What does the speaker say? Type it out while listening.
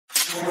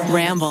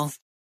Ramble.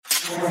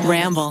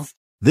 Ramble.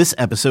 This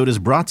episode is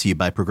brought to you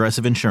by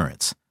Progressive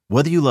Insurance.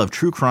 Whether you love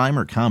true crime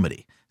or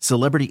comedy,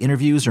 celebrity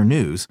interviews or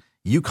news,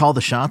 you call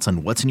the shots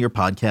on what's in your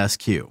podcast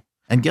queue.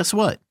 And guess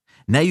what?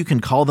 Now you can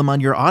call them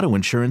on your auto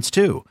insurance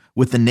too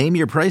with the Name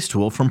Your Price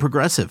tool from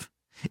Progressive.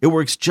 It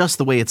works just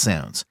the way it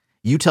sounds.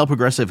 You tell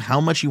Progressive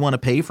how much you want to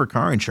pay for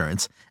car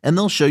insurance, and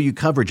they'll show you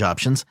coverage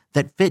options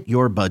that fit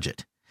your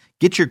budget.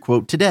 Get your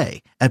quote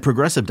today at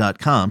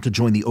Progressive.com to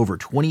join the over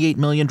 28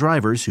 million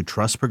drivers who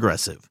trust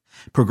Progressive.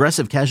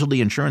 Progressive Casualty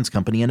Insurance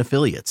Company and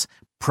Affiliates.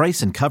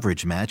 Price and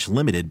coverage match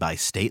limited by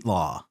state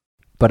law.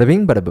 Bada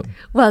bing, bada boom.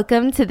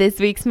 Welcome to this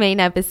week's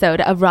main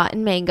episode of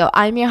Rotten Mango.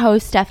 I'm your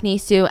host, Stephanie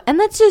Sue, and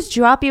let's just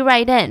drop you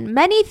right in.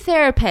 Many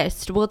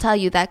therapists will tell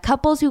you that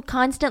couples who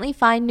constantly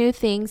find new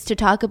things to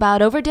talk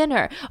about over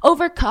dinner,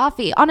 over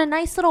coffee, on a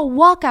nice little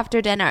walk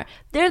after dinner,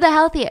 they're the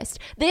healthiest.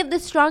 They have the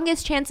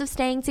strongest chance of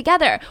staying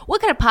together.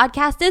 What kind of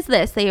podcast is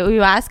this?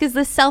 You ask, is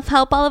this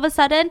self-help all of a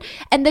sudden?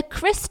 And the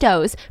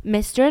Christos,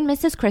 Mr. and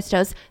Mrs.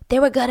 Christos, they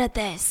were good at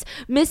this.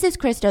 Mrs.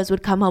 Christos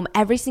would come home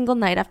every single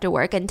night after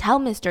work and tell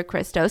Mr.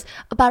 Christos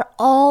about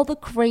all the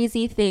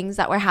crazy things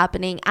that were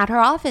happening at her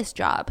office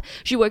job.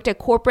 She worked a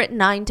corporate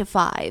 9 to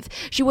 5.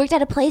 She worked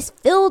at a place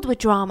filled with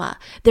drama.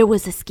 There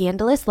was a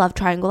scandalous love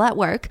triangle at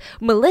work.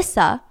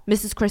 Melissa,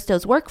 Mrs.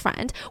 Christos' work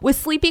friend, was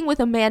sleeping with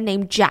a man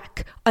named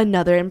Jack,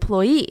 another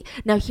employee.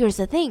 Now here's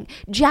the thing.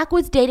 Jack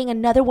was dating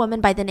another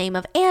woman by the name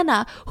of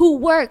Anna who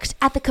worked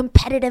at the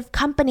competitive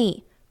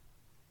company.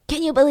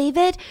 Can you believe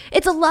it?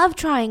 It's a love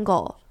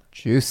triangle.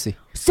 Juicy.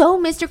 So,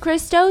 Mr.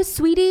 Christos,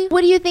 sweetie,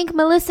 what do you think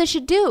Melissa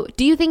should do?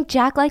 Do you think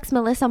Jack likes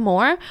Melissa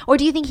more? Or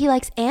do you think he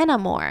likes Anna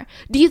more?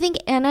 Do you think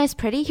Anna is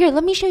pretty? Here,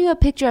 let me show you a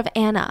picture of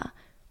Anna.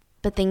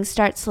 But things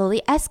start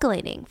slowly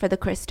escalating for the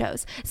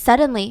Christos.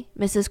 Suddenly,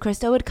 Mrs.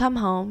 Christo would come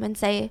home and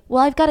say,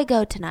 well, I've got to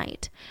go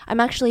tonight. I'm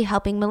actually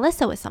helping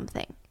Melissa with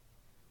something.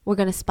 We're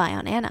going to spy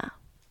on Anna.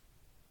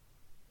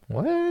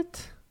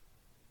 What?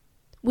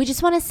 We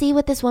just want to see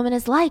what this woman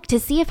is like, to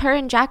see if her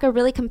and Jack are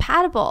really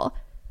compatible.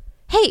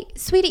 Hey,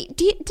 sweetie,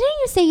 didn't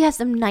you say you have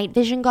some night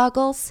vision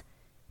goggles?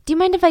 Do you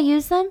mind if I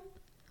use them?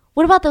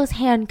 What about those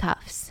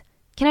handcuffs?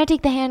 Can I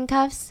take the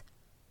handcuffs?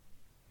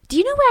 Do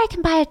you know where I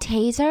can buy a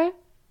taser?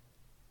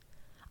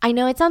 I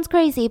know it sounds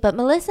crazy, but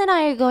Melissa and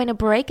I are going to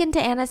break into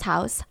Anna's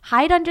house,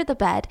 hide under the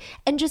bed,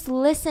 and just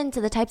listen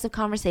to the types of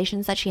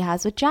conversations that she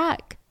has with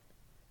Jack.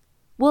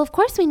 Well, of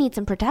course we need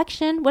some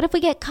protection. What if we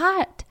get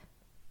caught?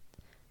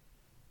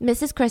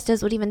 Mrs.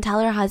 Christos would even tell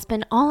her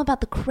husband all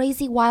about the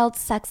crazy wild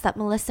sex that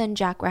Melissa and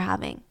Jack were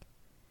having.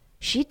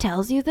 She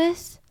tells you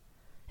this?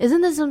 Isn't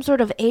this some sort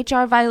of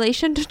HR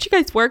violation? Don't you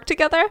guys work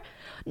together?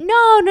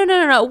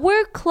 No.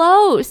 We're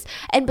close.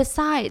 And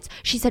besides,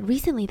 she said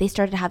recently they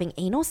started having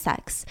anal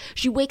sex.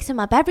 She wakes him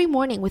up every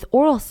morning with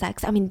oral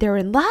sex. I mean, they're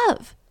in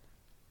love.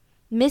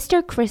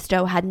 Mr.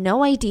 Christo had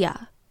no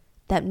idea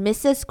that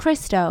Mrs.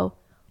 Christo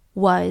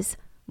was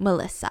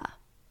Melissa.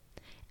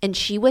 And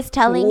she was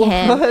telling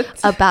him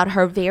about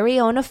her very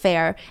own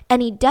affair,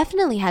 and he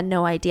definitely had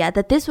no idea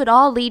that this would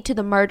all lead to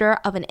the murder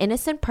of an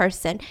innocent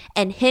person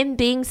and him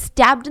being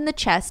stabbed in the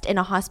chest in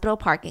a hospital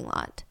parking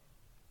lot.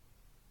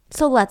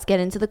 So let's get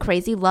into the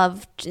crazy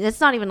love. It's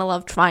not even a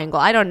love triangle.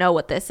 I don't know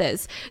what this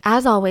is.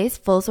 As always,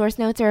 full source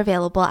notes are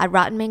available at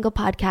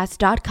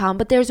rottenmangopodcast.com,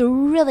 but there's a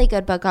really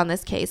good book on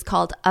this case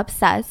called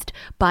Obsessed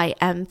by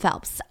M.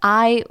 Phelps.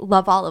 I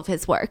love all of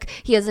his work.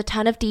 He has a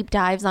ton of deep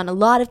dives on a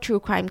lot of true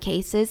crime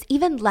cases,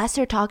 even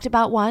lesser talked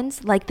about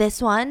ones, like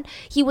this one.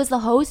 He was the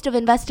host of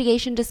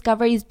Investigation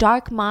Discovery's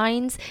Dark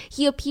Minds.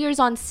 He appears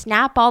on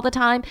Snap all the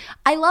time.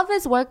 I love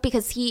his work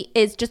because he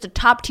is just a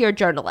top tier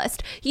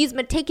journalist. He's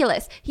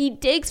meticulous. He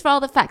digs for all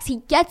the facts.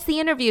 He gets the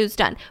interviews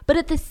done. But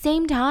at the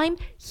same time,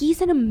 he's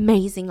an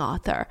amazing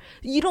author.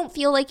 You don't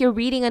feel like you're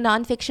reading a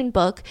nonfiction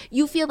book.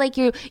 You feel like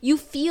you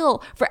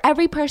feel for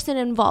every person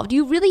involved.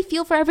 You really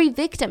feel for every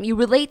victim. You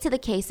relate to the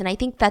case. And I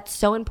think that's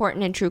so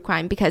important in true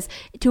crime, because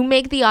to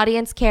make the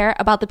audience care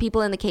about the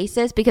people in the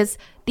cases, because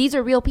these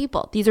are real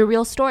people. These are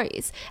real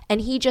stories.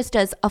 And he just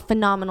does a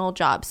phenomenal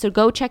job. So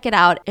go check it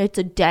out. It's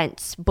a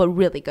dense but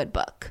really good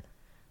book.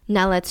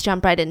 Now let's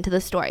jump right into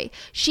the story.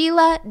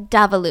 Sheila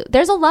Davalloo.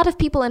 There's a lot of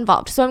people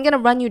involved, so I'm going to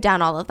run you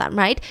down all of them,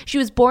 right? She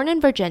was born in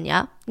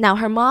Virginia. Now,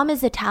 her mom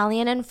is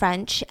Italian and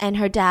French, and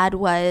her dad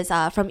was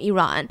from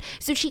Iran.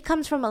 So she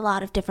comes from a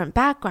lot of different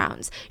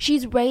backgrounds.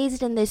 She's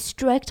raised in this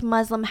strict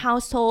Muslim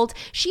household.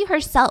 She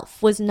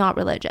herself was not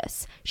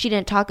religious. She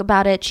didn't talk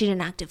about it. She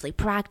didn't actively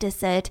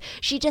practice it.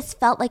 She just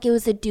felt like it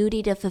was a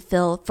duty to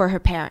fulfill for her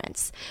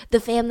parents.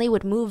 The family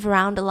would move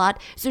around a lot,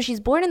 so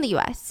she's born in the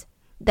U.S.,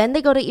 then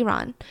they go to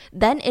Iran,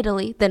 then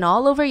Italy, then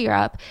all over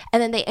Europe,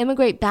 and then they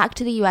immigrate back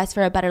to the US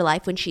for a better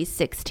life when she's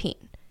 16.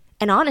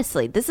 And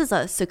honestly, this is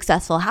a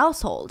successful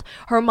household.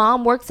 Her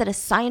mom works at a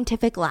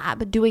scientific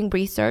lab doing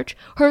research.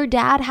 Her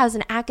dad has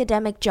an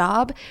academic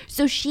job.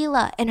 So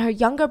Sheila and her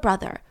younger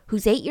brother,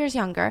 who's 8 years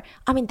younger,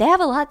 they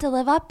have a lot to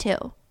live up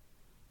to.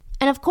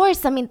 And of course,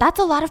 that's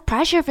a lot of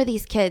pressure for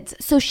these kids.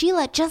 So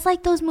Sheila, just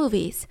like those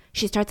movies,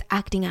 She starts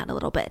acting out a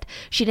little bit.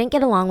 She didn't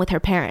get along with her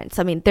parents.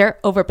 I mean, they're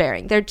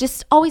overbearing. They're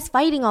just always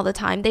fighting all the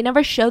time. They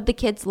never showed the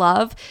kids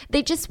love.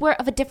 They just were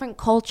of a different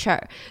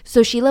culture.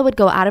 So Sheila would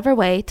go out of her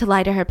way to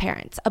lie to her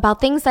parents about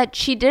things that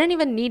she didn't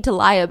even need to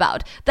lie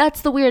about.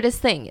 That's the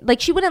weirdest thing.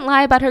 Like, she wouldn't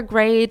lie about her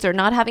grades or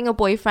not having a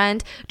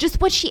boyfriend,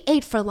 just what she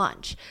ate for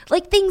lunch.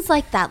 Like, things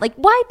like that. Like,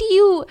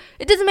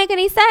 it doesn't make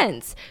any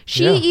sense.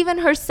 She even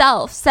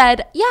herself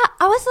said, yeah,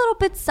 I was a little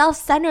bit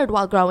self-centered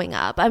while growing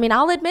up. I mean,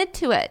 I'll admit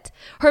to it.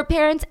 Her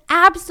parents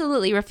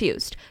absolutely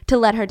refused to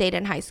let her date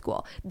in high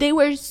school. They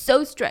were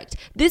so strict.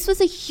 This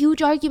was a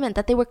huge argument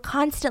that they were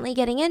constantly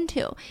getting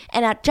into.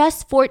 And at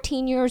just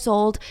 14 years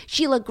old,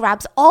 Sheila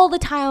grabs all the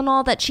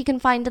Tylenol that she can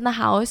find in the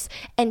house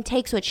and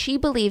takes what she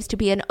believes to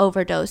be an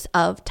overdose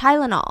of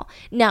Tylenol.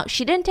 Now,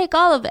 she didn't take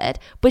all of it,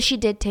 but she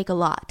did take a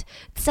lot.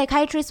 The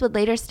psychiatrist would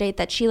later state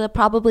that Sheila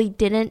probably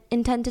didn't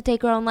intend to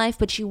take her own life,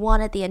 but she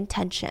wanted the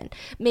intention.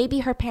 Maybe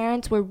her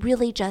parents were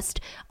really just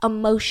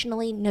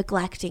emotionally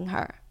neglecting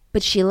her.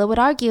 But Sheila would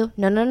argue,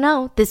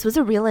 no, this was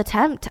a real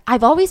attempt.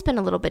 I've always been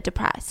a little bit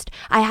depressed.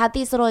 I had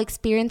these little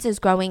experiences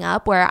growing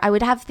up where I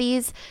would have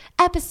these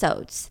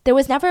episodes. There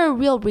was never a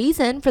real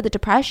reason for the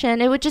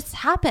depression. It would just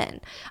happen.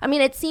 I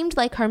mean, it seemed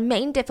like her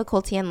main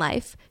difficulty in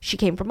life. She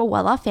came from a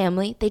well-off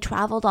family. They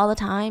traveled all the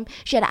time.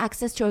 She had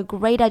access to a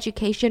great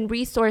education,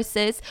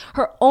 resources.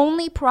 Her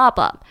only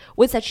problem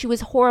was that she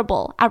was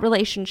horrible at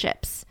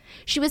relationships.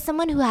 She was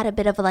someone who had a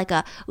bit of like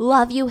a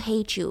love you,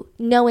 hate you,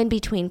 no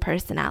in-between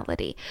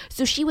personality.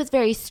 So she was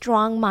very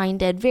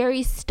strong-minded,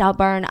 very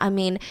stubborn. I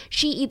mean,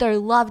 she either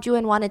loved you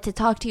and wanted to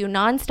talk to you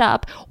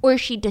nonstop, or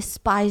she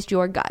despised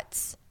your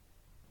guts.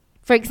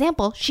 For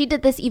example, she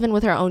did this even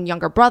with her own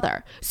younger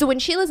brother. So when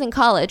Sheila's in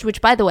college,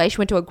 which by the way, she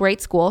went to a great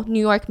school,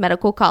 New York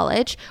Medical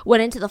College,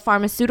 went into the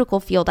pharmaceutical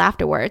field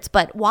afterwards,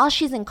 but while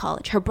she's in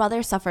college, her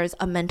brother suffers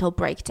a mental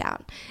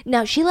breakdown.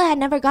 Now, Sheila had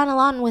never gone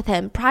along with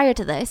him prior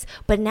to this,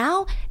 but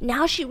now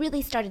she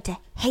really started to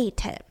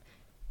hate him.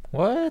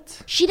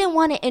 What? She didn't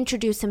want to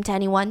introduce him to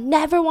anyone,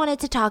 never wanted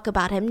to talk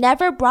about him,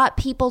 never brought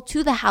people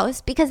to the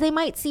house because they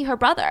might see her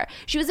brother.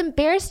 She was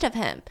embarrassed of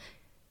him.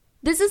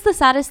 This is the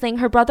saddest thing.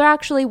 Her brother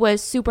actually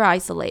was super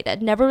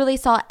isolated, never really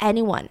saw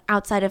anyone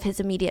outside of his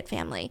immediate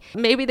family.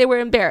 Maybe they were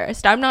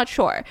embarrassed, I'm not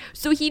sure.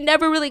 So he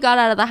never really got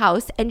out of the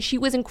house, and she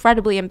was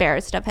incredibly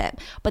embarrassed of him.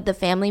 But the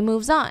family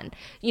moves on.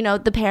 You know,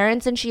 the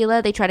parents and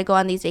Sheila, they try to go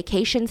on these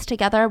vacations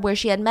together where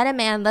she had met a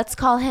man, let's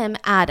call him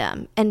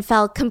Adam, and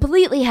fell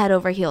completely head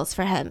over heels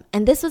for him.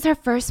 And this was her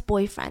first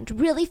boyfriend.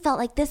 Really felt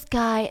like this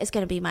guy is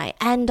going to be my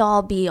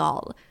end-all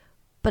be-all.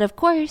 But of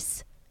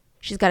course,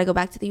 she's got to go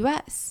back to the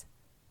US.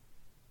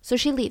 So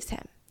she leaves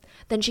him.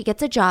 Then she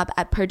gets a job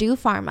at Purdue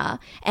Pharma,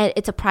 and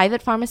it's a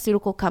private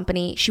pharmaceutical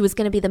company. She was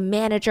going to be the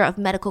manager of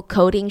medical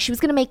coding. She was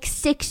going to make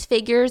 6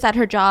 figures at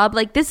her job.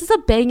 Like, this is a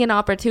banging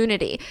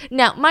opportunity.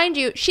 Now, mind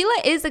you,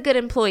 Sheila is a good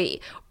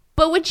employee.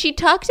 But when she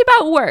talked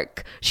about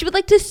work, she would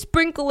like to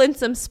sprinkle in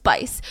some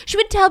spice. She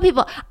would tell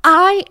people,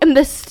 I am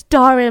the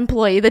star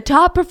employee, the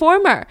top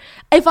performer.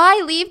 If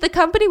I leave, the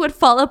company would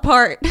fall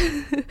apart.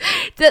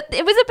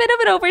 It was a bit of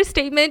an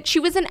overstatement. She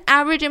was an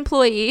average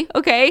employee,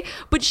 okay?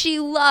 But she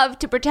loved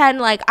to pretend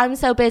like, I'm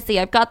so busy,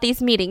 I've got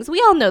these meetings. We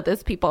all know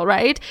those people,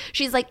 right?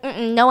 She's like,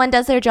 no one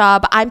does their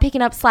job. I'm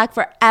picking up slack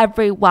for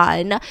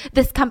everyone.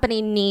 This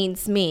company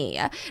needs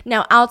me.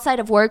 Now, outside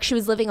of work, she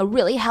was living a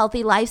really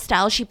healthy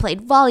lifestyle. She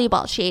played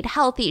volleyball. She ate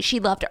healthy. She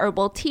loved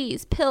herbal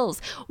teas,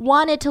 pills,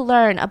 wanted to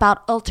learn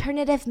about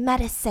alternative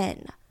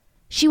medicine.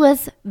 She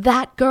was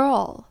that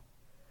girl.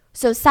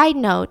 So side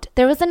note,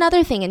 there was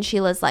another thing in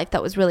Sheila's life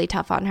that was really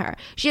tough on her.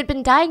 She had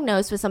been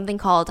diagnosed with something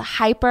called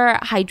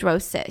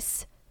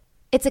hyperhidrosis.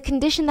 It's a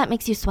condition that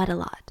makes you sweat a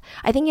lot.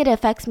 I think it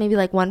affects maybe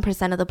like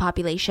 1% of the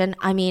population.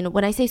 I mean,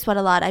 when I say sweat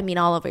a lot, I mean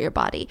all over your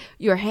body,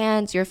 your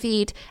hands, your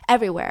feet,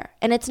 everywhere.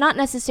 And it's not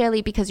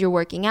necessarily because you're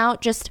working out,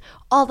 just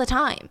all the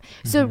time.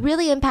 So it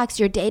really impacts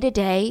your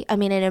day-to-day. I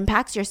mean, it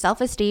impacts your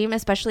self-esteem,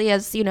 especially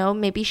as, you know,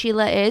 maybe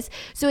Sheila is.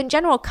 So in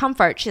general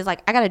comfort, she's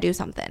like, I got to do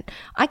something.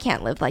 I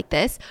can't live like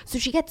this. So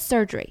she gets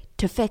surgery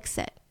to fix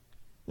it.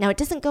 Now, it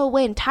doesn't go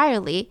away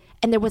entirely,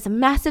 and there was a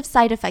massive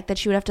side effect that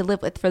she would have to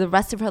live with for the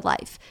rest of her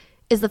life,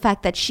 is the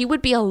fact that she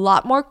would be a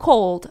lot more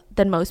cold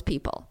than most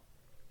people.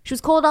 She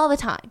was cold all the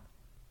time.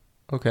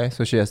 Okay,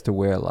 so she has to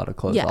wear a lot of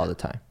clothes all the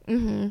time.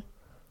 Mm-hmm.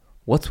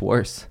 What's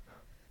worse?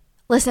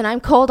 Listen, I'm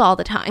cold all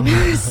the time.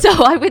 So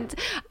I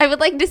would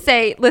like to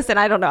say, listen,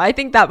 I don't know. I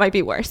think that might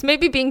be worse.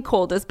 Maybe being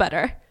cold is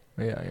better.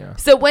 Yeah.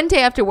 So one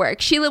day after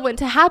work, Sheila went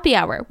to happy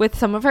hour with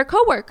some of her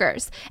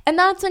coworkers. And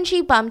that's when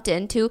she bumped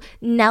into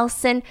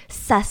Nelson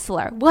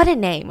Sessler. What a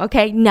name,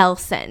 okay?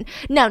 Nelson.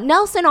 Now,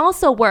 Nelson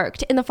also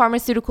worked in the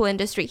pharmaceutical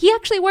industry. He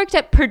actually worked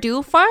at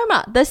Purdue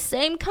Pharma, the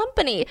same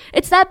company.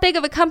 It's that big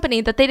of a company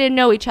that they didn't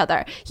know each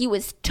other. He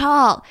was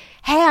tall,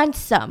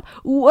 handsome,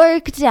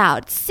 worked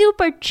out,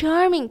 super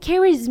charming,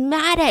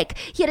 charismatic.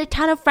 He had a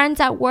ton of friends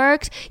at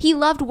work. He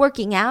loved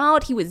working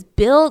out. He was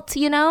built,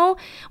 you know?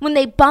 When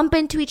they bump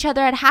into each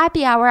other at happy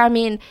hour, I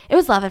mean, it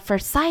was love at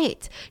first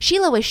sight.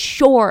 Sheila was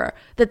sure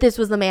that this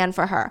was the man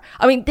for her.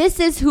 I mean, this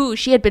is who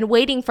she had been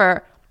waiting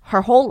for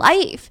her whole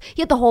life.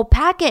 He had the whole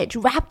package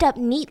wrapped up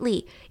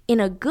neatly in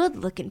a good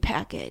looking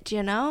package,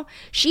 you know?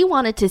 She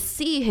wanted to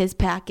see his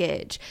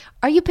package.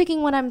 Are you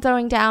picking what I'm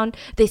throwing down?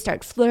 They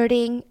start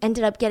flirting,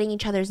 ended up getting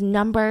each other's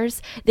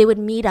numbers. They would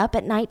meet up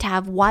at night to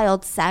have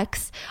wild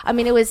sex. I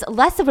mean, it was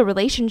less of a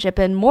relationship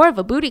and more of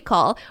a booty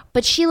call,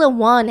 but Sheila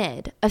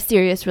wanted a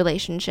serious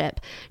relationship.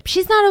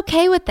 She's not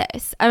okay with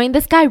this. I mean,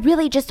 this guy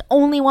really just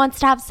only wants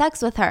to have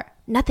sex with her.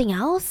 Nothing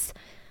else?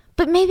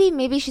 But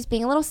maybe she's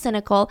being a little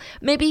cynical.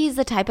 Maybe he's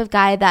the type of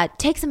guy that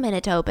takes a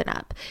minute to open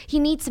up. He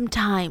needs some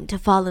time to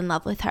fall in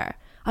love with her.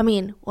 I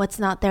mean, what's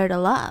not there to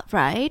love,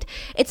 right?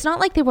 It's not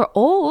like they were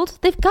old.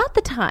 They've got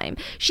the time.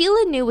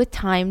 Sheila knew with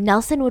time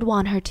Nelson would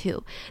want her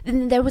to.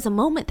 Then there was a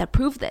moment that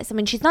proved this. I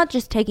mean, she's not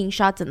just taking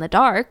shots in the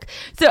dark.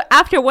 So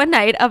after one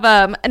night of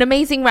an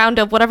amazing round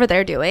of whatever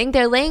they're doing,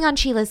 they're laying on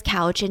Sheila's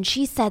couch, and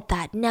she said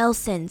that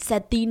Nelson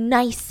said the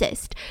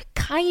nicest,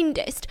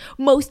 kindest,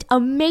 most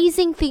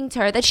amazing thing to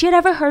her that she had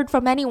ever heard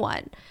from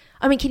anyone.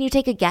 I mean, can you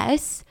take a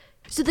guess?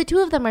 So the two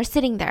of them are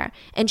sitting there,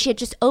 and she had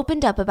just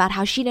opened up about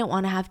how she didn't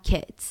want to have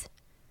kids.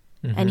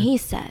 Mm-hmm. And he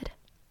said,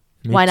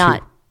 why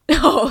not?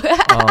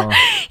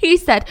 He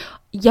said,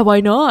 yeah, why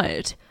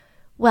not?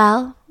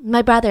 Well,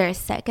 my brother is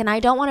sick and I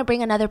don't want to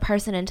bring another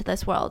person into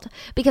this world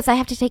because I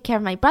have to take care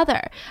of my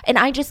brother. And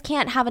I just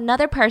can't have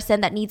another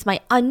person that needs my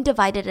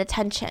undivided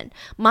attention.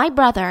 My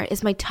brother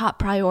is my top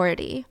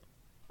priority.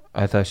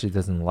 I thought she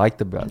doesn't like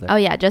the brother. Oh,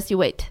 yeah, just you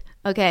wait.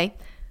 Okay.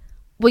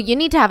 Well, you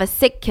need to have a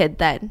sick kid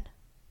then.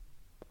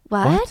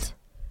 What?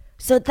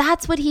 So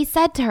that's what he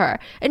said to her.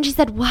 And she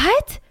said,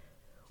 what?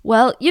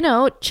 Well, you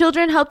know,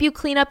 children help you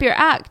clean up your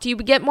act. You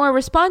get more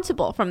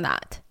responsible from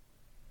that.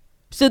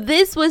 So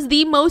this was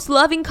the most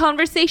loving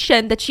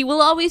conversation that she will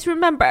always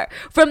remember.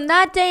 From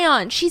that day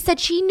on, she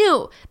said she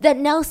knew that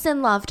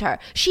Nelson loved her.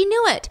 She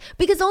knew it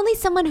because only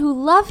someone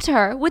who loved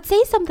her would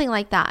say something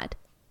like that.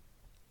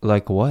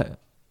 Like what?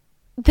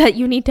 That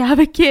you need to have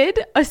a kid,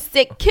 a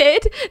sick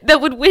kid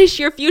that would wish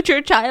your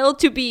future child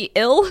to be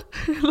ill.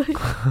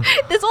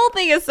 This whole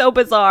thing is so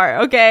bizarre,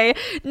 okay?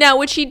 Now,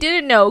 what she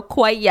didn't know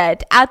quite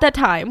yet at that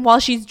time, while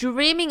she's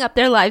dreaming up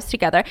their lives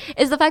together,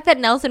 is the fact that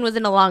Nelson was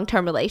in a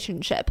long-term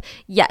relationship.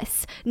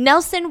 Yes,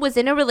 Nelson was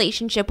in a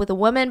relationship with a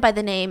woman by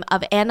the name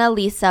of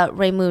Annalisa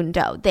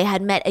Raimundo. They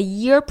had met a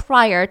year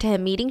prior to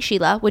him meeting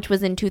Sheila, which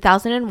was in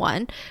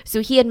 2001.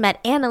 So he had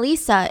met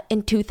Annalisa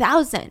in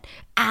 2000.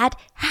 At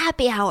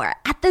happy hour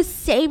at the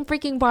same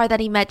freaking bar that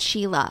he met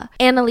Sheila.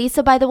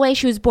 Annalisa, by the way,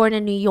 she was born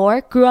in New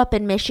York, grew up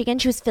in Michigan.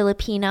 She was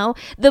Filipino.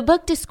 The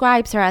book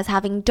describes her as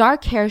having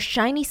dark hair,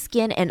 shiny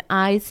skin, and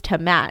eyes to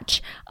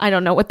match. I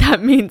don't know what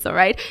that means, all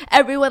right?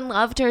 Everyone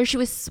loved her. She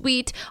was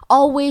sweet,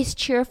 always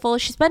cheerful.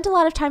 She spent a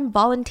lot of time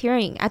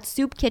volunteering at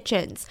soup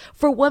kitchens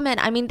for women.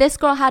 I mean, this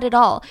girl had it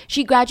all.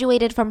 She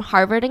graduated from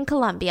Harvard and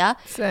Columbia.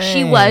 Same.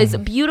 She was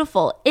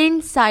beautiful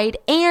inside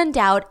and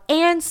out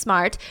and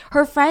smart.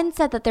 Her friends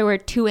said that there were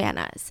two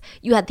Annas.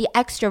 You had the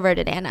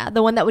extroverted Anna,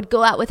 the one that would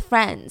go out with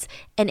friends.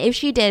 And if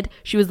she did,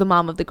 she was the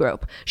mom of the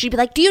group. She'd be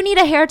like, do you need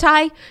a hair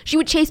tie? She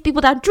would chase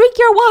people down. Drink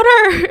your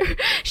water.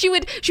 She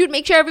would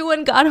make sure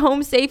everyone got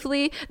home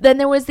safely. Then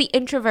there was the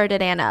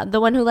introverted Anna,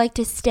 the one who liked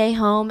to stay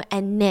home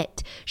and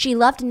knit. She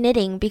loved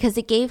knitting because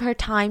it gave her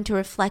time to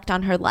reflect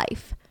on her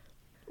life.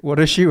 What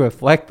is she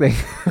reflecting?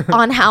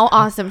 On how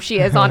awesome she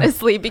is,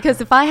 honestly, because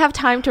if I have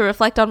time to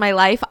reflect on my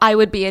life, I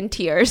would be in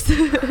tears.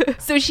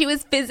 So she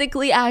was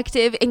physically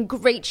active, in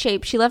great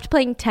shape. She loved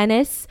playing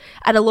tennis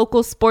at a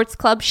local sports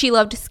club. She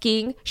loved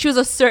skiing. She was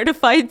a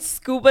certified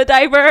scuba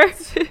diver.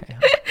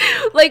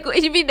 Like,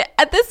 I mean,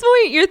 at this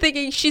point, you're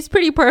thinking she's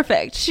pretty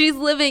perfect. She's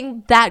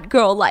living that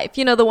girl life.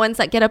 You know, the ones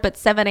that get up at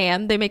 7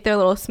 a.m., they make their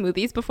little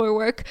smoothies before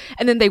work,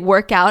 and then they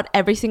work out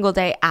every single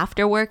day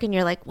after work, and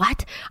you're like,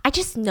 what? I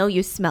just know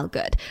you smell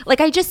good.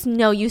 Like, I just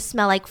know you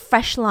smell like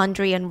fresh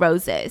laundry and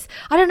roses.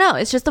 I don't know.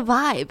 It's just a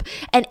vibe.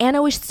 And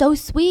Anna was so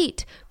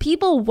sweet.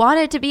 People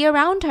wanted to be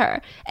around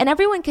her. And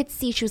everyone could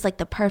see she was like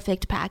the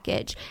perfect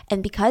package.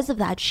 And because of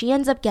that, she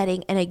ends up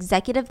getting an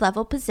executive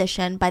level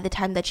position by the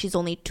time that she's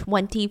only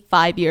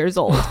 25 years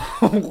old.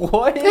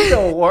 What in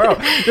the world?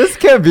 This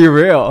can't be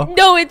real.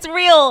 No, it's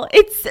real.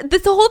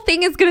 This whole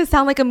thing is going to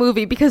sound like a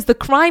movie because the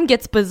crime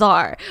gets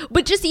bizarre.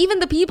 But just even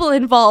the people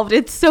involved,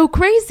 it's so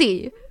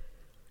crazy.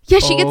 Yeah,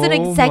 she gets an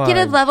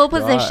executive level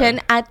position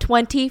at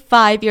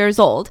 25 years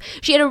old.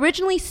 She had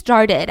originally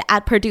started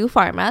at Purdue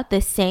Pharma,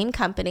 the same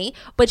company,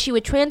 but she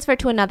would transfer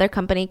to another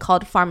company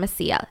called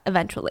Pharmacia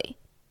eventually.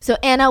 So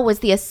Anna was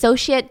the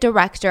Associate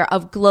Director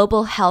of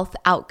Global Health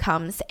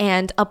Outcomes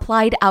and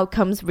Applied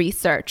Outcomes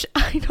Research.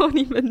 I don't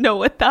even know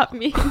what that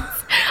means.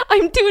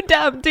 I'm too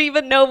dumb to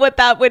even know what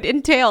that would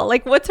entail.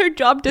 Like, what's her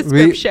job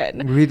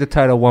description? Read the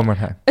title one more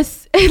time. Listen,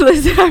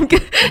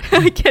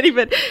 I can't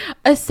even.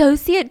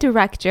 Associate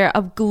Director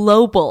of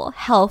Global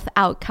Health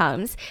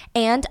Outcomes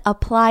and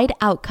Applied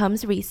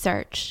Outcomes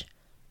Research.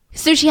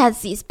 So she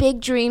has these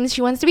big dreams.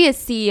 She wants to be a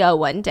CEO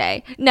one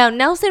day. Now,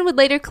 Nelson would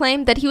later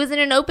claim that he was in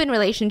an open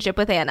relationship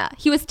with Anna.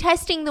 He was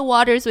testing the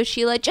waters with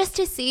Sheila just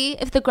to see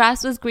if the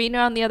grass was greener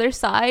on the other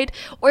side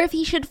or if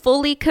he should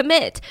fully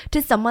commit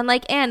to someone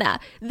like Anna.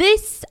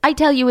 This, I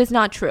tell you, is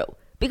not true.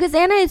 Because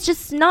Anna is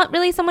just not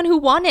really someone who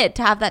wanted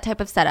to have that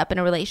type of setup in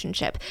a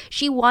relationship.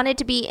 She wanted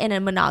to be in a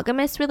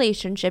monogamous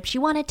relationship. She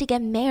wanted to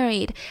get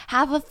married,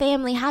 have a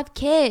family, have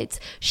kids.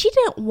 She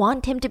didn't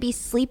want him to be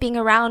sleeping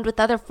around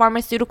with other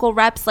pharmaceutical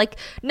reps. Like,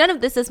 none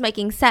of this is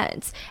making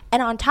sense.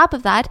 And on top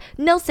of that,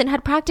 Nelson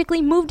had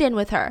practically moved in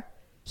with her.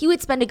 He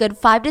would spend a good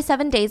 5 to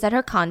 7 days at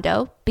her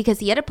condo because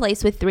he had a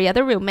place with 3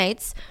 other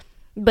roommates.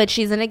 But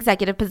she's in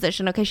executive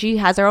position, okay? She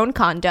has her own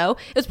condo.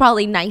 It was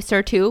probably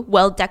nicer too,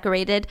 well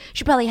decorated.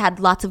 She probably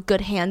had lots of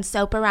good hand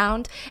soap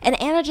around. And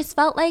Anna just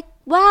felt like,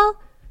 well,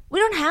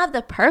 we don't have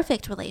the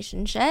perfect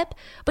relationship.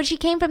 But she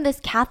came from this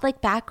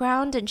Catholic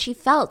background and she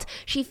felt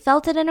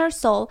it in her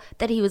soul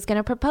that he was going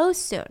to propose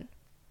soon.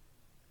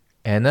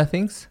 Anna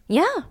thinks?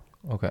 Yeah.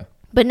 Okay.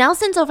 But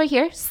Nelson's over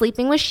here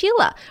sleeping with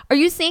Sheila. Are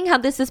you seeing how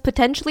this is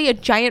potentially a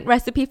giant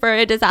recipe for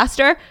a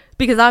disaster?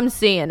 Because I'm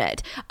seeing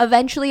it.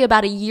 Eventually,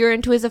 about a year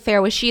into his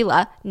affair with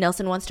Sheila,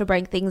 Nelson wants to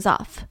break things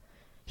off.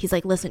 He's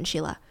like, listen,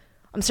 Sheila,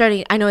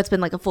 I know it's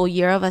been like a full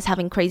year of us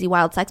having crazy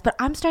wild sex, but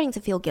I'm starting to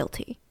feel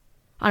guilty.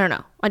 I don't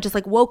know. I just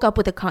like woke up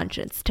with a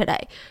conscience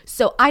today.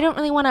 So I don't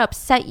really want to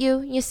upset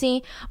you, you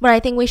see, but I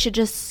think we should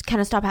just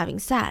kind of stop having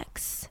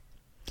sex.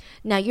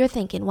 Now you're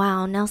thinking,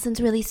 wow,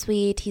 Nelson's really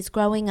sweet. He's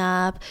growing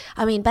up.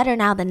 I mean, better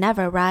now than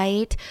never,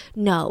 right?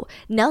 No,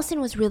 Nelson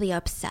was really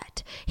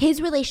upset.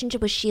 His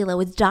relationship with Sheila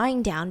was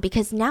dying down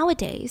because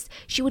nowadays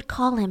she would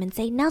call him and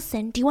say,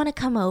 Nelson, do you want to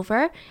come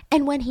over?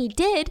 And when he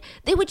did,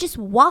 they would just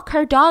walk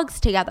her dogs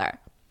together.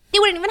 They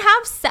wouldn't even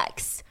have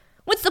sex.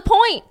 What's the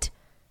point?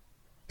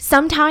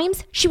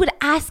 Sometimes she would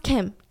ask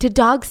him to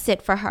dog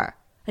sit for her.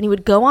 And he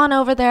would go on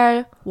over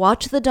there,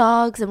 watch the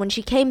dogs. And when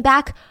she came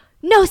back,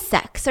 no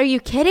sex. Are you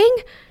kidding?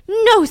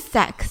 No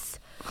sex.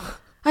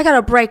 I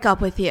gotta break up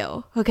with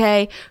you,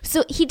 okay?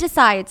 So he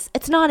decides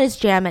it's not his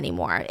jam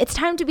anymore. It's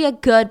time to be a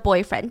good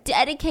boyfriend,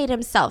 dedicate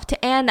himself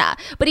to Anna.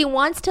 But he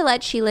wants to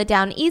let Sheila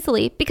down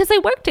easily because they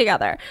work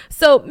together.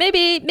 So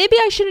maybe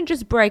I shouldn't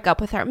just break up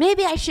with her.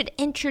 Maybe I should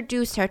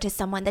introduce her to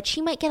someone that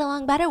she might get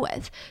along better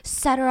with.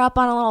 Set her up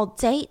on a little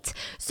date.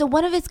 So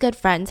one of his good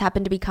friends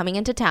happened to be coming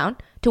into town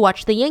to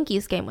watch the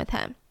Yankees game with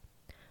him.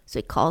 So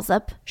he calls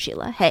up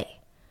Sheila. Hey,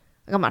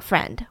 I got my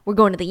friend. We're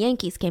going to the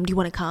Yankees game. Do you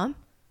want to come?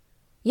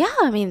 Yeah,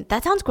 I mean,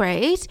 that sounds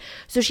great.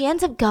 So she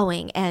ends up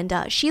going, and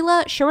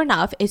Sheila, sure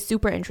enough, is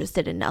super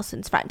interested in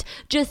Nelson's friend.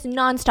 Just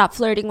nonstop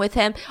flirting with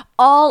him,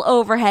 all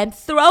over him,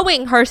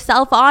 throwing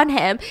herself on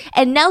him.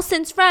 And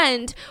Nelson's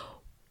friend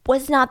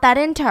was not that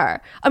into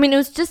her. I mean, it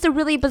was just a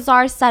really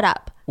bizarre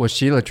setup. Was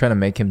Sheila trying to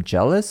make him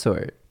jealous,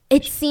 or?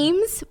 It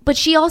seems, but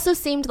she also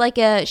seemed like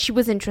she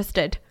was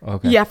interested.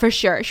 Okay. Yeah, for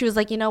sure. She was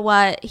like, you know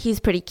what? He's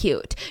pretty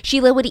cute.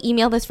 Sheila would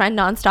email this friend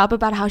nonstop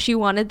about how she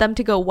wanted them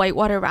to go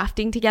whitewater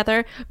rafting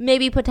together,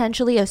 maybe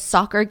potentially a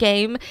soccer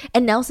game.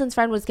 And Nelson's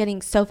friend was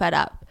getting so fed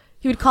up.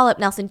 He would call up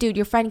Nelson, dude,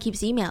 your friend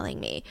keeps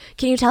emailing me.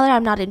 Can you tell her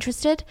I'm not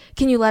interested?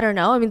 Can you let her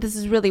know? I mean, this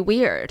is really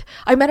weird.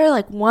 I met her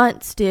like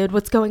once, dude.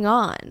 What's going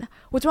on?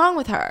 What's wrong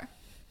with her?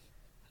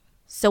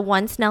 So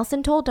once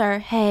Nelson told her,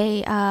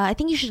 hey, I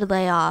think you should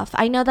lay off.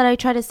 I know that I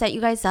try to set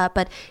you guys up,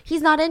 but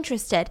he's not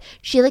interested.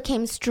 Sheila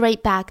came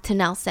straight back to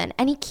Nelson,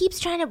 and he keeps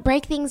trying to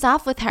break things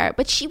off with her,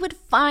 but she would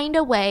find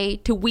a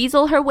way to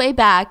weasel her way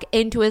back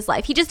into his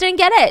life. He just didn't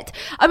get it.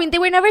 I mean, they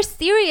were never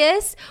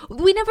serious.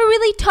 We never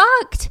really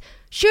talked.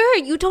 Sure,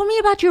 you told me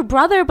about your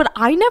brother, but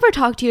I never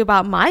talked to you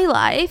about my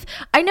life.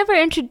 I never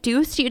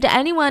introduced you to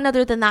anyone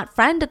other than that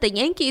friend at the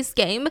Yankees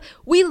game.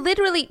 We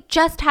literally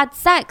just had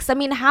sex. I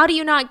mean, how do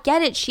you not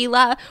get it,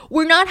 Sheila?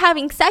 We're not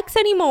having sex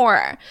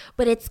anymore.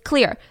 But it's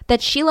clear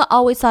that Sheila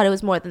always thought it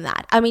was more than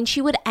that. I mean,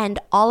 she would end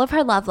all of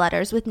her love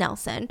letters with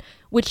Nelson,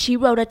 which she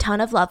wrote a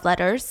ton of love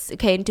letters,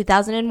 okay, in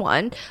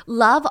 2001.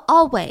 Love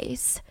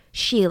always,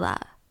 Sheila.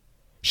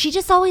 She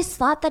just always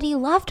thought that he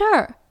loved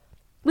her.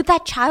 With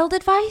that child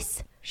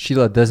advice,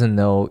 Sheila doesn't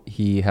know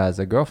he has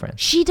a girlfriend.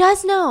 She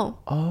does know.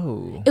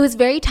 Oh. It was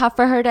very tough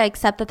for her to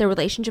accept that the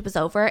relationship was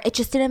over. It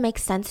just didn't make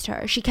sense to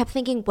her. She kept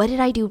thinking, what did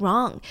I do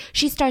wrong?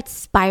 She starts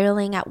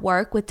spiraling at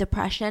work with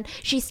depression.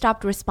 She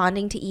stopped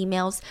responding to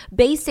emails,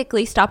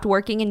 basically stopped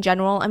working in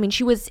general. I mean,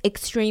 she was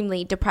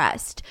extremely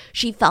depressed.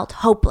 She felt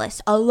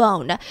hopeless,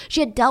 alone.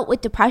 She had dealt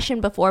with depression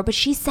before, but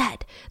she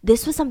said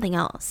this was something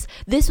else.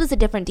 This was a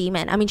different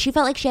demon. I mean, she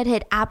felt like she had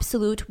hit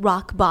absolute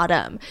rock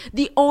bottom.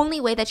 The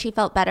only way that she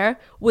felt better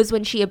was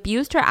when she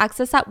abused her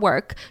access at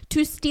work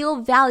to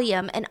steal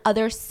Valium and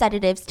other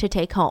sedatives to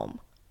take home.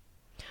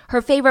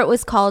 Her favorite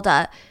was called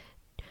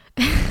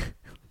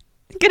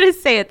gonna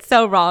say it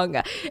so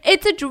wrong.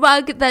 It's a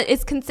drug that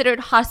is considered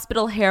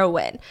hospital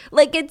heroin.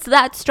 Like, it's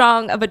that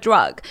strong of a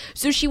drug.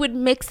 So she would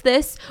mix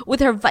this with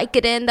her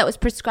Vicodin that was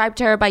prescribed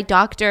to her by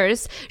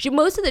doctors.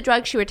 Most of the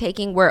drugs she were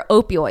taking were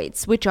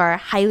opioids, which are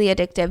highly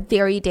addictive,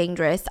 very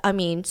dangerous. I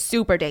mean,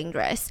 super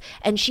dangerous.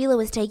 And Sheila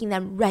was taking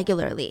them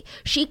regularly.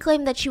 She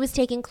claimed that she was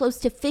taking close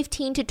to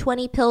 15 to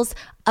 20 pills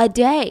a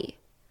day.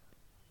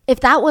 If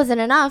that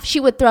wasn't enough, she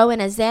would throw in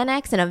a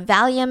Xanax and a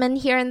Valium in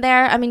here and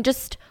there. I mean,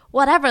 just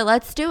whatever,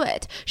 let's do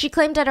it. She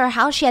claimed at her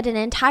house she had an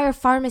entire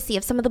pharmacy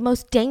of some of the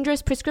most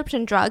dangerous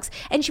prescription drugs,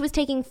 and she was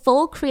taking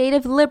full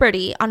creative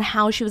liberty on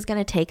how she was going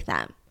to take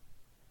them.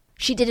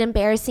 She did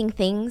embarrassing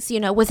things,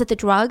 was it the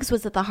drugs?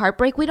 Was it the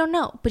heartbreak? We don't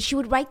know. But she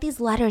would write these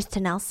letters to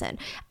Nelson,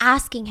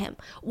 asking him,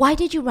 why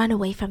did you run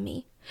away from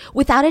me?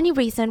 Without any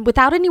reason,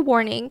 without any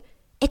warning.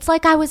 It's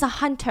like I was a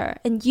hunter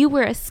and you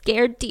were a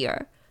scared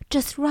deer.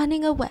 Just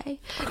running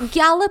away,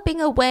 galloping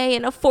away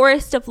in a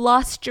forest of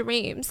lost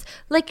dreams.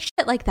 Like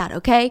shit like that,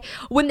 okay?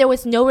 When there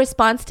was no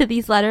response to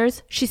these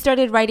letters, she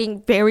started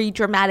writing very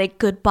dramatic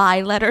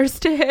goodbye letters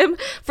to him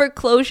for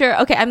closure.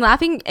 Okay, I'm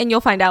laughing and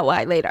you'll find out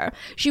why later.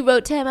 She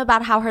wrote to him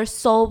about how her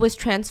soul was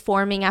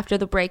transforming after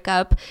the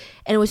breakup,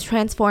 and it was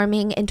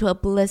transforming into a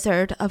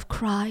blizzard of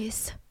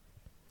cries.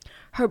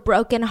 Her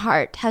broken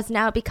heart has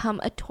now become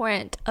a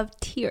torrent of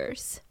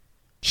tears.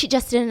 She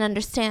just didn't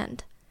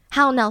understand.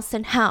 How,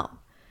 Nelson, how?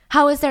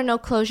 How is there no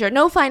closure?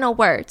 No final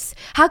words?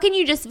 How can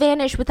you just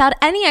vanish without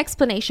any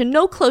explanation?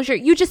 No closure.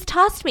 You just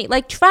tossed me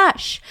like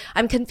trash.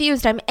 I'm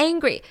confused. I'm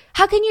angry.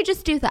 How can you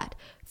just do that?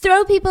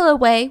 Throw people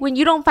away when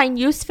you don't find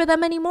use for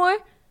them anymore?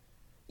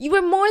 You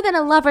were more than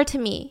a lover to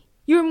me.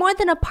 You were more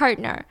than a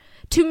partner.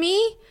 To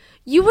me,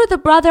 you were the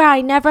brother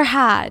I never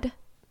had.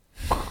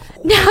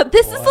 Now,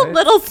 this is a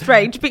little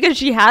strange because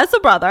she has a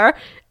brother.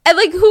 And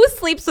who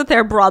sleeps with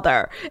their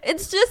brother?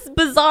 It's just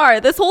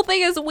bizarre. This whole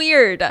thing is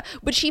weird.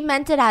 But she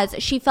meant it as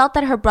she felt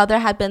that her brother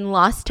had been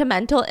lost to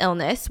mental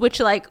illness,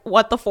 which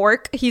what the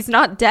fork? He's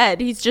not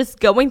dead. He's just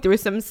going through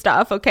some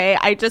stuff, okay?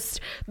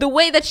 The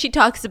way that she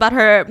talks about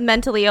her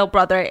mentally ill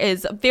brother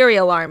is very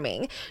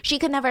alarming. She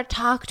could never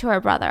talk to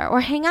her brother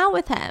or hang out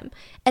with him.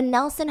 And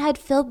Nelson had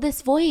filled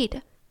this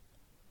void.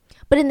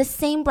 But in the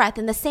same breath,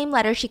 in the same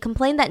letter, she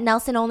complained that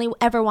Nelson only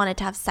ever wanted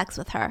to have sex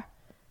with her.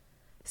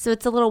 So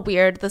it's a little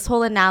weird. This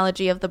whole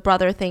analogy of the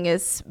brother thing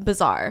is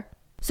bizarre.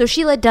 So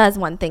Sheila does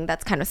one thing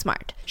that's kind of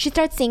smart. She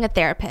starts seeing a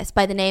therapist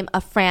by the name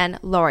of Fran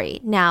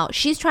Laurie. Now,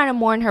 she's trying to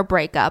mourn her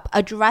breakup,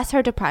 address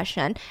her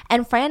depression,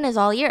 and Fran is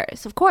all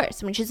ears, of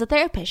course. I mean, she's a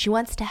therapist. She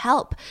wants to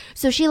help.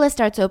 So Sheila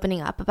starts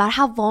opening up about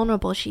how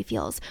vulnerable she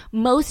feels.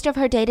 Most of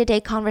her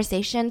day-to-day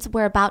conversations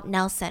were about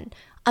Nelson.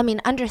 I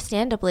mean,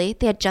 understandably,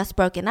 they had just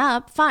broken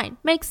up. Fine,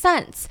 makes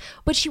sense.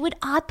 But she would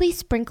oddly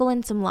sprinkle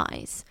in some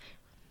lies.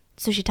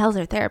 So she tells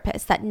her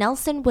therapist that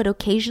Nelson would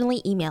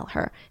occasionally email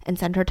her and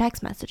send her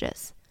text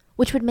messages,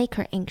 which would make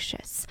her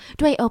anxious.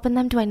 Do I open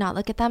them? Do I not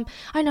look at them?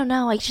 I don't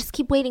know. I just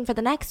keep waiting for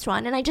the next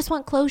one, and I just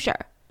want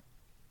closure.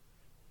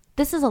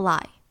 This is a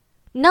lie.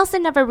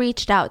 Nelson never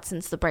reached out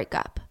since the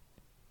breakup.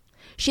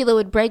 Sheila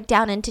would break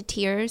down into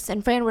tears,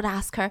 and Fran would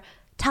ask her,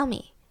 tell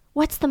me,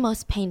 what's the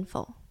most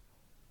painful?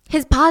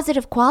 His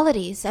positive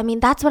qualities. I mean,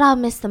 that's what I'll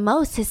miss the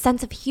most. His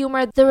sense of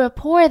humor, the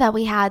rapport that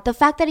we had, the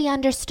fact that he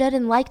understood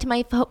and liked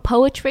my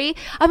poetry.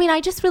 I mean, I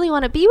just really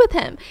want to be with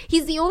him.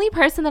 He's the only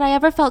person that I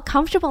ever felt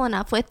comfortable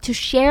enough with to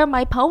share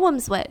my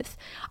poems with.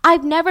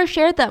 I've never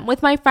shared them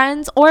with my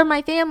friends or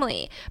my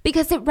family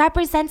because it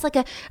represents like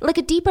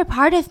a deeper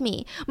part of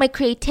me, my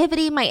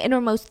creativity, my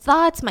innermost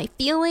thoughts, my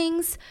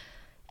feelings.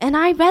 And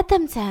I read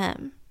them to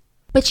him.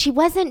 But she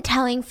wasn't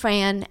telling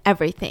Fran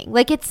everything.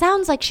 It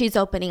sounds like she's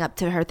opening up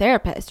to her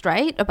therapist,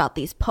 right? About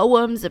these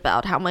poems,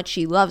 about how much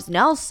she loves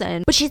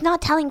Nelson. But she's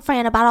not telling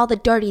Fran about all the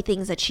dirty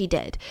things that she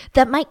did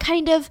that might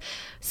kind of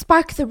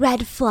spark the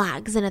red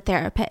flags in a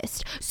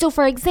therapist. So,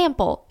 for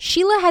example,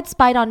 Sheila had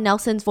spied on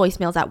Nelson's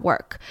voicemails at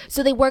work.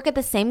 So they work at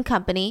the same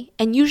company.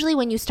 And usually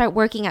when you start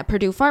working at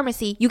Purdue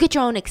Pharmacy, you get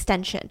your own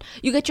extension.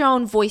 You get your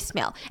own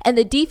voicemail. And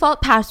the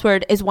default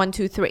password is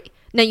 123.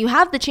 Now, you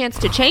have the chance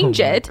to change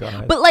it,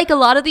 but a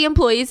lot of the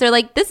employees are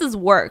like, this is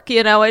work,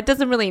 it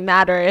doesn't really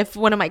matter if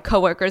one of my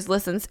coworkers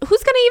listens. Who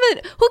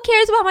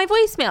cares about my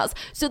voicemails?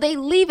 So they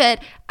leave it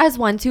as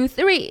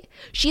 123.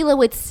 Sheila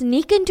would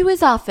sneak into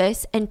his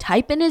office and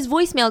type in his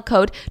voicemail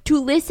code to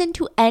listen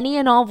to any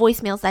and all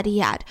voicemails that he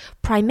had.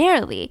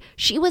 Primarily,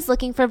 she was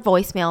looking for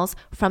voicemails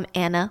from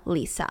Anna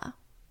Lisa.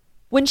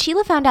 When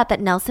Sheila found out that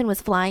Nelson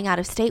was flying out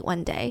of state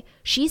one day,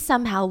 she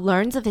somehow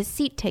learns of his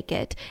seat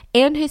ticket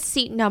and his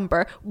seat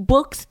number,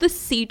 books the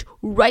seat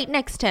right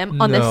next to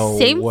him on the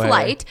same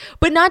flight,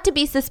 but not to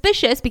be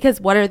suspicious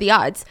because what are the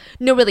odds?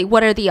 No, really,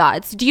 what are the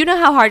odds? Do you know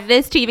how hard it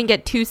is to even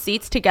get two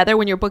seats together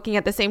when you're booking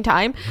at the same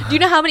time? Do you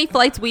know how many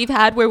flights we've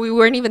had where we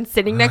weren't even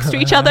sitting next to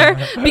each other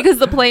because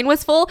the plane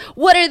was full?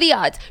 What are the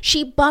odds?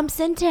 She bumps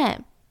into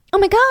him. Oh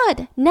my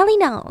God, Nelly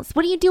Nels,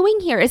 what are you doing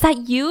here? Is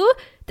that you?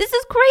 This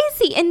is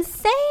crazy,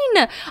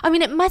 insane. I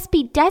mean, it must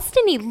be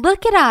destiny.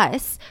 Look at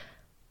us.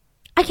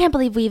 I can't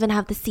believe we even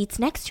have the seats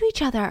next to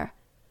each other.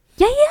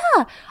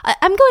 Yeah.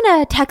 I'm going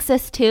to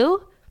Texas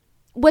too.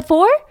 What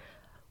for?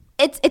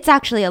 It's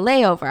actually a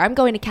layover. I'm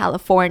going to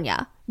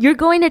California. You're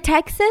going to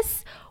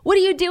Texas? What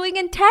are you doing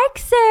in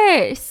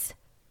Texas?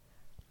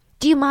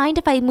 Do you mind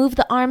if I move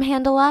the arm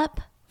handle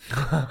up?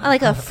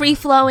 Like a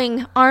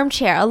free-flowing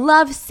armchair, a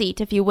love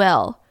seat, if you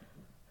will.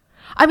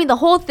 I mean, the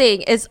whole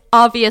thing is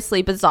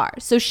obviously bizarre.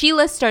 So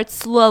Sheila starts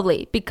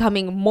slowly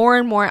becoming more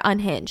and more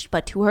unhinged.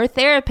 But to her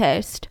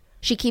therapist,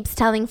 she keeps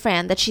telling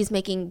Fran that she's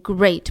making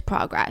great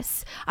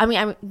progress. I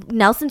mean,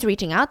 Nelson's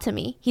reaching out to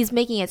me. He's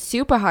making it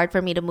super hard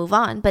for me to move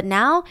on. But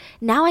now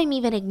I'm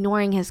even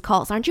ignoring his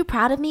calls. Aren't you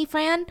proud of me,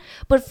 Fran?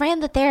 But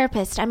Fran, the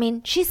therapist, I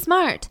mean, she's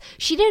smart.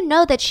 She didn't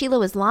know that Sheila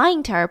was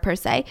lying to her per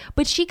se,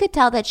 but she could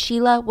tell that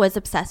Sheila was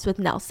obsessed with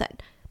Nelson.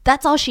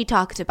 That's all she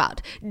talked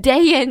about.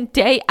 Day in,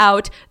 day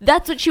out.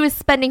 That's what she was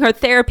spending her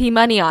therapy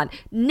money on.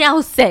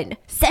 Nelson.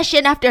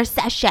 Session after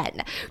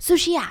session. So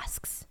she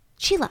asks,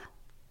 Sheila,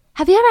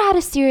 have you ever had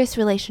a serious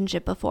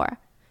relationship before?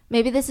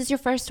 Maybe this is your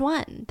first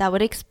one. That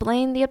would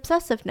explain the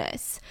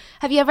obsessiveness.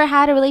 Have you ever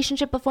had a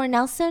relationship before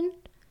Nelson?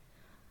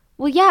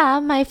 Well, yeah,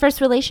 my first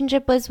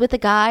relationship was with a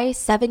guy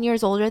 7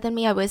 years older than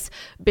me. I was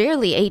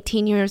barely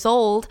 18 years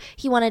old.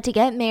 He wanted to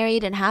get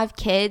married and have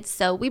kids,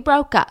 so we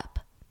broke up.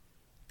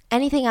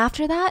 Anything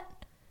after that?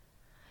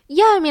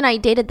 Yeah, I mean, I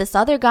dated this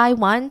other guy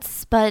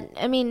once, but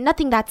I mean,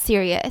 nothing that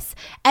serious.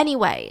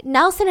 Anyway,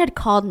 Nelson had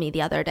called me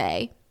the other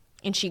day.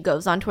 And she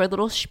goes on to her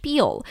little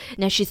spiel.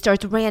 Now she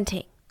starts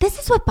ranting. This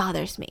is what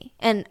bothers me.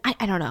 And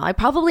I don't know, I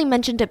probably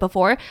mentioned it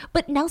before,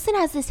 but Nelson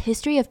has this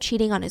history of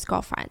cheating on his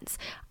girlfriends.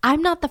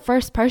 I'm not the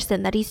first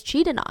person that he's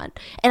cheated on.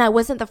 And I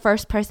wasn't the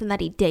first person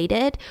that he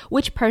dated,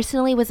 which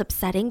personally was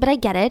upsetting, but I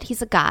get it.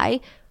 He's a guy.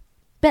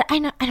 But I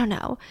don't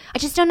know. I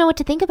just don't know what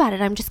to think about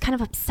it. I'm just kind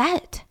of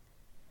upset.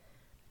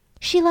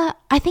 Sheila,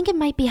 I think it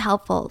might be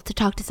helpful to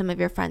talk to some of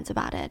your friends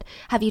about it.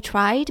 Have you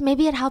tried?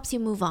 Maybe it helps you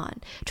move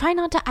on. Try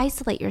not to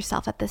isolate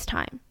yourself at this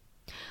time.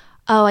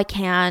 Oh, I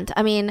can't.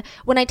 I mean,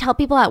 when I tell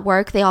people at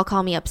work, they all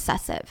call me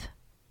obsessive.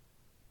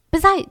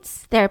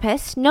 Besides,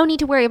 therapist, no need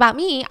to worry about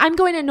me. I'm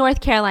going to North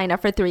Carolina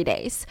for 3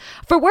 days.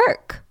 For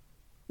work.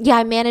 Yeah,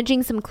 I'm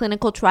managing some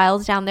clinical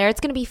trials down there.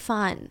 It's going to be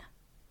fun.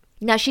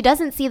 Now, she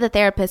doesn't see the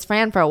therapist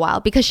Fran for a while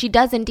because she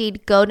does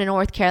indeed go to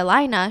North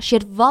Carolina. She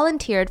had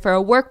volunteered for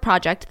a work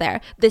project there,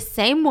 the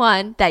same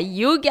one that,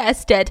 you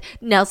guessed it,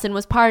 Nelson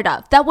was part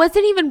of. That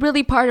wasn't even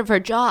really part of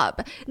her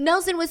job.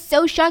 Nelson was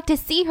so shocked to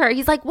see her.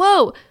 He's like,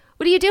 whoa,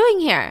 what are you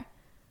doing here?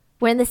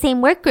 We're in the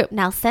same work group,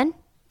 Nelson.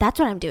 That's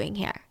what I'm doing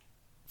here.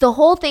 The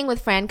whole thing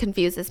with Fran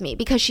confuses me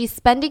because she's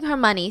spending her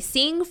money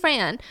seeing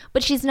Fran,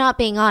 but she's not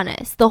being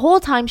honest. The whole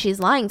time she's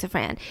lying to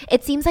Fran.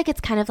 It seems like it's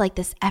kind of like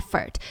this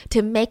effort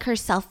to make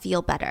herself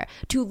feel better,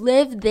 to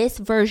live this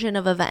version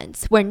of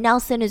events where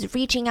Nelson is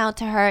reaching out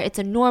to her. It's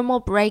a normal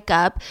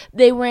breakup.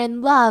 They were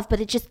in love, but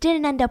it just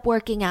didn't end up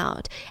working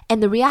out.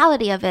 And the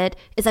reality of it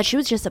is that she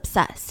was just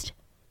obsessed.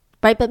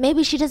 Right? But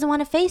maybe she doesn't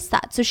want to face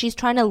that. So she's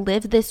trying to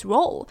live this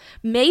role.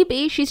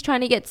 Maybe she's trying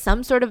to get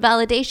some sort of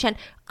validation.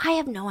 I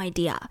have no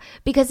idea.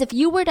 Because if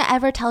you were to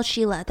ever tell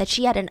Sheila that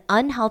she had an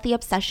unhealthy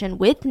obsession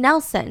with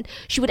Nelson,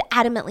 she would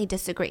adamantly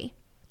disagree.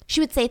 She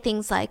would say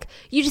things like,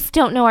 you just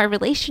don't know our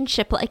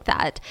relationship like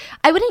that.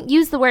 I wouldn't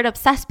use the word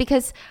obsessed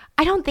because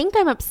I don't think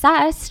I'm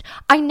obsessed.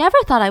 I never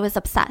thought I was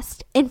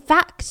obsessed. In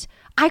fact,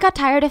 I got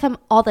tired of him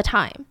all the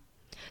time.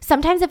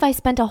 Sometimes if I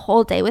spent a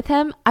whole day with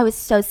him, I was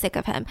so sick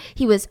of him.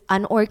 He was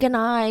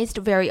unorganized,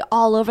 very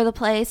all over the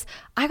place.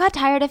 I got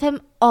tired of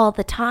him all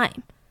the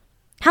time.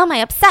 How am I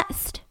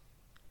obsessed?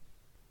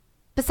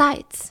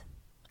 Besides,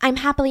 I'm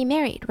happily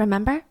married,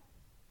 remember?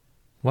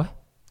 What?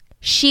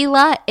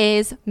 Sheila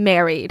is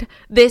married.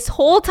 This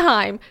whole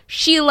time,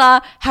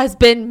 Sheila has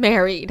been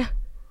married.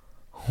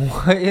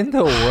 What in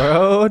the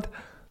world?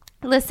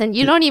 Listen,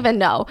 you don't even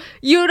know.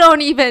 You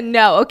don't even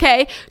know,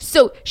 okay?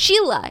 So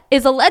Sheila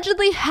is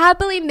allegedly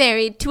happily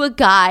married to a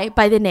guy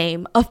by the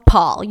name of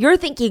Paul. You're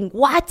thinking,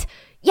 what?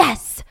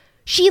 Yes,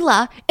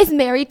 Sheila is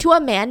married to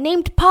a man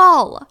named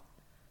Paul.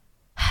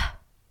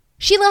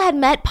 Sheila had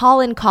met Paul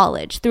in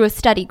college through a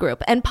study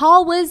group, and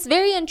Paul was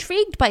very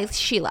intrigued by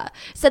Sheila.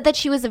 Said that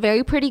she was a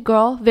very pretty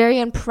girl, very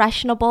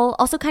impressionable,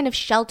 also kind of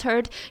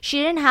sheltered.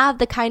 She didn't have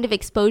the kind of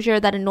exposure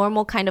that a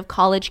normal kind of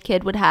college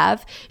kid would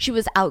have. She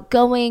was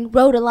outgoing,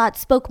 wrote a lot,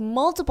 spoke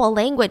multiple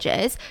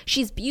languages.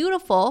 She's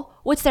beautiful.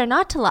 What's there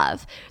not to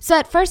love? So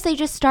at first they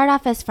just start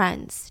off as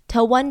friends,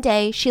 till one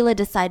day Sheila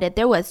decided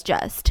there was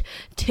just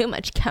too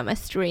much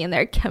chemistry in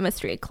their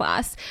chemistry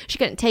class. She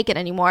couldn't take it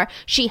anymore.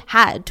 She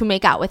had to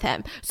make out with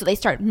him. So they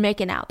start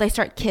making out, they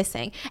start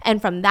kissing,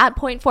 and from that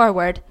point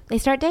forward, they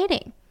start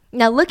dating.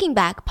 Now looking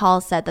back,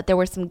 Paul said that there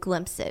were some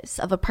glimpses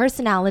of a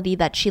personality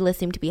that Sheila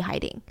seemed to be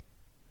hiding.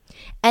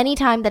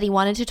 Anytime that he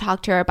wanted to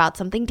talk to her about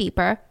something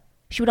deeper,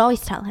 she would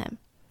always tell him,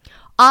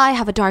 I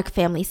have a dark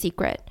family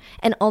secret,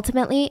 and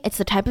ultimately, it's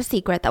the type of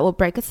secret that will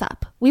break us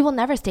up. We will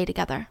never stay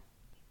together.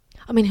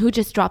 I mean, who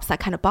just drops that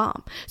kind of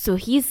bomb? So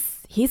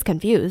he's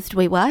confused.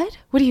 Wait, what?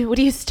 What are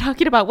you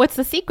talking about? What's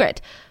the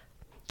secret?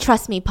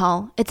 Trust me,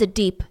 Paul. It's a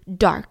deep,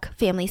 dark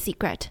family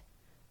secret.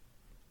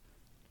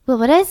 Well,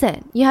 what is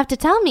it? You have to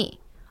tell me.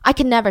 I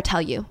can never tell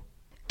you.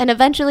 And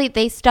eventually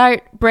they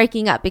start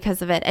breaking up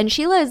because of it. And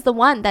Sheila is the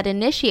one that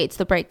initiates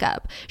the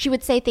breakup. She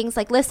would say things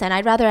like, listen,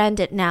 I'd rather end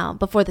it now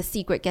before the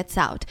secret gets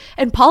out.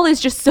 And Paul is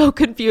just so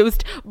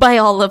confused by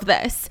all of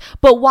this.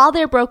 But while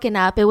they're broken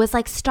up, it was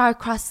like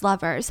star-crossed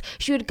lovers.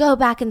 She would go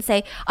back and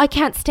say, I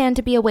can't stand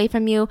to be away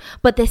from you,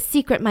 but this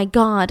secret, my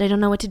God, I don't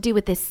know what to do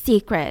with this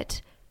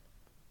secret.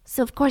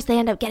 So of course they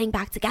end up getting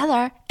back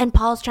together. And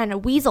Paul's trying to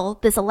weasel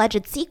this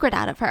alleged secret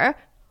out of her.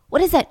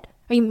 What is it?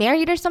 Are you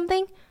married or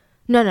something?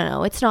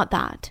 No, it's not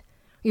that.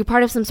 Are you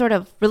part of some sort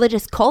of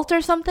religious cult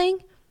or something?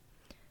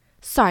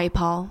 Sorry,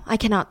 Paul, I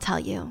cannot tell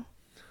you.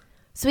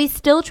 So he's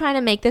still trying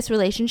to make this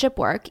relationship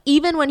work,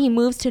 even when he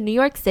moves to New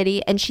York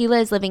City and Sheila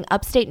is living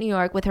upstate New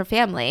York with her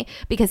family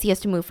because he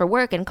has to move for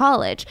work and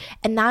college.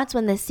 And that's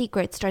when this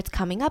secret starts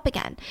coming up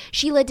again.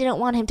 Sheila didn't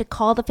want him to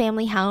call the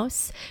family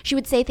house. She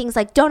would say things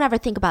like, don't ever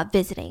think about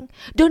visiting.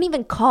 Don't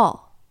even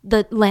call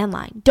the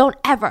landline. Don't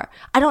ever.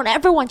 I don't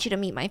ever want you to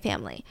meet my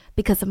family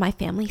because of my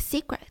family's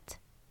secret.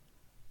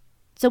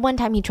 So one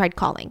time he tried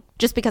calling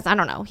just because, I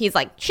don't know, he's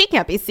like, she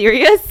can't be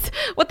serious.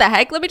 What the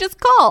heck? Let me just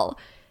call.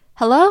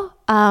 Hello?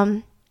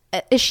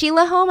 Is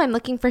Sheila home? I'm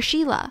looking for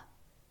Sheila.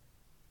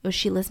 It was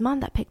Sheila's mom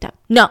that picked up.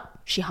 No,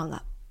 she hung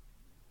up.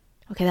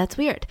 Okay, that's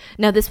weird.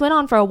 Now this went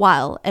on for a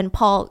while and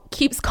Paul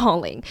keeps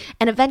calling.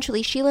 And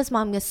eventually Sheila's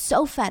mom was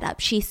so fed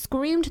up. She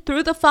screamed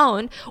through the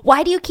phone,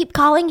 why do you keep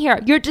calling here?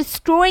 You're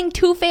destroying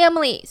two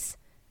families.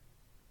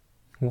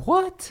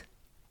 What?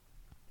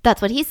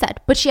 That's what he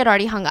said, but she had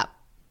already hung up.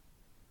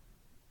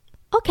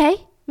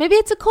 Okay, maybe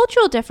it's a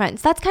cultural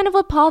difference. That's kind of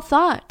what Paul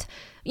thought.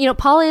 You know,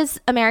 Paul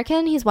is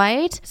American, he's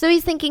white. So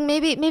he's thinking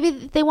maybe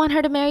they want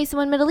her to marry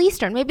someone Middle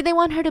Eastern. Maybe they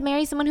want her to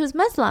marry someone who's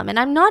Muslim. And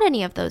I'm not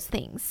any of those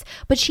things.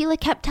 But Sheila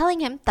kept telling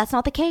him, that's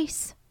not the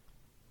case.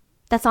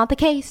 That's not the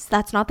case.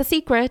 That's not the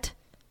secret.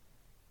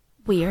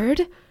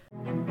 Weird.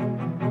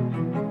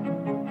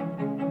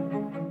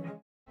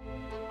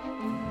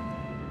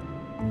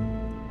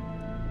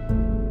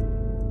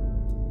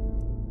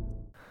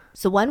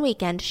 So one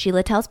weekend,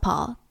 Sheila tells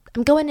Paul,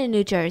 I'm going to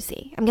New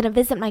Jersey. I'm going to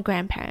visit my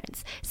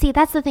grandparents. See,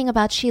 that's the thing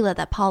about Sheila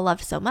that Paul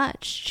loved so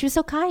much. She was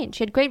so kind.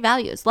 She had great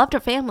values, loved her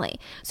family.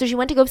 So she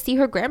went to go see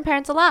her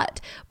grandparents a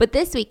lot. But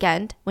this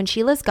weekend, when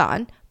Sheila's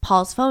gone,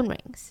 Paul's phone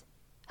rings.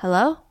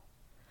 Hello?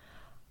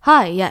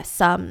 Hi,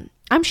 yes, I'm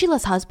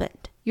Sheila's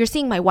husband. You're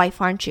seeing my wife,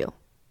 aren't you?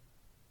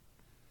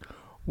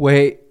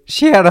 Wait,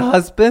 she had a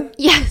husband?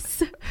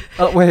 Yes.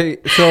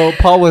 Wait, so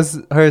Paul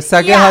was her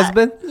second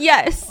husband?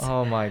 Yes.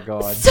 Oh my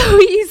God. So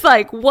he's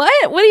like,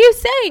 what? What are you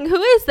saying?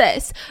 Who is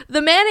this?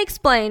 The man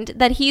explained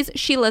that he's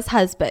Sheila's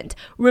husband.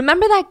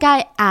 Remember that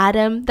guy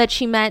Adam that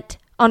she met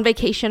on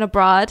vacation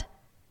abroad?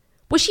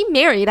 Well, she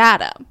married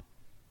Adam.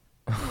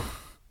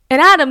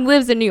 And Adam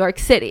lives in New York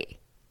City.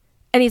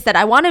 And he said,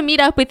 I want to meet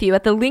up with you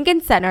at the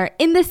Lincoln Center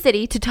in the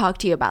city to talk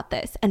to you about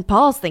this. And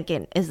Paul's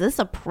thinking, is this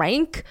a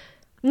prank?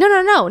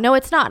 No,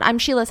 it's not. I'm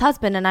Sheila's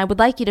husband and I would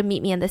like you to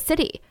meet me in the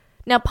city.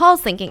 Now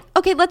Paul's thinking,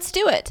 okay, let's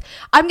do it.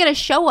 I'm going to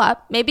show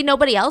up. Maybe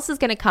nobody else is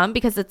going to come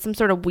because it's some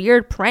sort of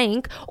weird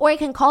prank, or I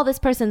can call this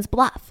person's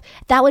bluff.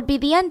 That would be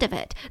the end of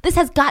it. This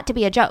has got to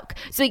be a joke.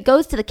 So he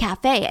goes to the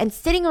cafe and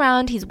sitting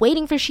around, he's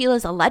waiting for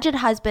Sheila's alleged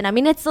husband. I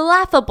mean, it's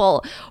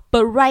laughable.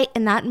 But right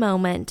in that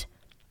moment,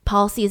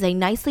 Paul sees a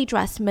nicely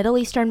dressed Middle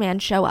Eastern man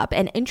show up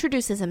and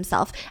introduces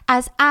himself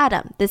as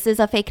Adam. This is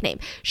a fake name,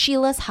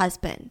 Sheila's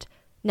husband.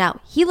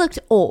 Now, he looked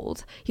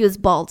old. He was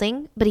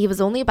balding, but he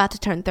was only about to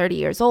turn 30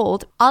 years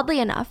old. Oddly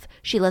enough,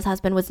 Sheila's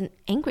husband wasn't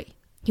angry.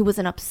 He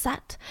wasn't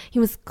upset. He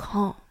was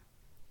calm.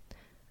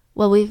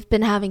 Well, we've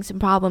been having some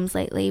problems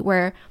lately.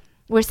 We're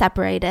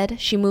separated.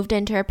 She moved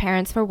into her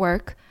parents for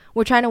work.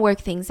 We're trying to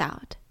work things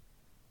out.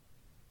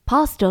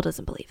 Paul still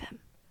doesn't believe him.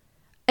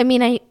 I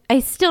mean, I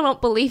still don't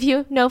believe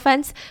you. No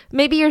offense.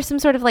 Maybe you're some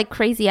sort of like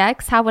crazy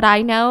ex. How would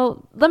I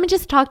know? Let me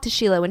just talk to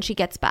Sheila when she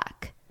gets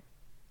back.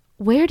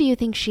 Where do you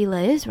think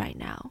Sheila is right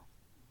now?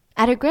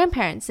 At her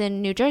grandparents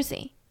in New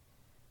Jersey.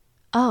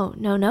 Oh,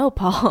 no,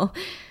 Paul.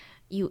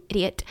 You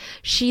idiot.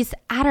 She's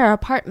at her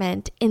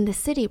apartment in the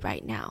city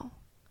right now.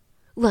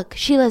 Look,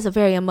 Sheila's a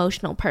very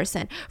emotional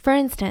person. For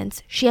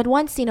instance, she had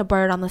once seen a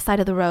bird on the side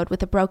of the road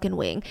with a broken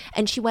wing,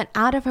 and she went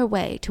out of her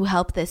way to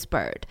help this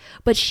bird.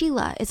 But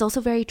Sheila is also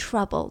very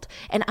troubled,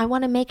 and I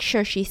want to make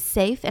sure she's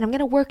safe, and I'm going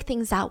to work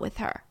things out with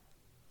her.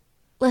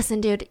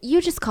 Listen, dude,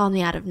 you just called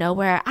me out of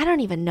nowhere. I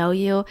don't even know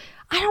you.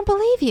 I don't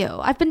believe you.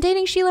 I've been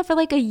dating Sheila for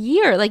like a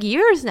year, like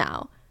years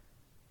now.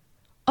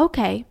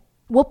 Okay.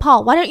 Well,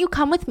 Paul, why don't you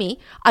come with me?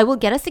 I will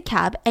get us a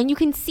cab and you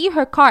can see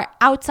her car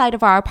outside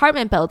of our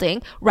apartment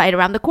building right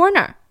around the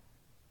corner.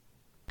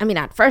 I mean,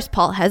 at first,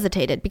 Paul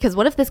hesitated because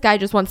what if this guy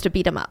just wants to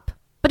beat him up?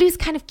 But he was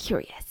kind of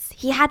curious.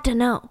 He had to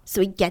know.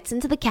 So he gets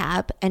into the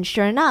cab and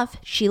sure enough,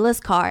 Sheila's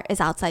car is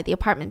outside the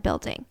apartment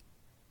building.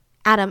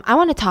 Adam, I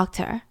want to talk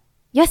to her.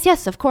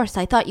 Yes, of course,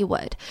 I thought you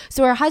would.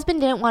 So her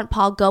husband didn't want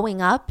Paul going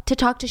up to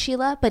talk to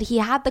Sheila, but he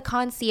had the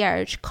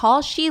concierge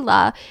call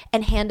Sheila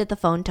and handed the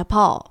phone to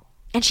Paul.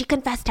 And she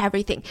confessed to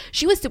everything.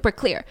 She was super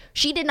clear.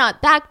 She did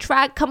not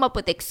backtrack, come up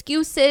with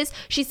excuses.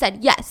 She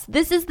said, yes,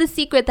 this is the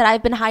secret that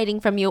I've been hiding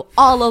from you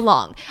all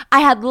along. I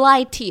had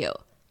lied to you.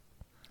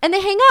 And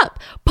they hang up.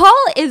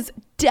 Paul is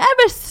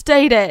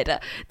devastated.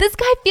 This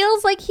guy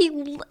feels like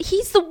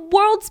he's the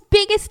world's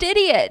biggest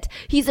idiot.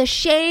 He's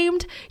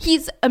ashamed.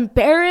 He's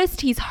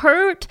embarrassed. He's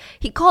hurt.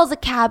 He calls a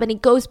cab and he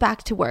goes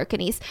back to work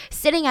and he's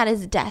sitting at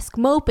his desk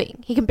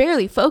moping. He can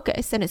barely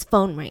focus and his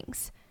phone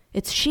rings.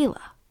 It's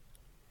Sheila.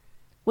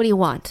 What do you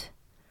want?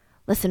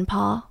 Listen,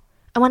 Paul,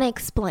 I want to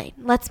explain.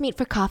 Let's meet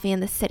for coffee in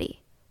the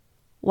city.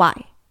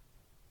 Why?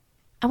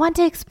 I want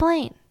to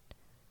explain.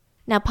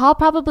 Now, Paul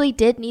probably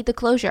did need the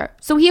closure,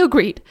 so he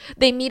agreed.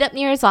 They meet up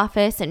near his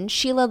office, and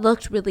Sheila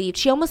looked relieved.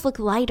 She almost looked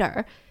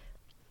lighter.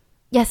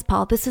 Yes,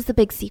 Paul, this is the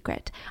big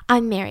secret.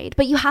 I'm married,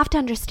 but you have to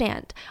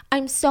understand.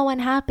 I'm so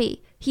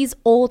unhappy. He's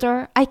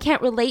older. I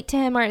can't relate to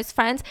him or his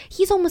friends.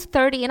 He's almost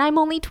 30, and I'm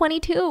only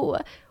 22.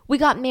 We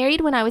got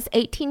married when I was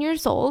 18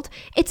 years old.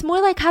 It's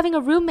more like having a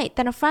roommate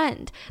than a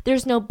friend.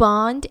 There's no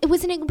bond. It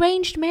was an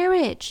arranged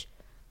marriage.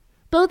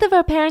 Both of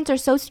our parents are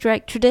so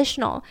strict,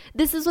 traditional.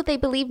 This is what they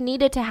believed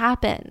needed to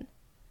happen.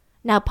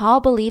 Now, Paul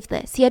believed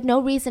this. He had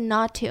no reason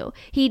not to.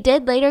 He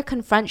did later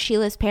confront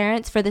Sheila's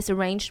parents for this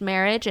arranged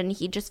marriage, and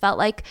he just felt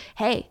like,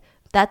 hey,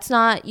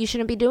 you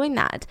shouldn't be doing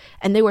that.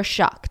 And they were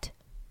shocked.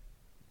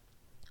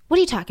 What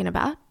are you talking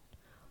about?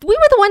 We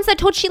were the ones that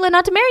told Sheila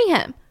not to marry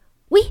him.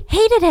 We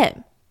hated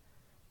him.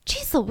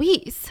 Jeez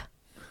Louise.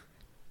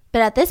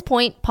 But at this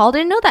point, Paul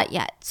didn't know that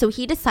yet, so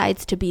he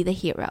decides to be the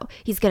hero.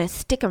 He's going to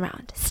stick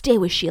around, stay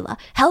with Sheila,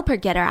 help her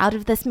get her out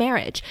of this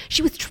marriage.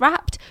 She was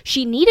trapped.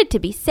 She needed to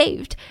be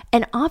saved.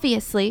 And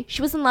obviously,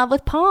 she was in love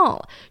with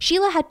Paul.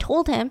 Sheila had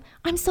told him,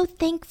 I'm so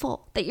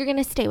thankful that you're going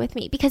to stay with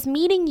me because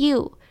meeting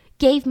you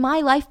gave my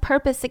life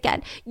purpose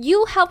again.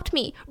 You helped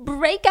me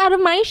break out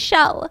of my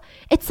shell.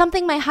 It's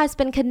something my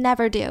husband could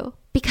never do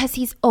because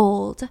he's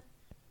old.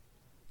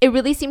 It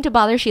really seemed to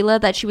bother Sheila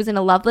that she was in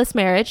a loveless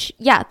marriage.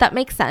 Yeah, that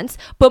makes sense.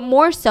 But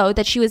more so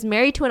that she was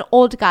married to an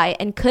old guy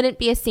and couldn't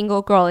be a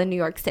single girl in New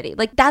York City.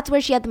 Like, that's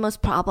where she had the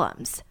most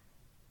problems.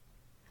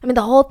 I mean,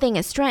 the whole thing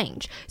is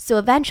strange. So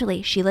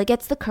eventually, Sheila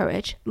gets the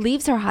courage,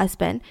 leaves her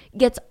husband,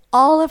 gets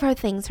all of her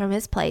things from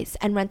his place,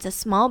 and rents a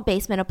small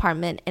basement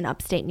apartment in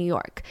upstate New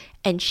York.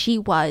 And she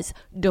was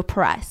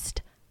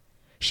depressed.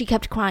 She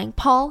kept crying,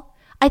 Paul,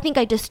 I think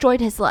I destroyed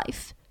his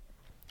life.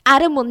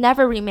 Adam will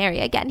never remarry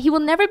again. He will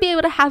never be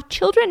able to have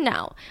children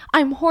now.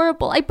 I'm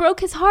horrible. I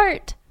broke his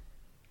heart.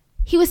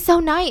 He was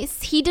so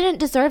nice. He didn't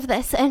deserve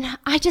this, and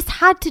I just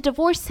had to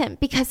divorce him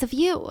because of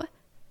you.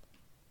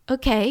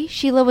 Okay,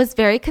 Sheila was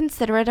very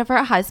considerate of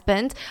her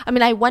husband. I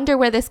mean, I wonder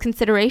where this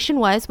consideration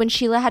was when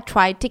Sheila had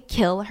tried to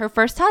kill her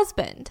first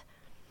husband.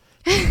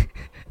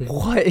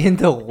 What in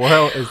the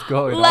world is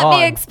going on? Let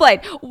me explain.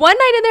 One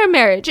night in their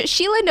marriage,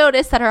 Sheila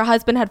noticed that her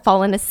husband had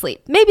fallen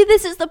asleep. Maybe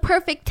this is the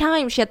perfect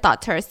time, she had thought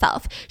to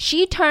herself.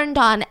 She turned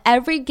on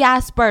every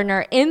gas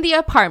burner in the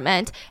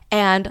apartment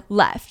and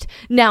left.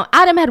 Now,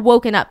 Adam had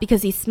woken up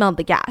because he smelled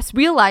the gas,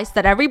 realized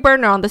that every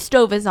burner on the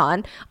stove is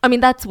on. I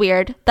mean, that's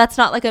weird. That's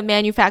not like a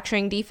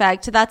manufacturing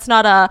defect. That's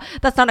not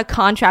a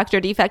contractor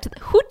defect.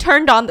 Who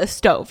turned on the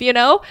stove, you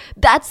know?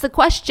 That's the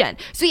question.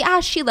 So he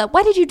asked Sheila,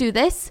 why did you do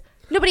this?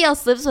 Nobody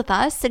else lives with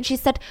us. And she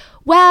said,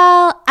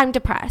 well, I'm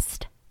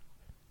depressed.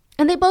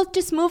 And they both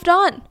just moved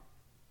on.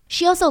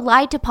 She also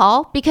lied to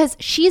Paul because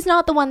she's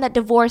not the one that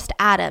divorced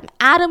Adam.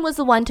 Adam was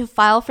the one to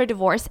file for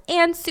divorce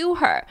and sue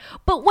her.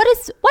 But why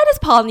does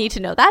Paul need to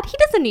know that? He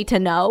doesn't need to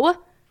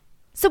know.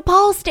 So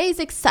Paul stays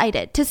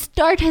excited to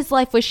start his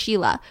life with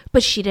Sheila,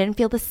 but she didn't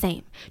feel the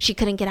same. She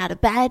couldn't get out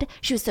of bed.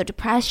 She was so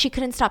depressed. She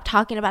couldn't stop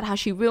talking about how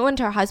she ruined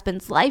her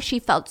husband's life. She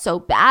felt so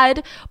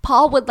bad.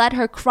 Paul would let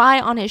her cry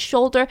on his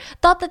shoulder,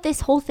 thought that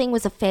this whole thing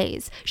was a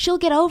phase. She'll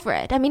get over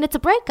it. I mean, it's a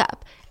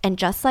breakup. And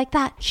just like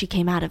that, she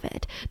came out of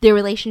it. Their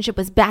relationship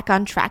was back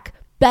on track.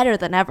 Better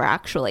than ever,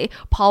 actually.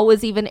 Paul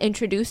was even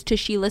introduced to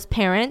Sheila's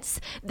parents.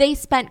 They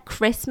spent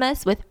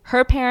Christmas with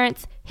her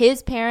parents,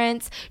 his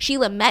parents.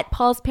 Sheila met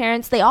Paul's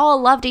parents. They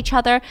all loved each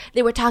other.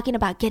 They were talking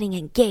about getting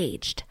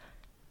engaged.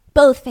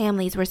 Both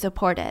families were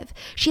supportive.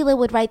 Sheila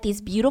would write these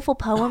beautiful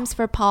poems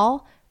for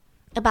Paul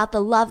about the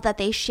love that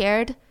they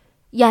shared.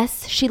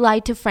 Yes, she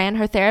lied to Fran,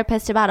 her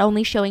therapist, about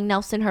only showing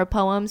Nelson her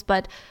poems,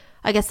 but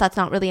I guess that's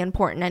not really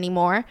important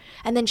anymore.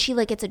 And then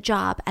Sheila gets a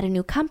job at a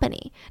new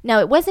company. Now,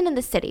 it wasn't in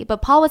the city,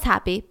 but Paul was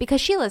happy because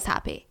Sheila's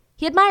happy.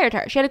 He admired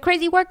her. She had a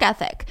crazy work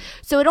ethic.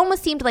 So it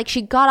almost seemed like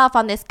she got off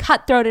on this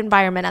cutthroat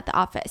environment at the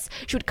office.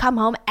 She would come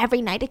home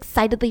every night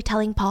excitedly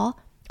telling Paul,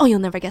 oh, you'll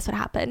never guess what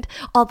happened.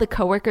 All the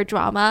coworker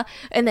drama,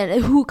 and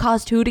then who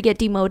caused who to get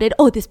demoted.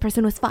 Oh, this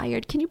person was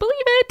fired. Can you believe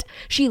it?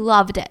 She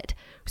loved it.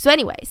 So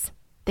anyways,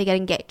 they get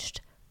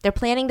engaged. They're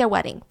planning their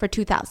wedding for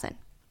 2000.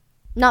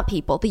 Not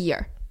people, the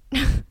year.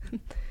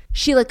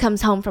 Sheila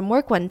comes home from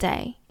work one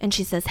day and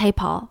she says, hey,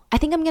 Paul, I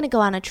think I'm going to go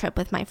on a trip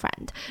with my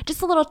friend.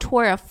 Just a little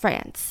tour of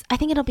France. I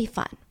think it'll be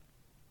fun.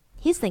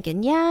 He's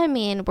thinking, yeah, I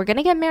mean, we're going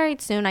to get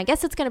married soon. I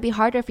guess it's going to be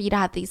harder for you to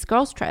have these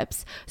girls'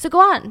 trips. So go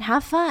on,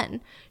 have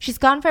fun. She's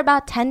gone for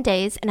about 10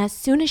 days, and as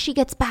soon as she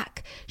gets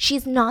back,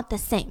 she's not the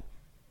same.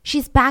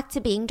 She's back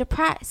to being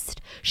depressed.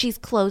 She's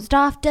closed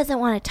off, doesn't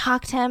want to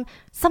talk to him.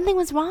 Something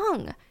was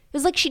wrong. It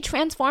was like she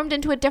transformed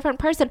into a different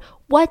person.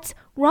 What's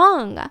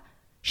wrong?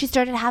 She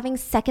started having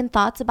second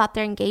thoughts about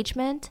their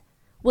engagement.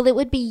 Well, it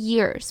would be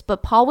years,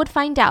 but Paul would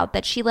find out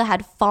that Sheila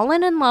had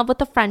fallen in love with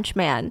a French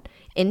man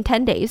in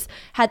 10 days,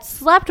 had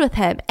slept with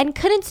him, and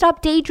couldn't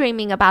stop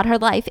daydreaming about her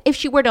life if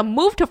she were to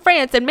move to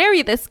France and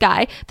marry this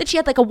guy that she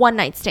had like a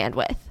one-night stand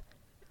with.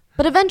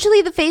 But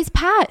eventually the phase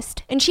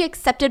passed, and she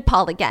accepted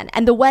Paul again,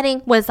 and the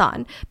wedding was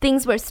on.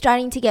 Things were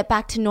starting to get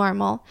back to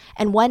normal,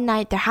 and one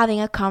night they're having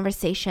a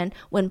conversation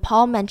when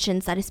Paul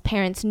mentions that his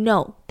parents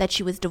know that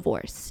she was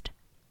divorced.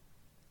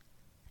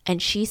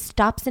 And she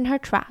stops in her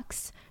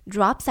tracks,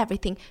 drops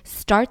everything,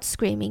 starts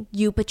screaming,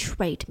 "You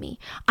betrayed me.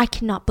 I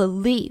cannot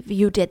believe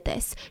you did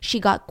this." She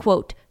got,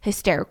 quote,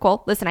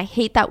 hysterical. Listen, I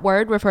hate that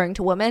word referring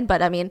to women,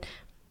 but I mean,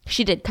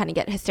 she did kind of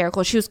get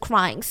hysterical. She was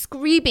crying,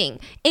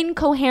 screaming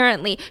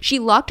incoherently. She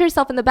locked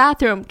herself in the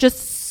bathroom, just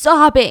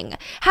sobbing.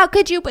 "How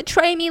could you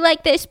betray me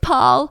like this,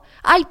 Paul?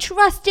 I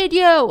trusted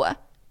you."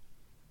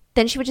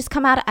 Then she would just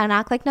come out and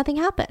act like nothing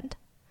happened.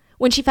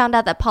 When she found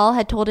out that Paul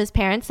had told his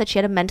parents that she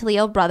had a mentally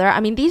ill brother, I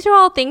mean, these are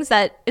all things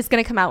that is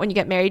going to come out when you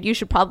get married. You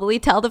should probably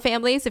tell the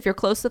families if you're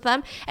close with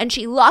them. And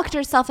she locked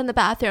herself in the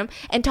bathroom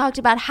and talked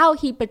about how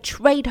he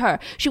betrayed her.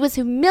 She was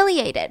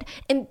humiliated,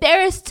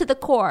 embarrassed to the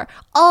core,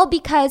 all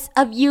because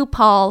of you,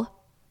 Paul.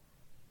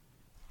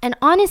 And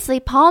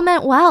honestly, Paul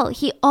meant well.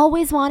 He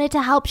always wanted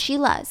to help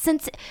Sheila.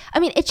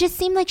 It just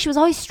seemed like she was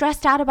always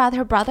stressed out about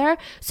her brother.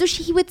 So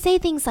he would say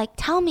things like,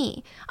 "Tell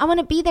me, I want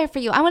to be there for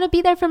you. I want to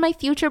be there for my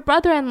future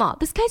brother-in-law.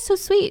 This guy's so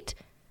sweet."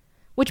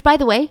 Which, by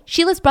the way,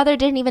 Sheila's brother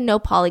didn't even know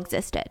Paul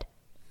existed.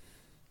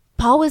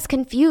 Paul was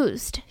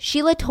confused.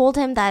 Sheila told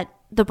him that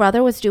the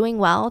brother was doing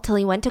well till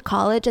he went to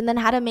college and then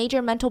had a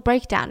major mental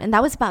breakdown. And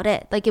that was about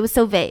it. Like, it was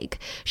so vague.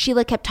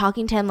 Sheila kept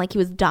talking to him like he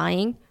was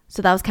dying.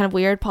 So that was kind of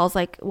weird. Paul's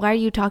like, "Why are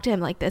you talking to him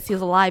like this? He's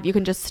alive. You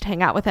can just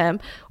hang out with him.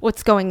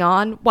 What's going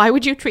on? Why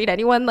would you treat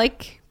anyone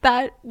like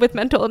that with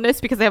mental illness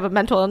because they have a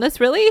mental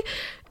illness? Really?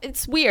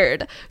 It's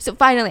weird." So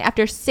finally,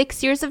 after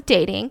 6 years of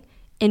dating,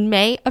 in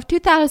May of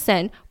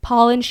 2000,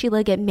 Paul and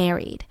Sheila get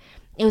married.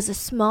 It was a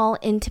small,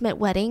 intimate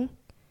wedding.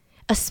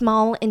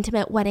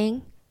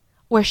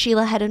 Where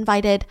Sheila had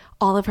invited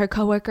all of her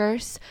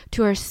coworkers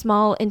to her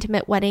small,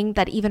 intimate wedding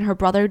that even her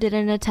brother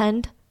didn't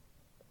attend.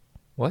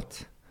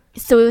 What?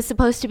 So it was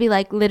supposed to be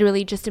like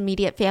literally just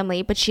immediate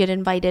family, but she had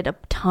invited a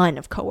ton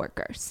of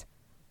coworkers.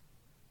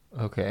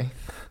 Okay.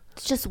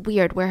 It's just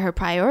weird where her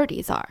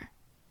priorities are.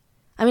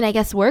 I mean, I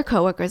guess we're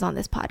coworkers on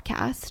this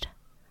podcast.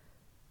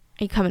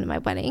 Are you coming to my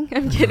wedding?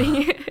 I'm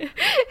kidding.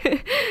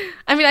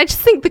 I mean, I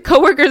just think the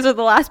coworkers are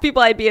the last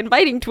people I'd be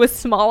inviting to a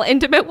small,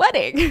 intimate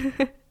wedding.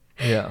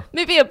 Yeah.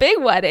 Maybe a big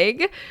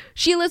wedding.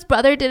 Sheila's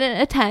brother didn't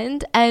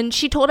attend, and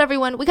she told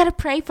everyone, "We got to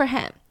pray for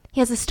him.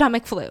 He has a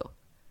stomach flu."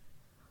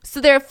 So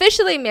they're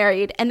officially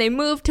married and they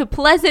moved to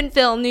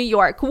Pleasantville, New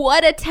York.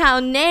 What a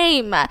town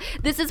name.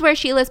 This is where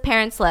Sheila's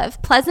parents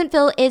live.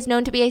 Pleasantville is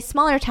known to be a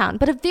smaller town,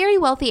 but a very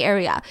wealthy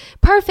area.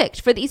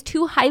 Perfect for these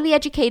two highly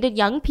educated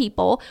young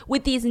people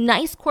with these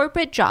nice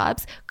corporate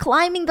jobs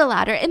climbing the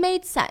ladder. It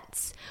made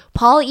sense.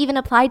 Paul even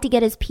applied to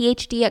get his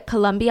PhD at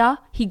Columbia.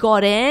 He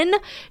got in.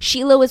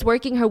 Sheila was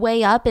working her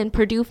way up in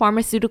Purdue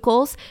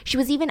Pharmaceuticals. She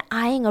was even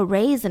eyeing a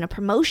raise and a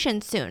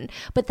promotion soon,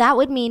 but that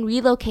would mean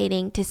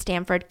relocating to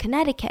Stamford,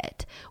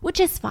 Connecticut,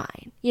 which is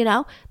fine. You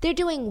know, they're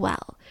doing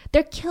well.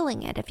 They're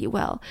killing it, if you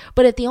will.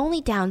 But the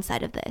only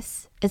downside of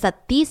this is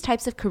that these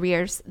types of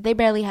careers, they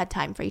barely had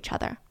time for each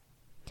other.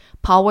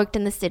 Paul worked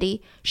in the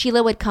city.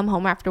 Sheila would come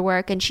home after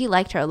work, and she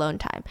liked her alone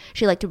time.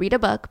 She liked to read a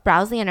book,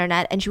 browse the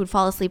internet, and she would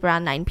fall asleep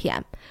around 9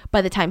 p.m.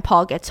 By the time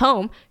Paul gets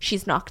home,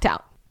 she's knocked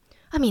out.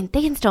 I mean,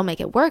 they can still make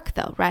it work,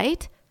 though,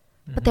 right?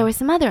 Mm-hmm. But there were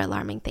some other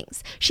alarming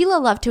things. Sheila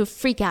loved to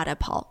freak out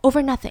at Paul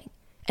over nothing.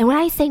 And when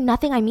I say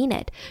nothing, I mean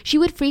it. She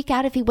would freak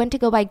out if he went to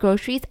go buy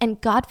groceries, and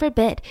God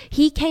forbid,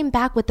 he came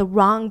back with the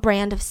wrong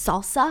brand of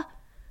salsa.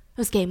 It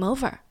was game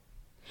over.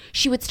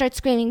 She would start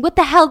screaming, "What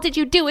the hell did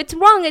you do? It's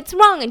wrong, it's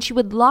wrong." And she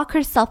would lock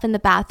herself in the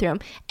bathroom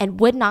and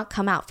would not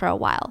come out for a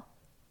while.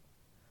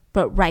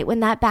 But right when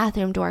that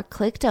bathroom door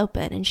clicked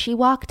open and she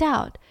walked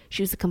out,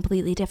 she was a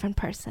completely different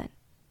person.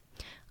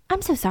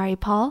 "I'm so sorry,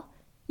 Paul.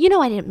 You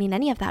know I didn't mean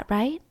any of that,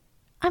 right?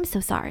 I'm so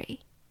sorry."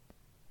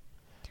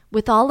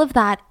 With all of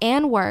that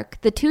and work,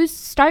 the two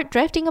start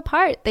drifting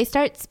apart. They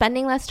start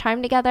spending less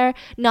time together,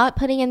 not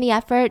putting in the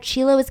effort.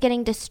 Sheila was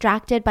getting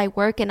distracted by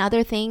work and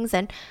other things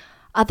and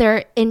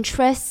other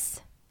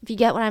interests, if you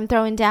get what I'm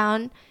throwing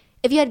down.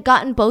 If you had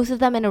gotten both of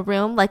them in a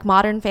room, like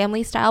Modern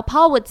Family style,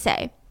 Paul would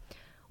say,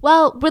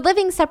 "Well, we're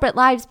living separate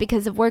lives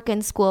because of work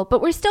and school,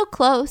 but we're still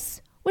close.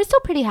 We're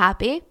still pretty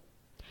happy."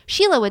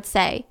 Sheila would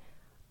say,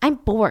 "I'm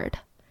bored.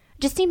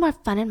 Just need more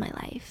fun in my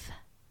life."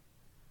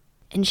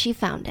 And she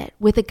found it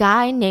with a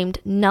guy named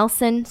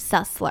Nelson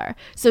Sussler.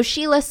 So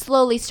Sheila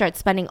slowly starts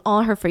spending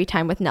all her free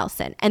time with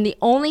Nelson. And the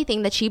only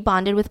thing that she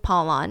bonded with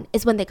Paul on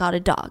is when they got a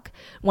dog.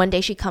 One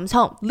day she comes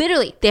home.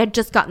 Literally, they had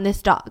just gotten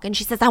this dog. And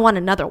she says, I want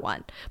another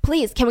one.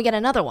 Please, can we get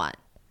another one?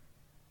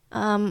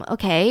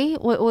 Okay.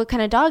 What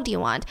kind of dog do you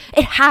want?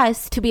 It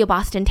has to be a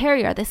Boston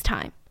Terrier this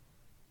time.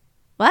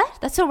 What?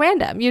 That's so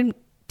random.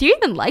 Do you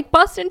even like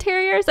Boston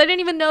Terriers? I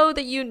didn't even know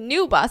that you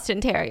knew Boston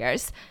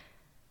Terriers.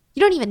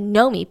 You don't even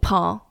know me,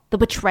 Paul. The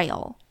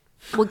betrayal.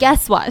 Well,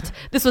 guess what?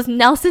 This was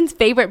Nelson's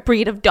favorite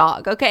breed of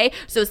dog, okay?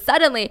 So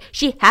suddenly,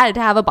 she had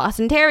to have a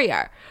Boston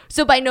Terrier.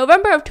 So by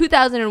November of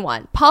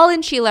 2001, Paul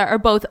and Sheila are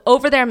both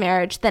over their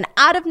marriage. Then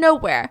out of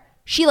nowhere,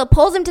 Sheila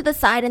pulls him to the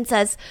side and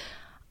says,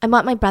 I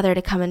want my brother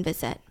to come and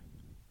visit.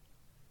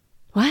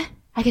 What?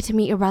 I get to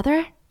meet your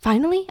brother?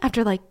 Finally?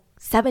 After like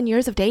 7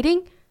 years of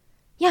dating?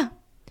 Yeah.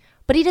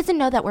 But he doesn't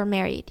know that we're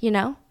married, you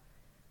know?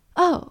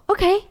 Oh,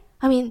 okay.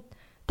 I mean,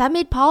 that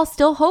made Paul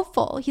still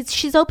hopeful.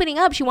 She's opening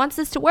up. She wants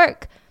this to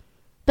work.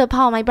 But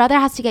Paul, my brother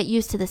has to get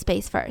used to the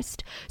space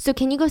first. So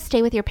can you go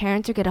stay with your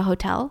parents or get a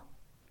hotel?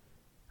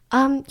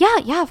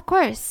 Yeah, of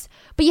course.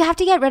 But you have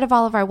to get rid of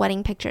all of our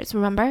wedding pictures,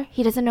 remember?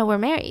 He doesn't know we're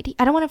married.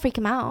 I don't want to freak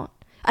him out.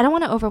 I don't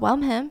want to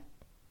overwhelm him.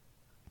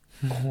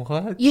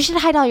 What? You should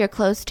hide all your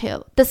clothes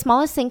too. The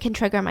smallest thing can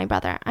trigger my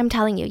brother. I'm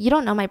telling you, you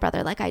don't know my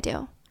brother like I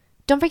do.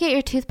 Don't forget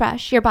your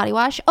toothbrush, your body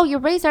wash. Oh, your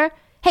razor.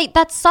 Hey,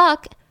 that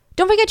sock.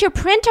 Don't forget your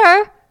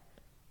printer.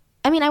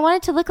 I mean, I want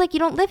it to look like you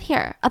don't live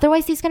here.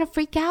 Otherwise, he's going to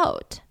freak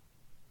out.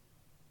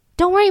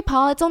 Don't worry,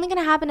 Paul. It's only going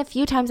to happen a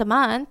few times a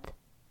month.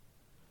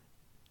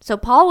 So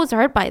Paul was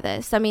hurt by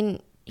this. I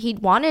mean, he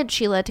wanted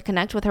Sheila to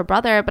connect with her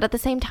brother, but at the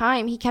same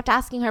time, he kept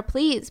asking her,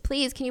 please,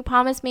 can you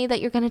promise me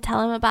that you're going to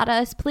tell him about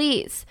us?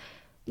 Please.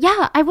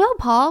 Yeah, I will,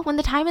 Paul. When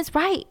the time is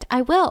right,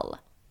 I will.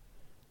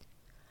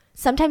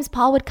 Sometimes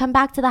Paul would come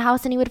back to the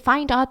house and he would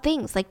find odd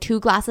things, like 2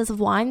 glasses of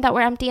wine that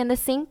were empty in the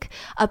sink,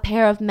 a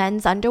pair of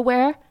men's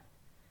underwear.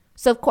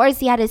 So of course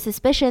he had his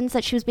suspicions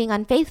that she was being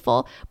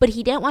unfaithful, but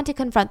he didn't want to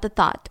confront the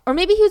thought. Or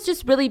maybe he was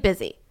just really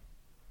busy.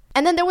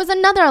 And then there was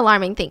another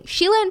alarming thing.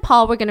 Sheila and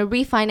Paul were going to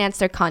refinance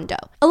their condo.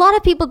 A lot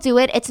of people do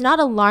it. It's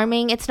not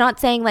alarming. It's not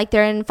saying like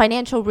they're in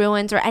financial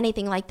ruins or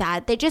anything like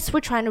that. They just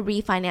were trying to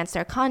refinance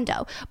their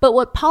condo. But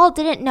what Paul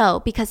didn't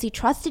know, because he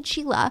trusted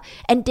Sheila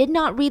and did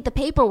not read the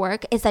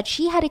paperwork, is that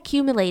she had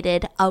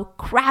accumulated a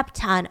crap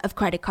ton of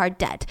credit card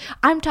debt.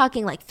 I'm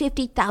talking like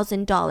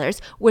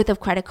 $50,000 worth of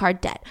credit card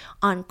debt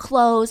on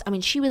clothes. I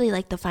mean, she really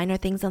liked the finer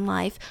things in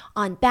life,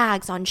 on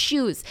bags, on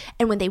shoes.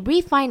 And when they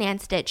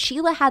refinanced it,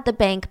 Sheila had the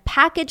bank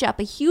package up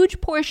a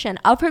huge portion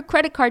of her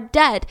credit card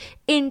debt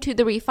into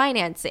the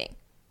refinancing.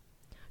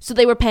 So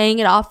they were paying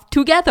it off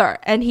together,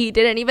 and he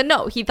didn't even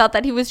know. He thought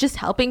that he was just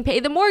helping pay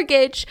the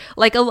mortgage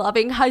like a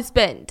loving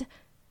husband.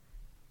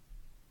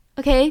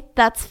 Okay,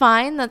 that's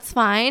fine.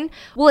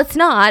 Well, it's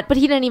not, but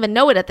he didn't even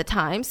know it at the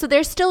time. So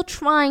they're still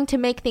trying to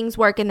make things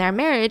work in their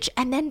marriage.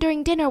 And then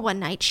during dinner one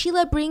night,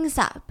 Sheila brings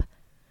up,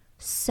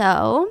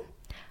 so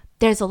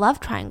there's a love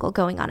triangle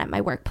going on at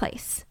my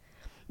workplace.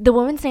 The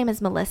woman's name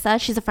is Melissa.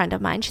 She's a friend of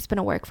mine. She's been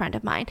a work friend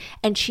of mine.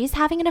 And she's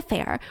having an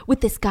affair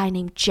with this guy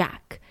named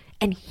Jack.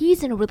 And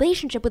he's in a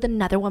relationship with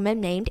another woman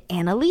named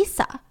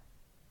Annalisa.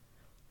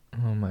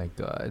 Oh my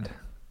God.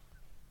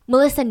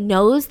 Melissa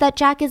knows that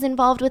Jack is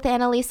involved with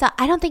Annalisa.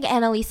 I don't think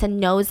Annalisa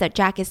knows that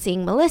Jack is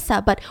seeing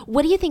Melissa. But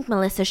what do you think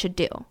Melissa should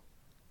do?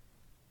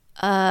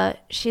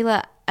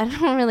 Sheila, I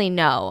don't really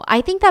know.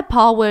 I think that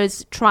Paul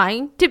was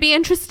trying to be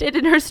interested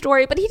in her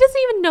story, but he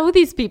doesn't even know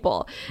these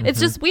people. It's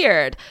just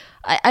weird.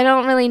 I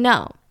don't really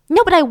know.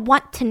 No, but I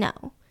want to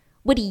know.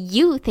 What do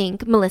you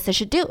think Melissa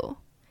should do?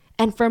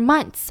 And for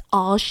months,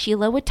 all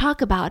Sheila would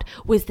talk about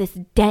was this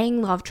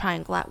dang love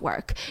triangle at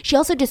work. She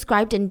also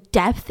described in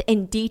depth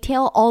and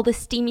detail all the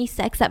steamy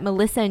sex that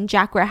Melissa and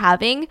Jack were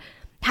having,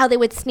 how they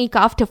would sneak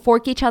off to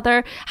fork each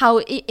other,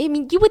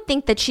 you would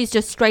think that she's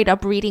just straight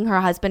up reading her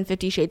husband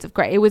 50 Shades of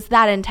Grey. It was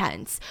that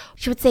intense.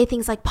 She would say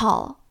things like,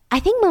 Paul, I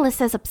think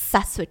Melissa's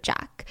obsessed with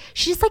Jack.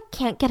 She just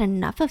can't get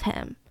enough of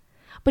him.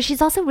 But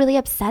she's also really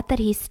upset that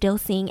he's still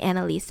seeing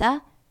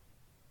Annalisa.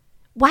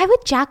 Why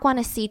would Jack want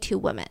to see 2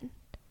 women?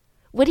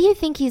 What do you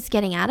think he's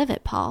getting out of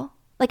it, Paul?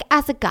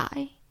 As a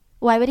guy,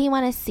 why would he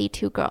want to see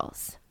 2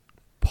 girls?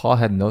 Paul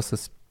had no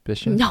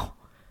suspicion? No.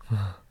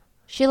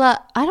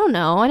 Sheila, I don't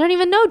know. I don't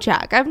even know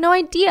Jack. I have no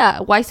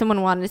idea why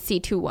someone wanted to see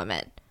 2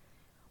 women.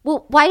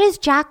 Well, why does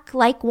Jack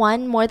like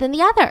one more than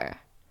the other?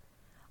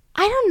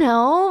 I don't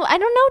know.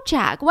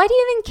 Jack. Why do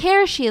you even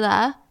care,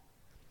 Sheila?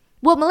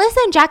 Well,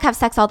 Melissa and Jack have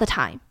sex all the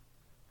time.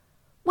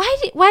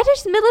 Why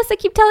does Melissa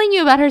keep telling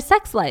you about her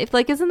sex life?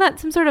 Isn't that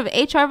some sort of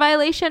HR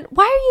violation?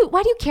 Why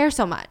do you care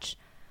so much?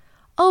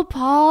 Oh,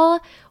 Paul,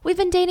 we've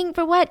been dating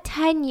for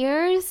 10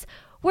 years?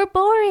 We're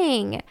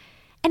boring.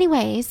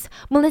 Anyways,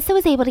 Melissa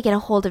was able to get a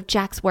hold of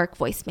Jack's work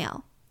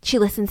voicemail. She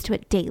listens to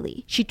it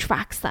daily. She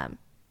tracks them.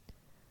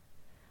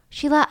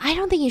 Sheila, I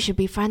don't think you should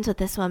be friends with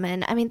this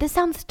woman. I mean, this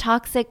sounds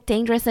toxic,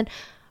 dangerous, and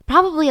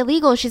probably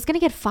illegal. She's going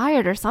to get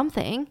fired or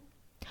something.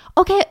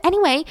 Okay,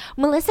 anyway,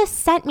 Melissa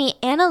sent me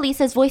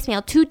Annalisa's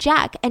voicemail to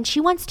Jack, and she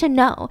wants to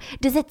know,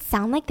 does it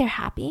sound like they're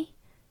happy?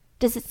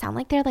 Does it sound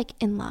like they're like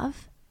in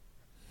love?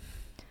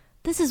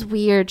 This is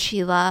weird,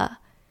 Sheila.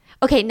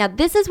 Okay, now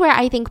this is where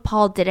I think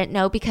Paul didn't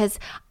know because,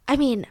 I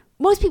mean,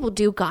 most people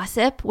do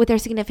gossip with their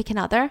significant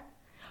other.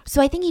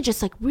 So I think he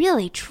just like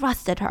really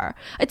trusted her.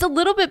 It's a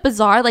little bit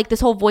bizarre. Like this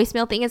whole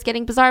voicemail thing is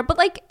getting bizarre. But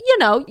like, you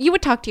know, you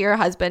would talk to your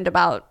husband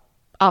about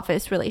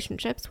office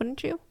relationships,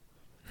 wouldn't you?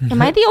 Am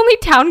I the only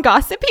town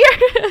gossip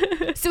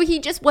here? So he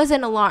just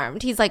wasn't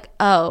alarmed. He's like,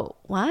 oh,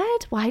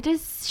 what? Why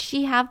does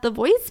she have the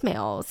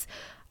voicemails?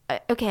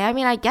 Okay, I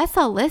mean, I guess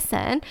I'll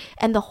listen.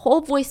 And the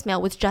whole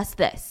voicemail was just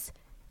this.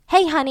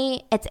 Hey,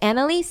 honey, it's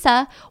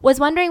Annalisa.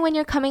 Was wondering when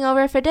you're coming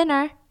over for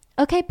dinner.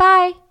 Okay,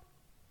 bye.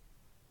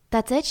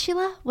 That's it,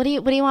 Sheila? What do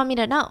you want me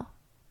to know?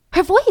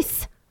 Her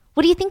voice.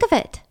 What do you think of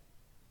it?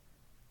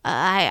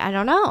 I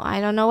don't know.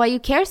 I don't know why you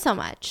care so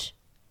much.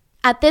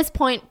 At this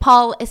point,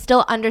 Paul is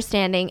still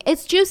understanding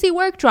it's juicy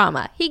work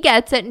drama. He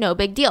gets it, no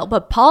big deal.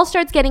 But Paul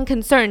starts getting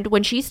concerned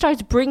when she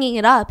starts bringing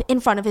it up in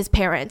front of his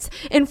parents,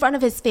 in front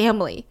of his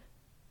family.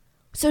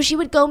 So she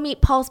would go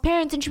meet Paul's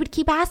parents and she would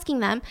keep asking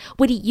them,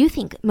 what do you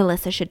think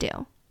Melissa should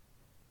do?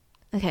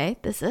 Okay,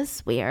 this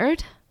is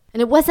weird. And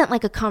it wasn't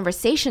like a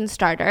conversation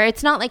starter.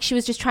 It's not like she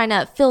was just trying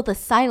to fill the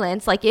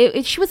silence. Like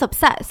she was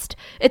obsessed.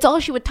 It's all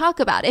she would talk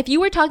about. If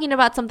you were talking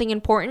about something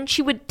important,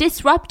 she would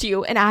disrupt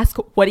you and ask,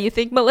 what do you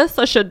think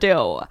Melissa should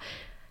do?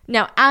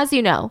 Now, as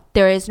you know,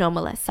 there is no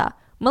Melissa.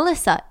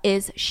 Melissa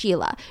is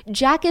Sheila.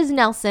 Jack is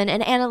Nelson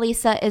and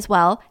Annalisa is,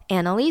 well,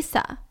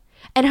 Annalisa.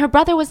 And her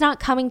brother was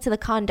not coming to the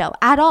condo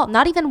at all,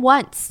 not even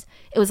once.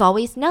 It was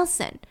always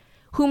Nelson,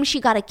 whom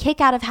she got a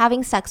kick out of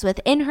having sex with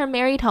in her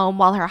married home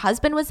while her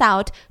husband was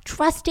out,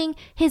 trusting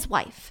his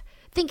wife,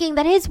 thinking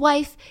that his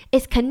wife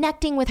is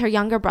connecting with her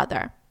younger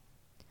brother.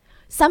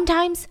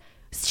 Sometimes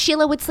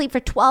Sheila would sleep for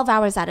 12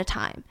 hours at a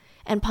time,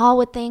 and Paul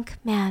would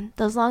think, man,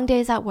 those long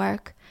days at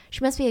work,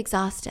 she must be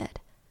exhausted.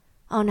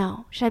 Oh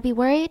no, should I be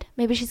worried?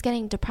 Maybe she's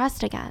getting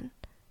depressed again.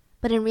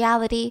 But in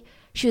reality,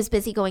 she was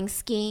busy going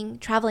skiing,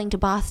 traveling to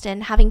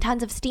Boston, having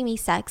tons of steamy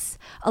sex,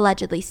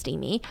 allegedly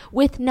steamy,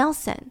 with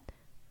Nelson.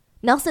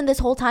 Nelson this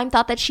whole time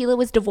thought that Sheila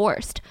was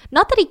divorced.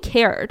 Not that he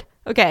cared,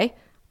 okay?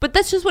 But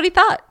that's just what he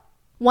thought.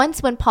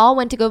 Once when Paul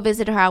went to go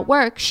visit her at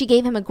work, she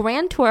gave him a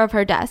grand tour of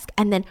her desk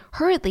and then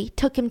hurriedly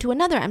took him to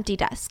another empty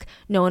desk.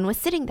 No one was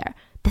sitting there.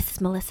 This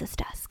is Melissa's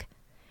desk.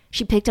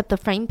 She picked up the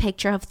framed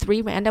picture of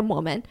 3 random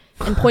women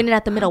and pointed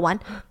at the middle one.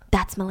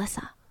 That's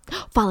Melissa.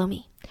 Follow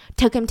me.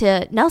 Took him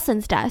to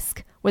Nelson's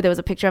desk where there was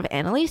a picture of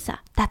Annalisa.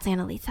 That's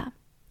Annalisa.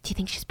 Do you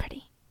think she's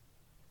pretty?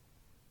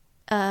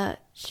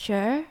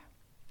 Sure.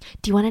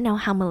 Do you want to know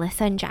how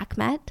Melissa and Jack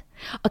met?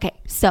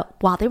 Okay, so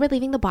while they were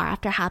leaving the bar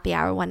after happy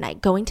hour one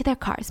night, going to their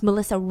cars,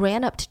 Melissa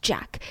ran up to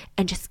Jack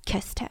and just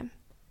kissed him.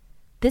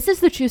 This is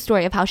the true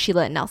story of how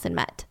Sheila and Nelson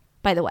met,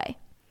 by the way.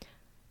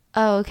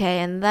 Oh, okay,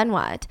 and then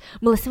what?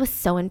 Melissa was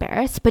so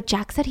embarrassed, but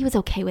Jack said he was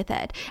okay with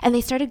it. And they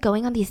started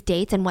going on these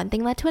dates, and one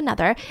thing led to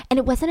another. And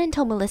it wasn't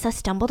until Melissa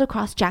stumbled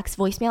across Jack's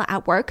voicemail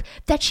at work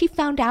that she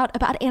found out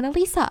about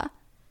Annalisa.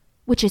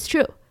 Which is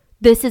true.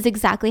 This is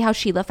exactly how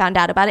Sheila found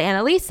out about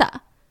Annalisa.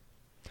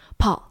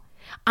 Paul,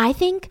 I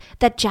think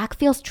that Jack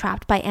feels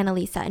trapped by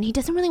Annalisa and he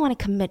doesn't really want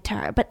to commit to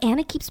her, but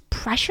Anna keeps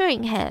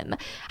pressuring him.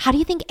 How do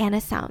you think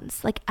Anna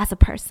sounds like as a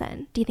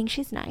person? Do you think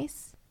she's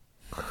nice?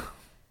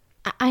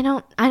 I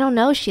don't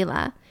know,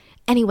 Sheila.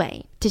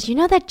 Anyway, did you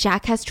know that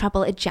Jack has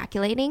trouble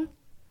ejaculating?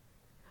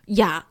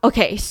 Yeah,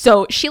 okay,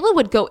 so Sheila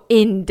would go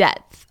in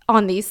depth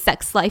on these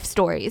sex life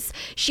stories.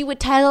 She would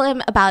tell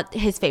him about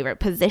his favorite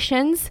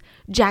positions,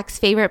 Jack's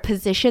favorite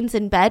positions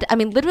in bed. I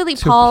mean, literally,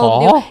 Paul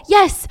knew.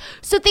 Yes.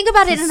 So think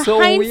about it in so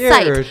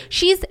hindsight. Weird.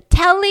 She's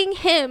telling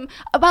him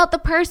about the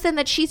person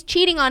that she's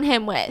cheating on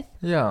him with.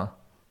 Yeah.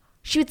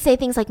 She would say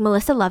things like,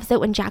 Melissa loves it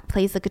when Jack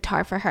plays the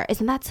guitar for her.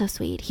 Isn't that so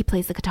sweet? He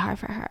plays the guitar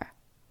for her.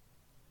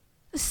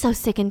 So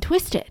sick and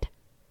twisted.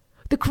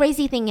 The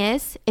crazy thing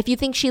is, if you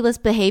think Sheila's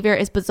behavior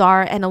is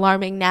bizarre and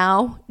alarming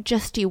now,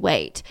 just you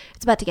wait.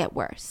 It's about to get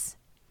worse.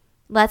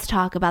 Let's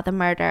talk about the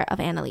murder of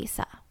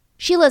Annalisa.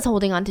 Sheila's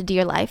holding on to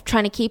dear life,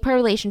 trying to keep her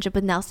relationship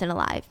with Nelson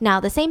alive. Now,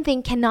 the same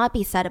thing cannot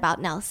be said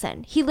about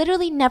Nelson. He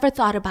literally never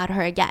thought about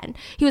her again.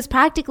 He was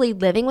practically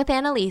living with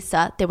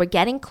Annalisa. They were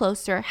getting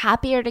closer,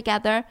 happier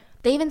together.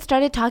 They even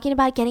started talking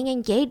about getting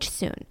engaged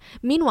soon.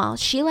 Meanwhile,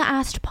 Sheila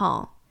asked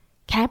Paul,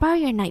 "Can I borrow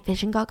your night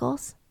vision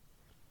goggles?"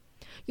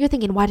 You're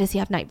thinking, why does he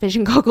have night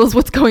vision goggles?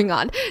 What's going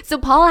on? So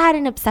Paul had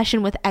an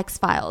obsession with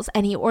X-Files,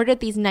 and he ordered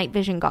these night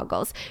vision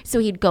goggles. So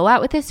he'd go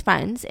out with his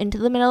friends into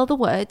the middle of the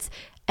woods,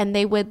 and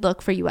they would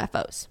look for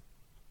UFOs.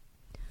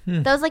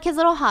 That was like his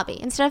little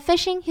hobby. Instead of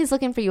fishing, he's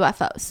looking for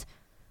UFOs.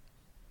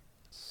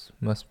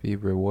 Must be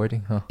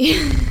rewarding, huh?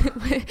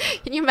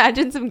 Can you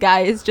imagine some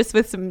guys just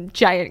with some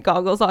giant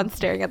goggles on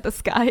staring at the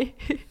sky?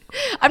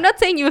 I'm not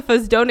saying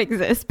UFOs don't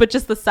exist, but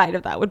just the sight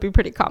of that would be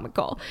pretty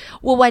comical.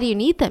 Well, why do you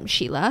need them,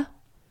 Sheila?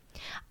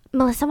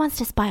 Melissa wants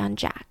to spy on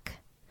Jack.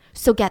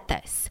 So get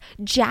this.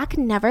 Jack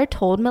never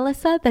told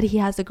Melissa that he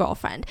has a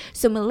girlfriend.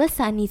 So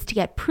Melissa needs to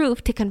get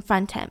proof to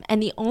confront him.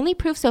 And the only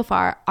proof so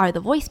far are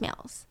the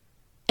voicemails.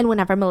 And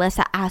whenever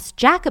Melissa asks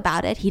Jack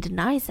about it, he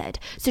denies it.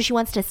 So she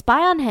wants to spy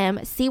on him,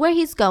 see where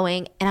he's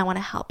going, and I want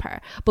to help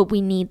her. But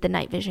we need the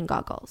night vision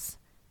goggles.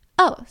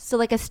 Oh, so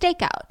like a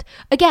stakeout.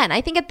 Again,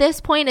 I think at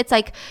this point it's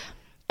like,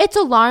 it's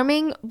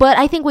alarming, but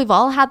I think we've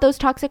all had those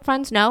toxic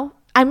friends, no?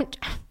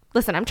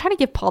 Listen, I'm trying to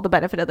give Paul the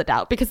benefit of the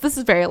doubt because this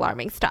is very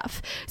alarming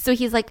stuff. So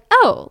he's like,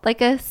 oh,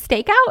 like a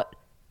stakeout?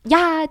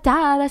 Yeah,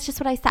 duh, that's just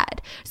what I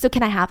said. So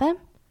can I have him?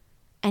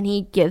 And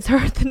he gives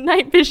her the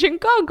night vision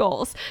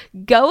goggles.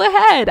 Go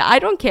ahead. I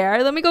don't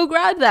care. Let me go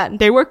grab them.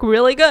 They work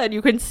really good.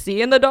 You can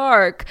see in the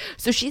dark.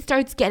 So she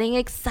starts getting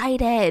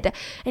excited.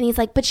 And he's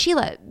like, but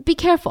Sheila, be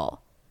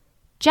careful.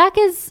 Jack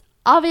is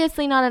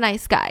obviously not a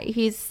nice guy.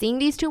 He's seeing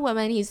these two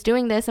women. He's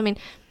doing this. I mean,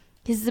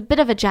 he's a bit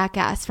of a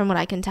jackass from what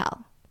I can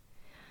tell.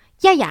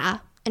 Yeah.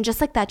 And just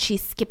like that, she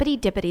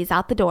skippity-dippities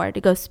out the door to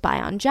go spy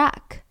on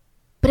Jack.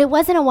 But it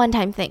wasn't a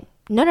one-time thing.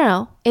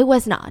 No, it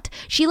was not.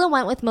 Sheila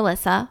went with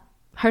Melissa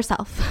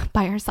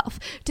by herself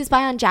to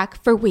spy on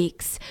Jack for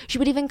weeks. She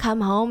would even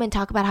come home and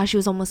talk about how she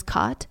was almost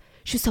caught.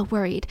 She was so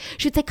worried.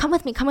 She would say, come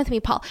with me,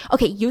 Paul.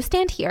 Okay, you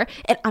stand here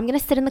and I'm going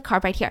to sit in the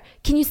car right here.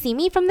 Can you see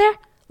me from there?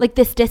 Like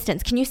this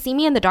distance. Can you see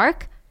me in the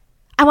dark?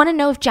 I want to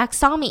know if Jack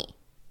saw me.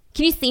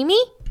 Can you see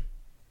me?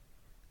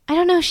 I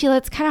don't know, Sheila.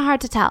 It's kind of hard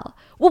to tell.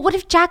 Well, what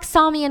if Jack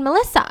saw me and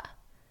Melissa?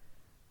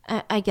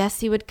 I guess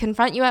he would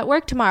confront you at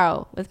work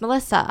tomorrow with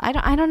Melissa. I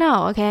don't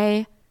know,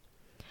 okay?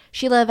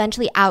 Sheila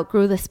eventually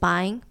outgrew the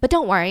spying, but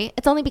don't worry,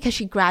 it's only because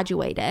she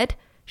graduated.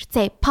 She'd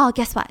say, Paul,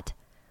 guess what?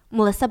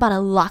 Melissa bought a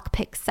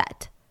lockpick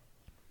set.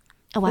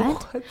 A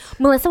what?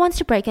 Melissa wants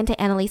to break into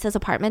Annalisa's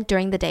apartment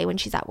during the day when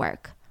she's at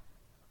work.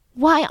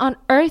 Why on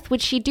earth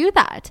would she do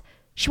that?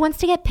 She wants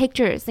to get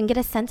pictures and get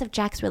a sense of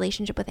Jack's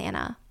relationship with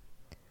Anna.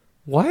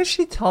 Why is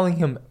she telling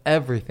him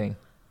everything?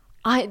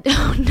 I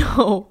don't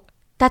know.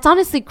 That's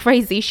honestly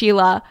crazy,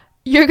 Sheila.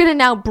 You're going to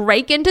now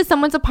break into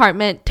someone's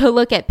apartment to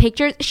look at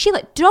pictures.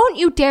 Sheila, don't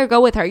you dare go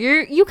with her.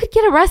 You could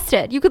get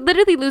arrested. You could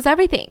literally lose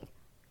everything.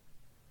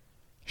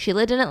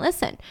 Sheila didn't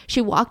listen.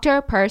 She walked to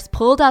her purse,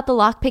 pulled out the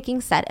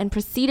lockpicking set, and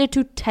proceeded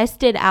to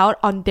test it out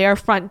on their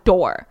front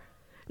door.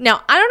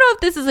 Now, I don't know if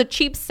this is a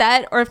cheap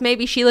set or if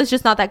maybe Sheila's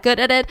just not that good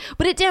at it,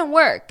 but it didn't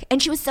work,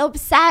 and she was so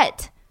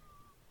upset.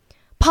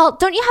 Paul,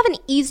 don't you have an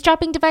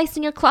eavesdropping device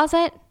in your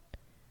closet?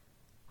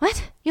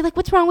 What? You're like,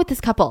 what's wrong with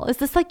this couple? Is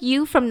this like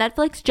you from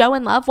Netflix, Joe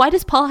in Love? Why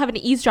does Paul have an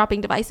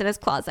eavesdropping device in his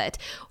closet?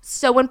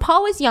 So when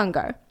Paul was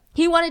younger,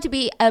 he wanted to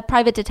be a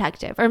private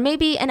detective or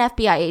maybe an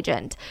FBI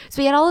agent.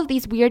 So he had all of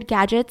these weird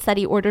gadgets that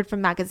he ordered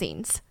from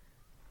magazines.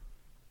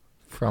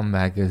 From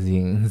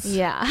magazines?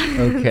 Yeah.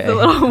 Okay. It's a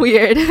little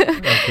weird.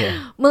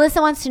 Okay. Melissa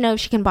wants to know if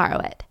she can borrow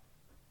it.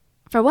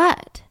 For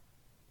what?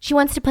 She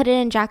wants to put it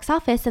in Jack's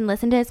office and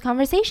listen to his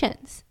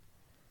conversations.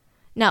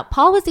 Now,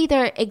 Paul was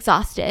either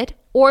exhausted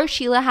or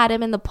Sheila had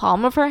him in the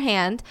palm of her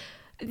hand,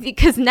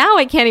 because now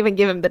I can't even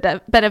give him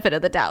the benefit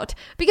of the doubt,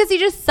 because he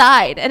just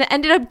sighed and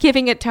ended up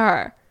giving it to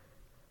her.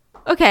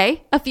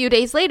 Okay, a few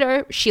days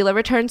later, Sheila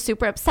returned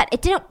super upset.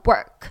 It didn't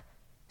work.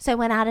 So I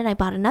went out and I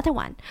bought another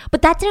one.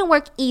 But that didn't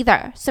work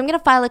either, so I'm going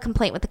to file a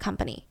complaint with the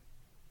company.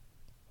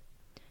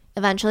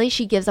 Eventually,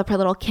 she gives up her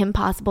little Kim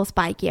Possible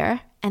spy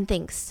gear and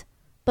thinks,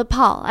 but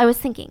Paul, I was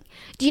thinking,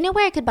 do you know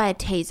where I could buy a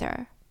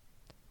taser?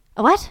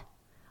 A what?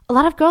 A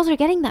lot of girls are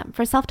getting them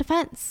for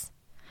self-defense.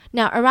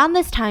 Now, around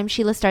this time,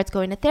 Sheila starts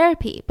going to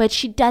therapy, but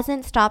she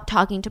doesn't stop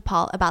talking to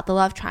Paul about the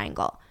love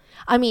triangle.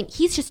 I mean,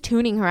 he's just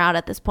tuning her out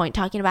at this point,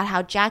 talking about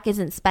how Jack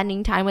isn't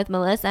spending time with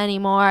Melissa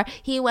anymore.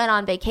 He went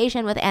on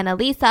vacation with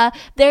Annalisa.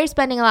 They're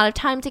spending a lot of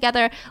time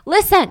together.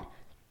 Listen,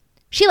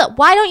 Sheila,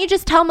 why don't you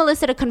just tell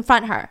Melissa to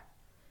confront her?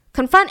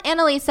 Confront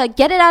Annalisa,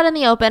 get it out in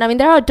the open. I mean,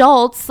 they're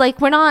adults.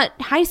 Like, we're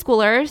not high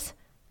schoolers.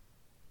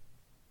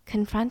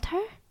 Confront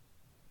her?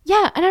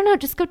 Yeah, I don't know.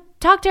 Just go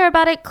talk to her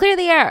about it. Clear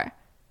the air.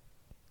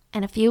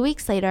 And a few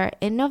weeks later,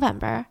 in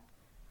November,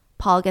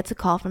 Paul gets a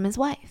call from his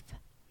wife.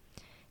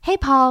 Hey,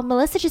 Paul,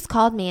 Melissa just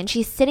called me and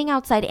she's sitting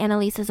outside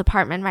Annalisa's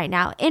apartment right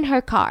now in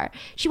her car.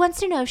 She wants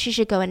to know if she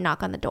should go and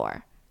knock on the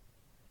door.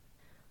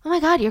 Oh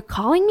my God, you're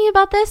calling me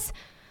about this?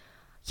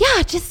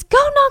 Yeah, just go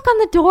knock on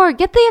the door.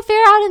 Get the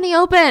affair out in the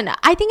open.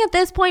 I think at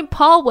this point,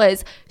 Paul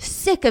was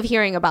sick of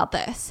hearing about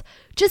this.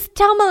 Just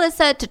tell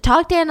Melissa to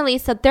talk to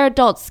Annalisa. They're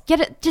adults.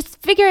 Get it.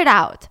 Just figure it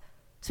out.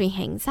 So he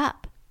hangs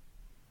up.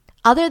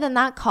 Other than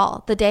that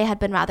call, the day had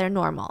been rather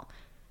normal.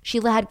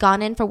 Sheila had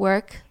gone in for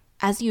work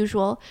as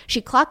usual.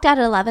 She clocked out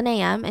at 11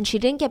 a.m. and she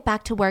didn't get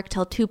back to work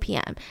till 2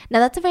 p.m. Now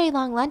that's a very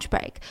long lunch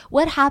break.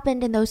 What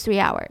happened in those 3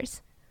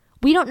 hours?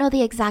 We don't know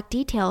the exact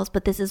details,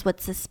 but this is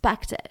what's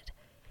suspected.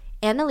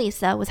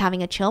 Annalisa was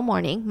having a chill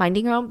morning,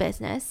 minding her own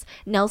business.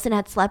 Nelson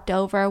had slept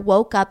over,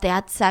 woke up, they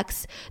had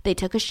sex, they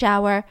took a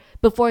shower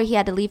before he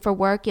had to leave for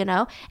work, you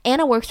know.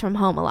 Anna works from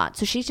home a lot,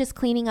 so she's just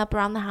cleaning up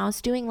around the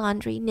house, doing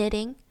laundry,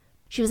 knitting.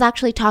 She was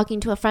actually talking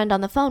to a friend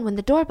on the phone when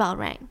the doorbell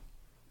rang.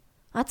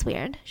 That's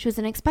weird. She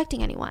wasn't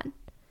expecting anyone.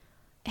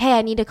 Hey,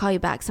 I need to call you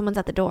back. Someone's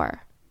at the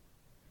door.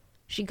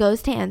 She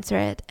goes to answer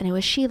it, and it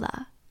was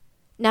Sheila.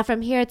 Now,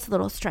 from here, it's a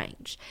little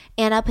strange.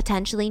 Anna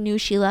potentially knew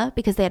Sheila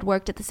because they had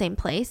worked at the same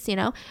place, you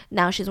know.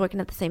 Now she's working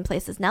at the same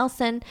place as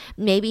Nelson.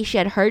 Maybe she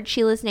had heard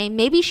Sheila's name.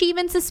 Maybe she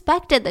even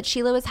suspected that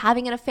Sheila was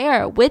having an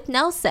affair with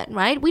Nelson,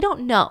 right? We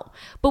don't know.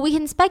 But we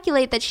can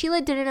speculate that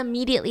Sheila didn't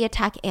immediately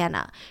attack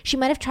Anna. She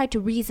might have tried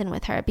to reason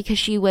with her because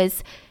she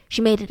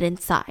made it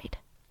inside.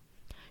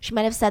 She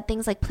might have said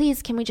things like,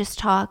 please, can we just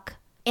talk?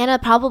 Anna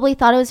probably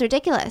thought it was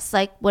ridiculous.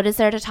 Like, what is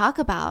there to talk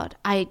about?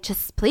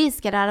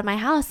 Please get out of my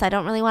house. I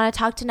don't really want to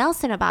talk to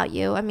Nelson about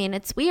you. I mean,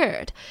 it's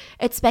weird.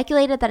 It's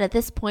speculated that at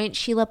this point,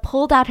 Sheila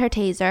pulled out her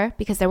taser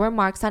because there were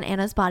marks on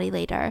Anna's body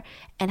later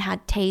and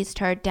had tased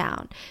her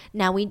down.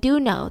 Now, we do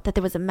know that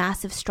there was a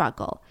massive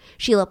struggle.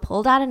 Sheila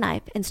pulled out a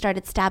knife and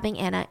started stabbing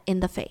Anna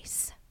in the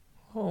face.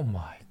 Oh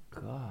my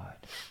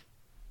God.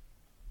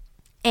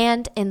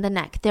 And in the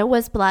neck. There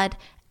was blood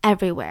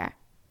everywhere.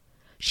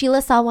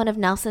 Sheila saw one of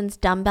Nelson's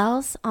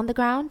dumbbells on the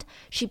ground.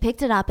 She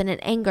picked it up and in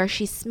anger,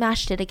 she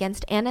smashed it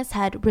against Anna's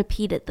head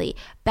repeatedly,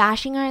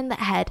 bashing her in the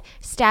head,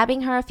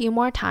 stabbing her a few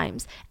more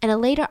times, and a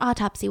later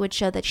autopsy would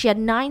show that she had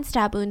 9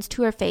 stab wounds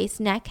to her face,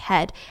 neck,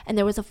 head, and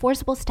there was a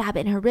forcible stab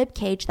in her rib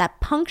cage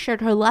that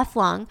punctured her left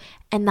lung,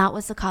 and that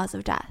was the cause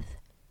of death.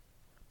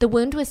 The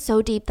wound was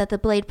so deep that the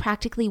blade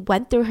practically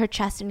went through her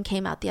chest and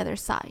came out the other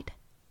side.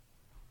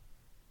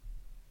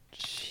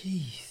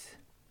 Jeez.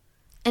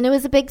 And it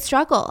was a big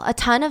struggle. A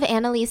ton of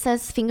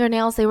Annalisa's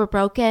fingernails, they were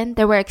broken.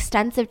 There were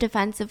extensive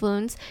defensive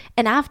wounds.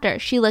 And after,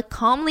 Sheila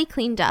calmly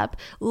cleaned up,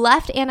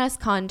 left Anna's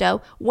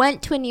condo,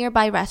 went to a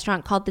nearby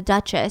restaurant called the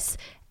Duchess,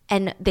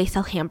 and they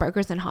sell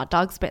hamburgers and hot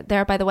dogs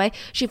there, by the way.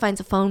 She finds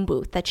a phone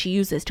booth that she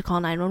uses to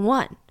call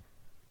 911.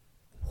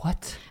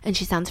 What? And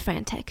she sounds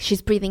frantic.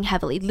 She's breathing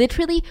heavily,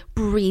 literally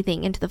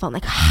breathing into the phone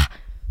like,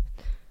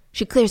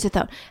 She clears her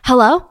throat.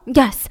 Hello?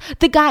 Yes.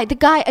 The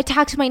guy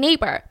attacked my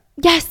neighbor.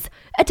 Yes,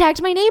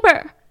 attacked my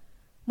neighbor.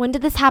 When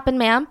did this happen,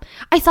 ma'am?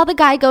 I saw the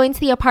guy go into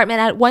the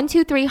apartment at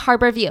 123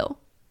 Harbor View.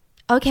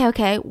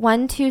 Okay.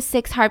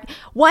 126 Harbor.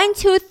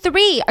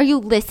 123. Are you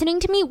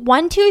listening to me?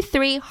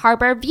 123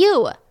 Harbor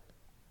View.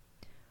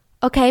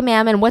 Okay,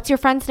 ma'am, and what's your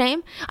friend's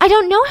name? I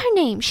don't know her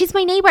name. She's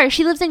my neighbor.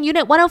 She lives in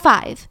Unit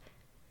 105.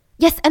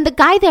 Yes, and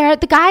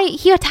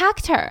he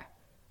attacked her.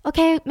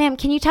 Okay, ma'am,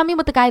 can you tell me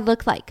what the guy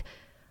looked like?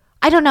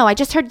 I don't know. I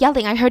just heard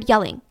yelling.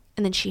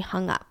 And then she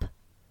hung up.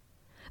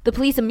 The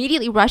police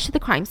immediately rush to the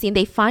crime scene.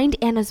 They find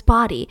Anna's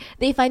body.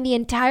 They find the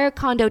entire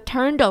condo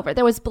turned over.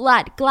 There was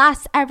blood,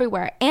 glass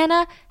everywhere.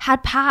 Anna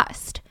had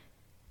passed.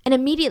 And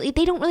immediately,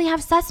 they don't really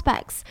have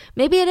suspects.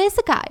 Maybe it is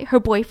a guy, her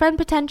boyfriend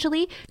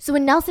potentially. So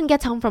when Nelson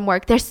gets home from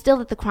work, they're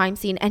still at the crime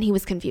scene and he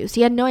was confused.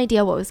 He had no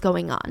idea what was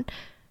going on.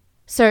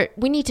 Sir,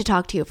 we need to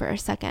talk to you for a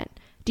second.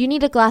 Do you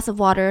need a glass of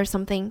water or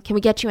something? Can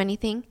we get you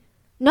anything?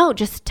 No,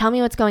 just tell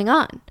me what's going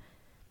on.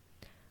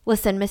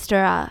 Listen,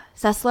 Mr.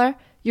 Sessler,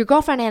 your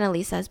girlfriend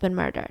Annalisa has been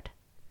murdered.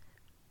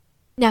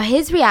 Now,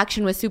 his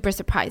reaction was super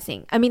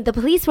surprising. I mean, the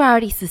police were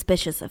already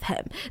suspicious of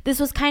him. This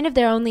was kind of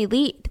their only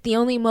lead. The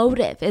only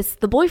motive is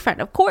the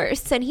boyfriend, of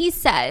course. And he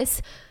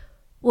says,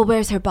 well,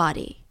 where's her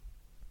body?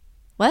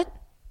 What?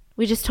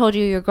 We just told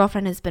you your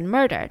girlfriend has been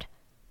murdered.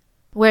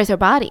 Where's her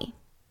body?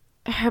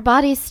 Her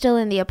body's still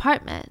in the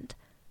apartment.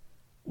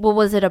 Well,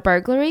 was it a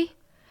burglary?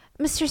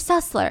 Mr.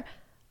 Sessler,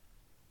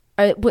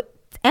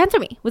 answer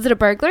me. Was it a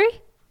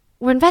burglary?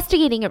 We're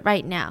investigating it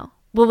right now.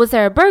 Well, was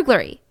there a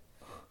burglary?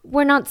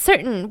 We're not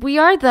certain. We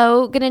are,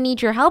 though, going to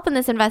need your help in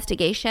this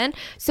investigation.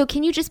 So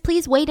can you just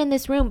please wait in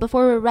this room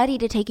before we're ready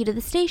to take you to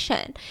the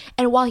station?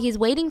 And while he's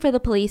waiting for the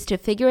police to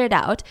figure it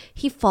out,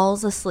 he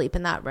falls asleep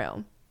in that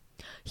room.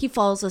 He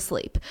falls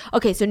asleep.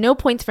 Okay, so no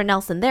points for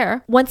Nelson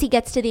there. Once he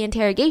gets to the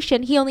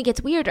interrogation, he only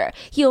gets weirder.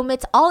 He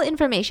omits all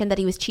information that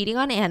he was cheating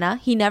on Anna.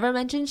 He never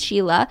mentions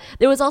Sheila.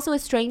 There was also a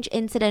strange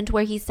incident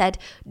where he said,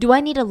 do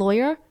I need a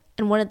lawyer?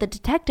 And one of the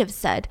detectives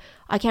said,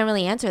 I can't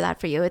really answer that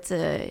for you.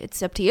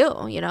 It's up to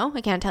you, you know? I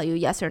can't tell you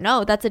yes or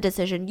no. That's a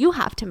decision you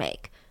have to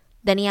make.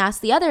 Then he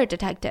asked the other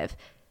detective,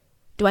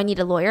 do I need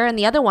a lawyer? And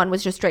the other one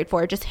was just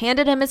straightforward, just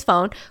handed him his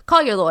phone,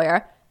 call your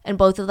lawyer. And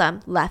both of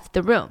them left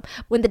the room.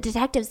 When the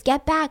detectives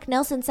get back,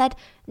 Nelson said,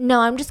 no,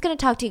 I'm just going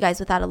to talk to you guys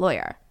without a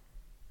lawyer.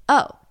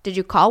 Oh, did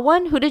you call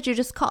one? Who did you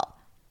just call?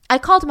 I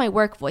called my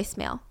work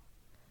voicemail.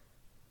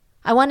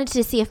 I wanted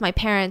to see if my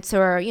parents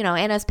or,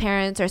 Anna's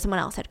parents or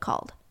someone else had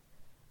called.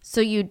 So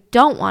you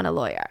don't want a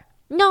lawyer?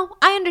 No,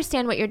 I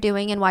understand what you're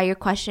doing and why you're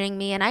questioning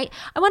me, and I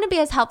want to be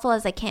as helpful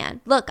as I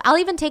can. Look, I'll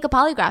even take a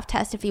polygraph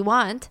test if you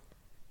want.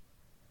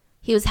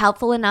 He was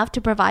helpful enough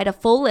to provide a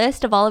full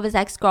list of all of his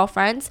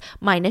ex-girlfriends,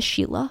 minus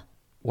Sheila.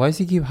 Why does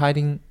he keep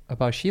hiding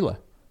about Sheila?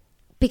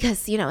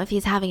 Because, if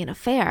he's having an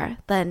affair,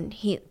 then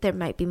there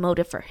might be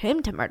motive for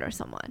him to murder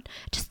someone.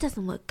 It just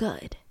doesn't look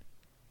good.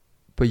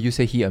 But you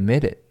say he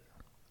admitted.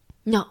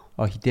 No.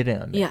 Oh, he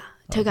didn't admit. Yeah.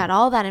 Took out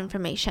all that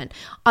information.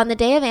 On the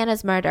day of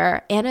Anna's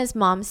murder, Anna's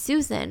mom,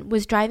 Susan,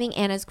 was driving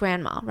Anna's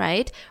grandma,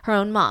 right? Her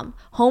own mom,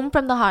 home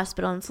from the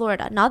hospital in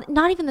Florida, not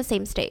even the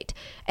same state.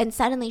 And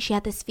suddenly she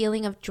had this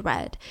feeling of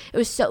dread. It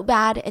was so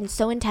bad and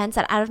so intense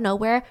that out of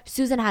nowhere,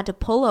 Susan had to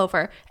pull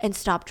over and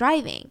stop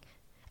driving.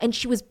 and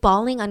she was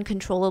bawling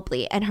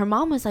uncontrollably. And her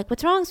mom was like,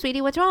 "What's wrong,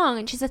 sweetie? What's wrong?"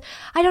 And she says,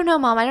 "I don't know,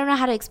 Mom. I don't know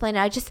how to explain it.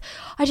 I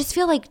just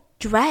feel like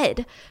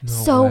dread.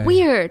 So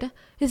weird.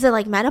 Is it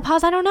like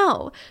menopause? I don't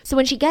know." So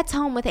when she gets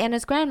home with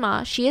Anna's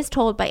grandma, she is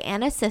told by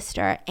Anna's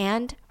sister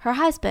and her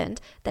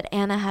husband that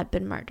Anna had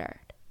been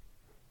murdered.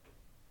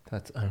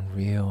 That's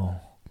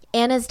unreal.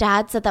 Anna's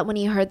dad said that when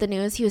he heard the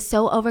news, he was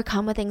so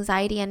overcome with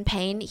anxiety and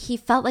pain, he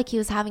felt like he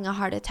was having a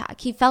heart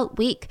attack. He felt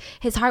weak.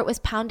 His heart was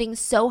pounding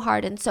so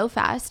hard and so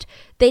fast.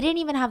 They didn't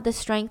even have the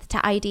strength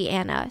to ID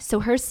Anna, so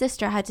her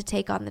sister had to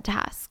take on the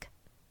task.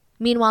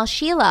 Meanwhile,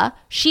 Sheila,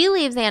 she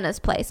leaves Anna's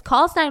place,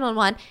 calls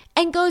 911,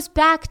 and goes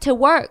back to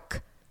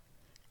work.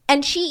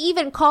 And she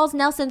even calls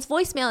Nelson's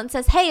voicemail and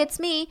says, "Hey, it's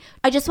me.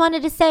 I just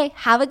wanted to say,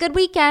 have a good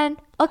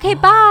weekend. Okay,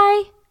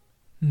 bye."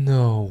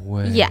 No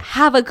way. Yeah,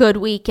 have a good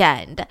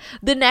weekend.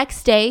 The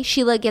next day,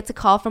 Sheila gets a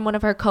call from one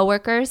of her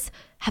coworkers.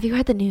 "Have you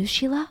heard the news,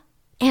 Sheila?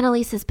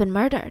 Annalisa's been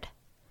murdered."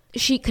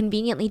 She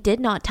conveniently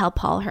did not tell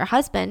Paul, her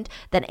husband,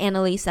 that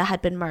Annalisa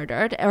had been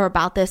murdered or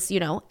about this,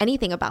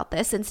 anything about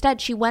this. Instead,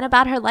 she went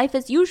about her life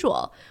as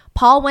usual.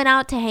 Paul went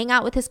out to hang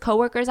out with his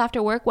coworkers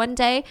after work one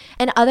day,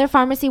 and other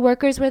pharmacy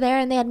workers were there,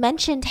 and they had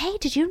mentioned, "Hey,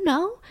 did you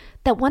know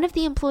that one of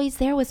the employees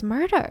there was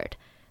murdered?"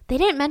 They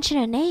didn't mention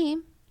a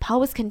name. Paul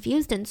was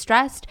confused and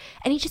stressed,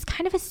 and he just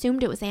kind of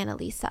assumed it was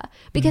Annalisa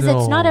because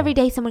it's not every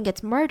day someone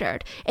gets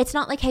murdered. It's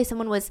not like, hey,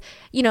 someone was,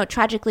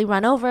 tragically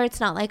run over.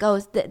 It's not like, oh,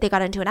 they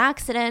got into an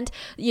accident.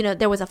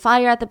 There was a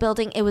fire at the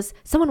building. It was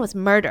someone was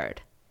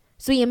murdered.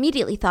 So he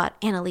immediately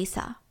thought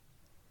Annalisa.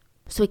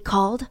 So he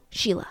called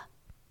Sheila.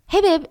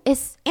 "Hey, babe,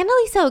 is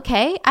Annalisa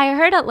okay? I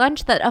heard at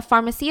lunch that a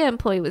Pharmacia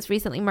employee was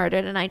recently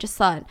murdered, and I just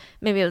thought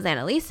maybe it was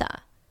Annalisa."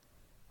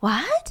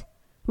 "What?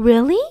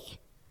 Really?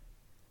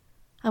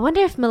 I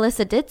wonder if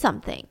Melissa did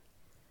something."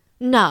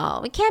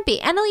 "No, it can't be.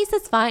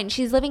 Annalisa's fine.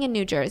 She's living in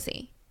New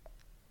Jersey."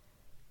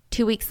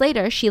 2 weeks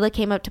later, Sheila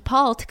came up to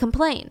Paul to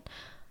complain.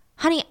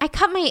 "Honey, I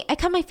cut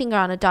my finger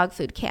on a dog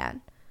food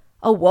can."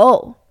 "Oh,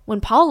 whoa." When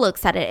Paul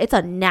looks at it, it's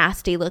a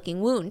nasty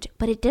looking wound,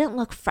 but it didn't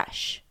look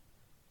fresh.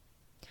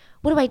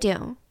 "What do I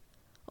do?"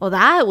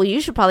 Well,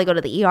 you should probably go to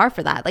the ER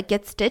for that, like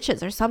get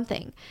stitches or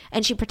something."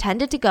 And she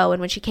pretended to go, and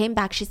when she came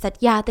back, she said,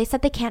 "Yeah, they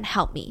said they can't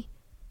help me."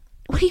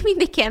 What do you mean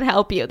they can't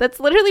help you? That's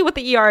literally what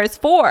the ER is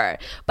for.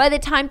 By the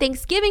time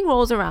Thanksgiving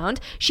rolls around,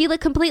 Sheila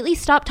completely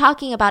stopped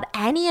talking about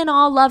any and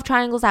all love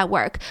triangles at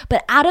work.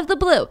 But out of the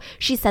blue,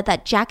 she said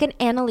that Jack and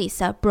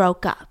Annalisa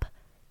broke up.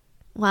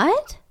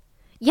 What?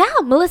 Yeah,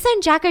 Melissa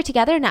and Jack are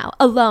together now,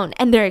 alone,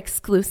 and they're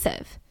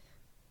exclusive.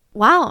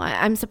 Wow,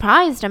 I'm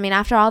surprised.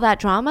 After all that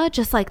drama,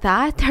 just like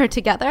that, they're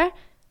together?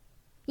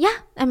 Yeah,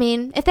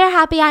 if they're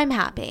happy, I'm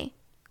happy.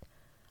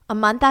 A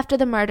month after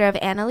the murder of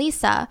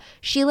Annalisa,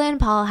 Sheila and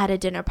Paul had a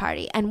dinner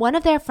party, and one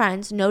of their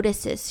friends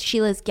notices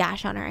Sheila's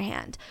gash on her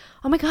hand.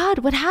 "Oh my God,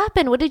 what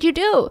happened? What did you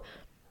do?"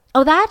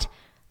 "Oh,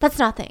 that's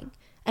nothing."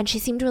 And she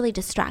seemed really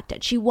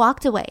distracted. She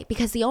walked away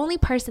because the only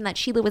person that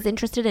Sheila was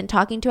interested in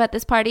talking to at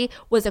this party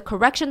was a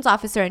corrections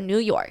officer in New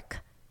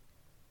York.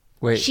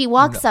 Wait. She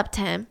walks up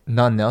to him.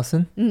 Not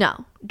Nelson?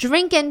 No.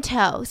 Drink in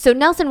tow. So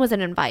Nelson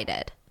wasn't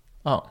invited.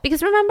 Oh.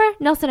 Because remember,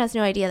 Nelson has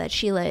no idea that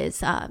Sheila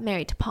is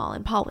married to Paul,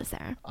 and Paul was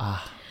there.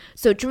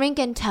 So drink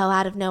in tow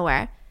out of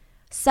nowhere.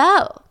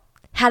 "So,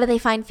 how do they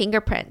find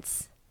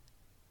fingerprints?"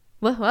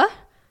 What?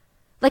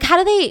 Like,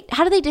 how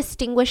do they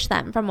distinguish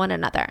them from one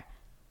another?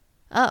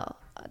 "Oh,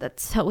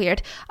 that's so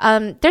weird.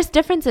 There's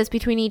differences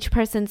between each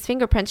person's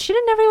fingerprints.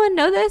 Shouldn't everyone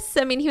know this?"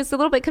 He was a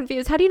little bit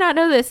confused. "How do you not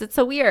know this? It's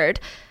so weird."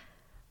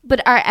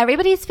 "But are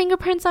everybody's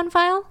fingerprints on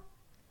file?"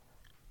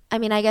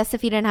 I guess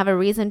if you didn't have a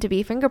reason to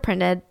be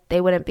fingerprinted, they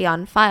wouldn't be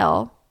on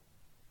file.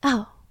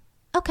 "Oh,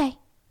 okay."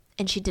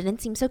 And she didn't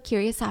seem so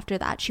curious after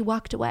that. She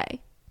walked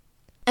away.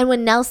 And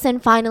when Nelson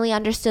finally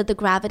understood the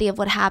gravity of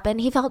what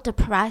happened, he felt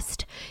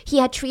depressed. He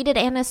had treated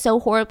Anna so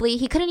horribly,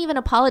 he couldn't even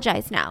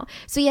apologize now.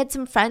 So he had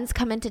some friends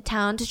come into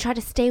town to try to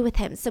stay with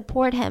him,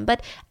 support him,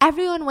 but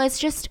everyone was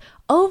just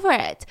over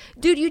it.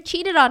 "Dude, you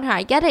cheated on her.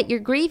 I get it. You're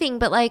grieving,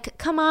 but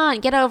come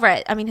on, get over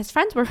it." His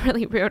friends were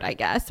really rude, I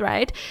guess,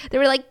 right? They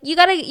were like, you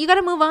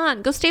gotta move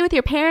on. Go stay with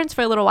your parents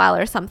for a little while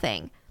or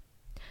something.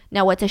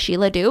 Now, what does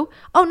Sheila do?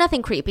 Oh,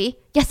 nothing creepy.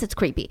 Yes, it's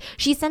creepy.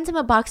 She sends him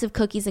a box of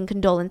cookies and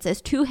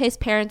condolences to his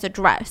parents'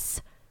 address.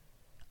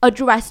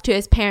 Addressed to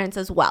his parents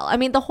as well.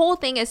 The whole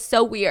thing is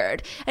so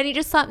weird. And he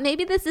just thought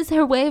maybe this is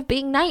her way of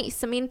being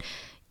nice.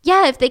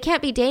 Yeah, if they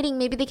can't be dating,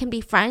 maybe they can be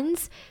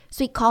friends.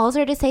 So he calls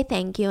her to say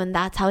thank you, and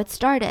that's how it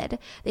started.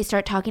 They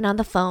start talking on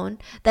the phone,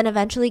 then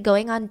eventually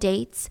going on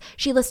dates.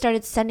 Sheila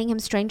started sending him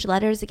strange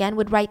letters again,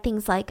 would write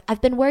things like,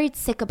 "I've been worried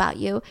sick about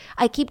you.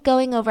 I keep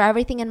going over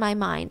everything in my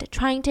mind,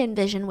 trying to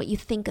envision what you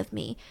think of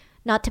me,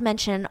 not to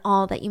mention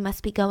all that you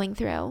must be going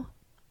through."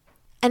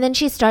 And then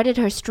she started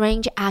her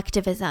strange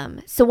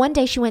activism. So one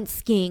day she went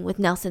skiing with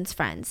Nelson's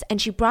friends,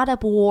 and she brought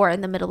up war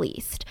in the Middle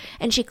East.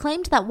 And she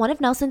claimed that one of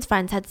Nelson's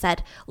friends had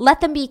said, "Let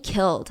them be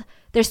killed.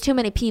 There's too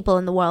many people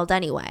in the world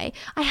anyway."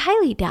 I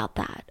highly doubt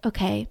that,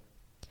 okay?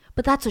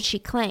 But that's what she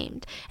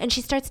claimed. And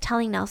she starts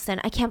telling Nelson,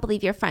 I can't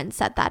believe your friend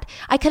said that.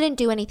 I couldn't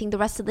do anything the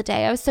rest of the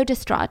day. I was so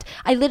distraught.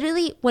 I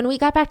literally, when we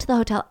got back to the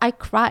hotel, I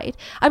cried.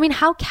 I mean,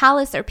 how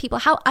callous are people?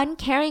 How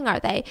uncaring are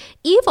they?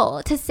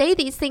 Evil to say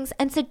these things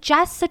and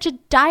suggest such a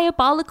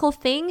diabolical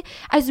thing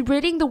as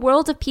ridding the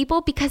world of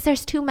people because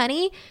there's too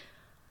many.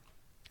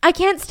 I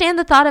can't stand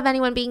the thought of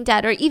anyone being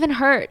dead or even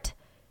hurt.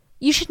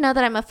 You should know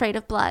that I'm afraid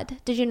of blood.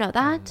 Did you know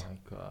that? Oh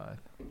my God.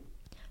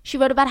 She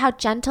wrote about how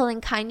gentle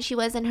and kind she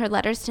was in her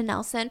letters to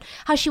Nelson,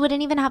 how she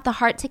wouldn't even have the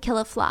heart to kill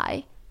a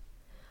fly.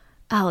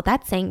 Oh,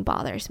 that saying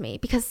bothers me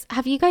because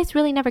have you guys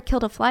really never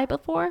killed a fly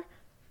before?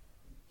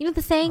 You know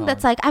the saying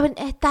that's like,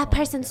 that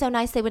person's so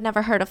nice they would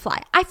never hurt a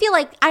fly. I feel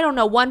like I don't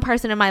know one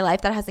person in my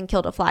life that hasn't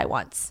killed a fly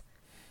once.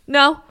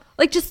 No?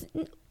 Like just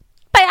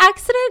by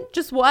accident?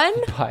 Just one?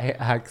 By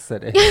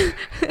accident.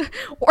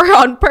 Or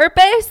on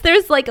purpose?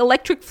 There's like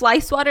electric fly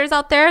swatters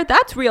out there.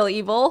 That's real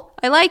evil.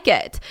 I like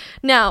it.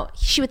 Now,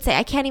 she would say,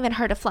 I can't even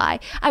hurt a fly.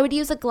 I would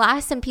use a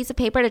glass and piece of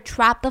paper to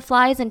trap the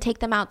flies and take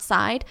them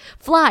outside.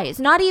 Flies.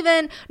 Not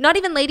even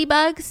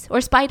ladybugs or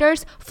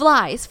spiders.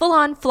 Flies. Full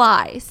on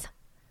flies.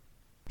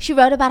 She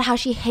wrote about how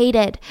she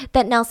hated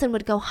that Nelson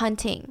would go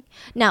hunting.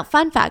 Now,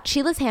 fun fact,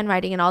 Sheila's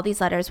handwriting in all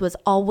these letters was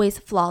always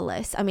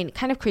flawless. I mean,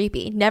 kind of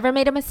creepy. Never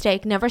made a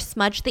mistake, never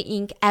smudged the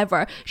ink,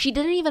 ever. She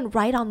didn't even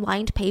write on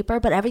lined paper,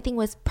 but everything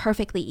was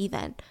perfectly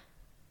even.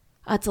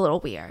 That's a little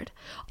weird.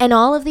 And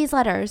all of these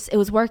letters, it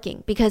was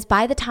working because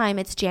by the time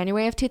it's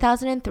January of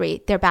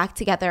 2003, they're back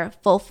together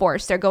full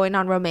force. They're going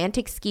on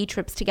romantic ski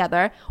trips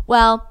together.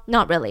 Well,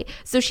 not really.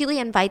 So Sheila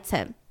invites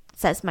him.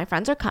 Says, my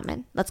friends are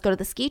coming. Let's go to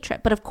the ski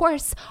trip. But of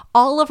course,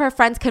 all of her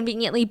friends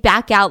conveniently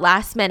back out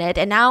last minute.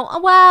 And now,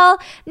 well,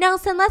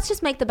 Nelson, let's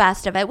just make the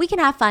best of it. We can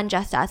have fun,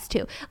 just us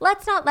two.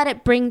 Let's not let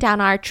it bring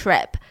down our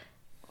trip.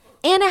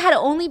 Anna had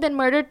only been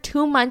murdered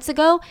 2 months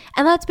ago.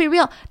 And let's be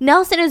real,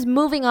 Nelson is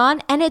moving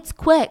on and it's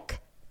quick.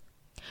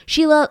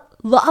 Sheila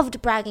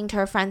loved bragging to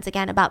her friends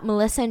again about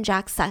Melissa and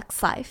Jack's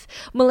sex life.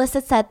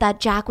 Melissa said that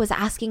Jack was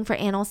asking for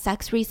anal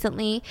sex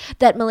recently,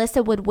 that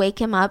Melissa would wake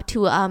him up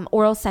to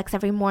oral sex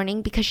every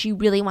morning because she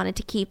really wanted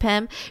to keep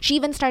him. She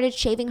even started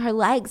shaving her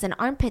legs and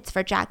armpits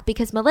for Jack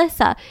because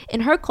Melissa,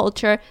 in her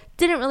culture,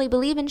 didn't really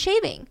believe in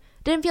shaving.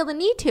 Didn't feel the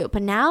need to.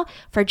 But now,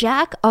 for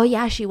Jack, oh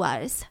yeah, she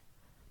was.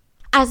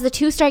 As the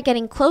two start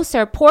getting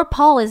closer, poor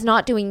Paul is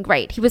not doing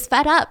great. He was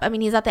fed up. I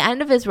mean, he's at the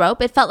end of his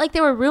rope. It felt like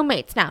they were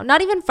roommates now.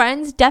 Not even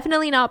friends,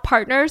 definitely not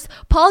partners.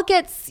 Paul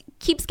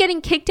keeps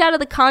getting kicked out of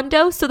the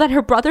condo so that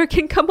her brother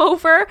can come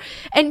over.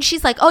 And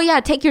she's like, oh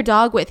yeah, take your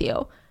dog with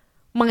you.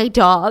 My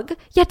dog?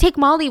 Yeah, take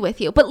Molly with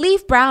you. But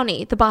leave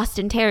Brownie, the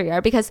Boston Terrier,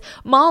 because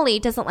Molly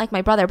doesn't like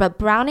my brother. But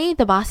Brownie,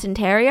 the Boston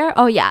Terrier,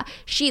 oh yeah,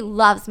 she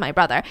loves my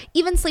brother.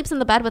 Even sleeps in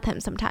the bed with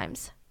him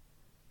sometimes.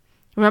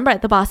 Remember,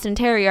 the Boston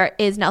Terrier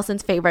is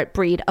Nelson's favorite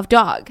breed of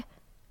dog.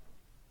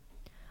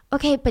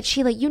 Okay, but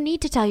Sheila, you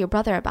need to tell your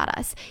brother about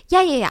us.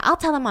 Yeah, I'll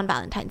tell him on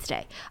Valentine's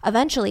Day.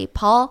 Eventually,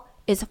 Paul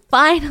is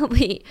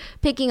finally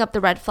picking up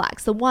the red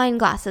flags, the wine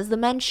glasses, the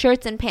men's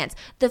shirts and pants,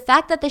 the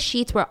fact that the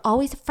sheets were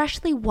always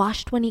freshly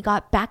washed when he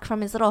got back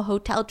from his little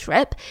hotel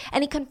trip,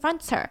 and he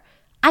confronts her.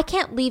 I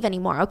can't leave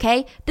anymore,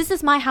 okay? This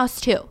is my house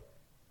too.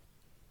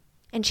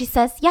 And she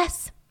says,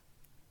 yes,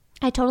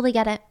 I totally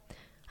get it.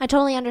 I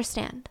totally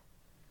understand.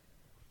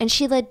 And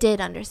Sheila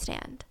did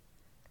understand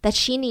that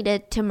she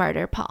needed to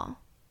murder Paul.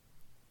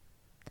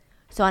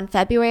 So on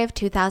February of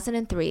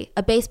 2003,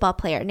 a baseball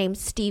player named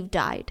Steve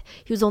died.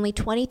 He was only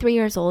 23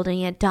 years old and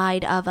he had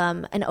died of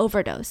an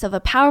overdose of a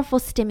powerful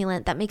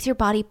stimulant that makes your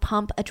body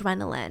pump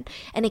adrenaline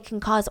and it can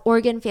cause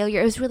organ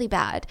failure. It was really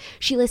bad.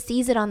 Sheila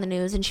sees it on the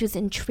news and she was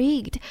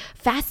intrigued,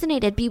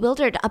 fascinated,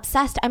 bewildered,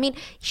 obsessed. I mean,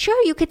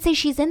 sure, you could say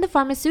she's in the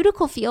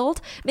pharmaceutical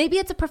field. Maybe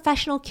it's a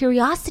professional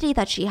curiosity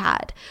that she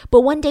had.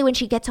 But one day when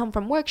she gets home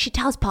from work, she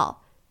tells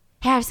Paul,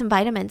 hey, I have some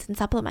vitamins and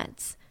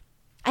supplements.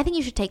 I think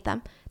you should take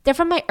them. They're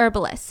from my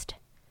herbalist.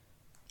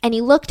 And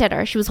he looked at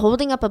her. She was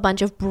holding up a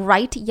bunch of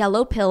bright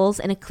yellow pills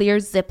in a clear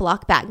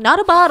Ziploc bag. Not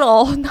a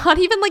bottle. Not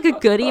even like a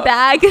goodie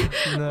bag.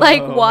 No.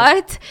 Like,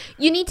 what?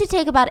 You need to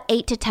take about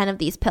 8 to 10 of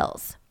these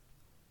pills.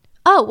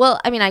 Oh, well,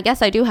 I mean, I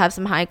guess I do have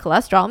some high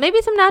cholesterol. Maybe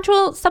some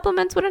natural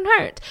supplements wouldn't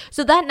hurt.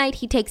 So that night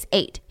he takes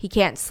 8. He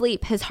can't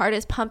sleep. His heart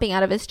is pumping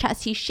out of his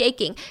chest. He's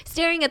shaking,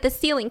 staring at the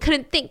ceiling.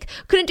 Couldn't think.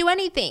 Couldn't do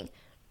anything.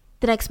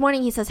 The next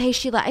morning he says, hey,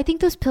 Sheila, I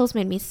think those pills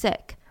made me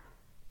sick.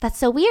 That's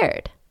so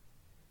weird.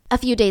 A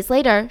few days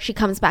later, she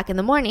comes back in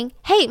the morning.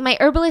 Hey, my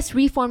herbalist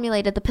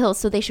reformulated the pills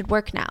so they should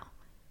work now.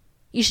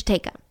 You should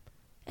take them.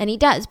 And he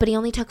does, but he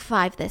only took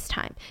 5 this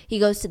time. He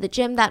goes to the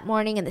gym that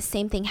morning and the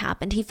same thing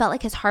happened. He felt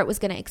like his heart was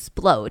going to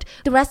explode.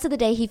 The rest of the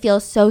day, he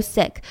feels so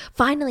sick.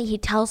 Finally, he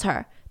tells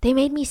her, they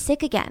made me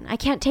sick again. I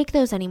can't take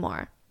those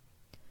anymore.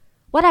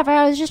 Whatever,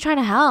 I was just trying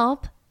to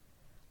help.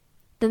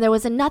 Then there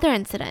was another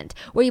incident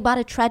where he bought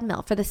a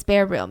treadmill for the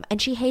spare room,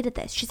 and she hated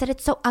this. She said,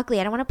 it's so ugly.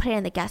 I don't want to put it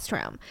in the guest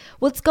room.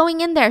 Well, it's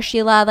going in there,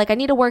 Sheila. Like, I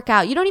need to work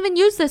out. You don't even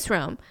use this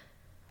room.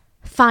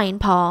 Fine,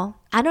 Paul.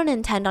 I don't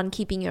intend on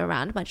keeping you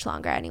around much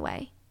longer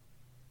anyway.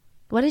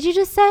 What did you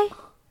just say?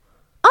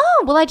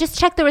 Oh, well, I just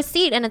checked the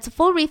receipt and it's a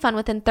full refund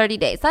within 30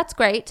 days. That's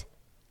great.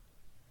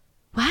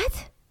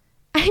 What?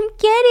 I'm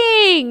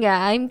kidding.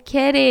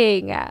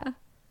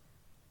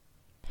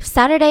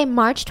 Saturday,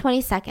 March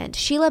 22nd,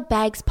 Sheila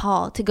begs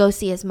Paul to go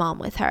see his mom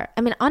with her.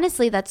 I mean,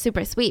 honestly, that's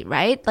super sweet,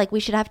 right? Like, we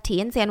should have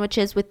tea and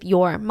sandwiches with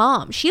your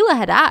mom. Sheila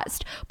had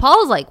asked.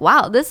 Paul's like,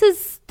 wow, this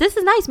is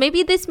nice.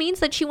 Maybe this means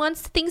that she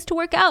wants things to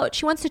work out.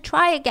 She wants to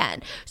try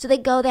again. So they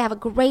go, they have a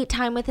great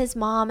time with his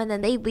mom, and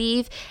then they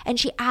leave, and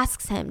she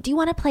asks him, do you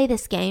want to play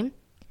this game?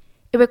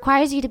 It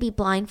requires you to be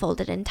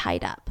blindfolded and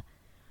tied up.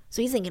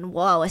 So he's thinking,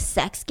 whoa, a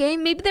sex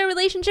game? Maybe their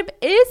relationship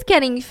is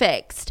getting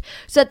fixed.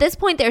 So at this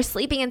point, they're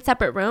sleeping in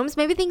separate rooms.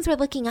 Maybe things were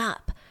looking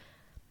up.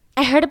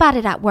 I heard about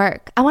it at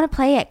work. I want to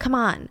play it. Come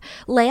on.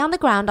 Lay on the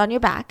ground on your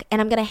back, and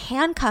I'm going to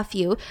handcuff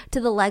you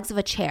to the legs of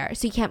a chair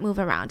so you can't move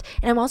around.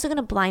 And I'm also going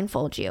to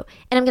blindfold you.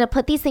 And I'm going to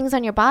put these things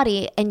on your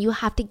body, and you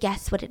have to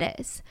guess what it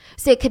is.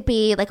 So it could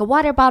be like a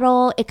water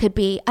bottle. It could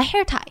be a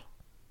hair tie.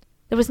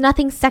 There was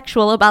nothing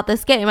sexual about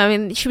this game. I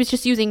mean, she was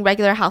just using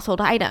regular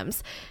household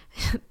items.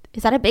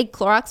 Is that a big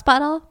Clorox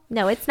bottle?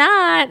 No, it's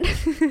not.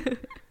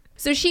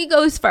 So she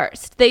goes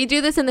first. They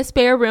do this in the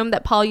spare room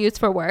that Paul used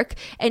for work.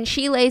 And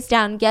she lays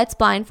down, gets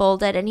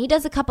blindfolded, and he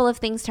does a couple of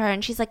things to her.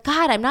 And she's like,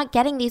 God, I'm not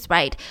getting these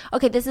right.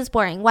 Okay, this is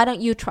boring. Why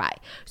don't you try?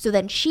 So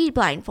then she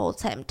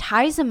blindfolds him,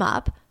 ties him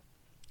up,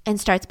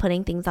 and starts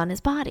putting things on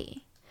his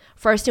body.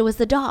 First, it was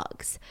the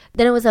dogs.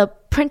 Then it was a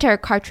printer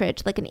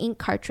cartridge, like an ink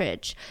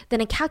cartridge. Then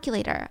a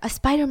calculator, a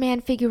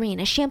Spider-Man figurine,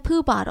 a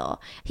shampoo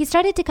bottle. He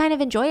started to kind of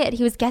enjoy it.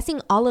 He was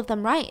guessing all of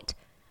them right.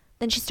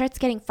 Then she starts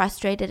getting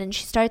frustrated and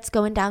she starts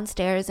going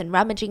downstairs and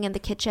rummaging in the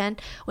kitchen.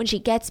 When she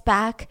gets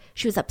back,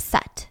 she was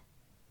upset.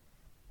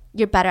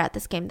 You're better at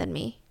this game than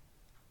me.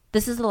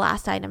 This is the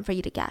last item for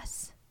you to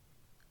guess.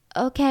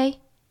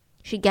 Okay.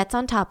 She gets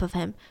on top of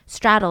him,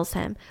 straddles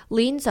him,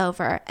 leans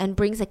over, and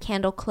brings a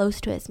candle close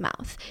to his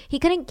mouth. He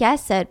couldn't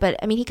guess it,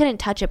 he couldn't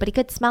touch it, but he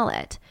could smell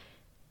it.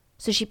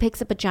 So she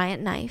picks up a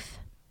giant knife.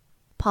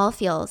 Paul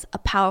feels a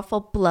powerful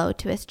blow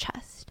to his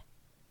chest.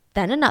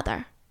 Then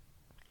another.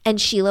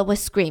 And Sheila was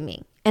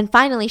screaming. And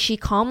finally, she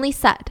calmly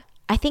said,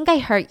 I think I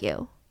hurt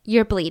you.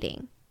 You're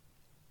bleeding.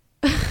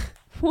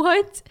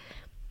 What?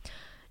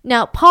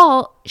 Now,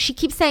 Paul, she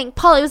keeps saying,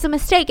 Paul, it was a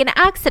mistake, an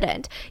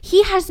accident.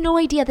 He has no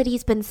idea that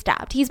he's been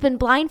stabbed. He's been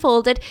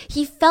blindfolded.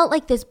 He felt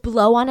like this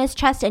blow on his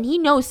chest, and he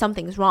knows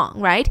something's wrong,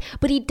 right?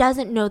 But he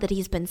doesn't know that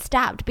he's been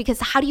stabbed, because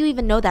how do you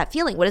even know that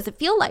feeling? What does it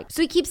feel like?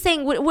 So he keeps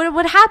saying,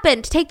 what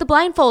happened? Take the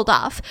blindfold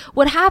off.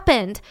 What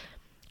happened?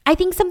 I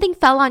think something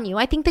fell on you.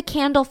 I think the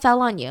candle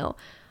fell on you.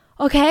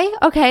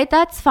 Okay,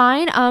 that's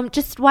fine.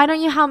 Just why don't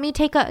you help me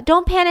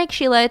don't panic,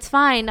 Sheila. It's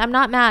fine. I'm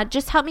not mad.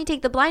 Just help me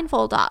take the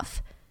blindfold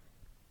off.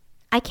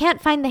 I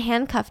can't find the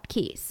handcuffed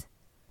keys.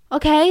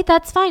 Okay,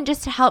 that's fine.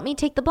 Just to help me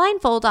take the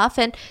blindfold off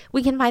and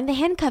we can find the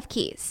handcuff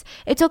keys.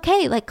 It's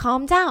okay.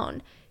 Calm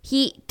down.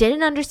 He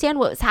didn't understand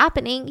what was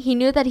happening. He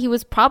knew that he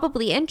was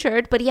probably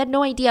injured, but he had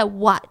no idea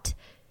what.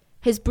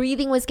 His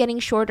breathing was getting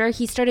shorter.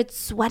 He started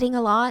sweating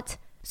a lot.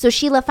 So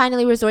Sheila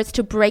finally resorts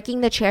to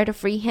breaking the chair to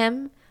free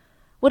him.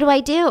 What do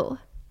I do?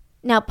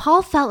 Now,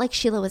 Paul felt like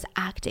Sheila was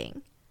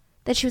acting,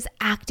 that she was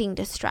acting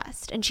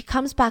distressed. And she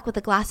comes back with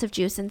a glass of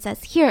juice and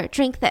says, here,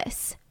 drink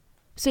this.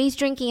 So he's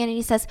drinking it and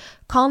he says,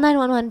 call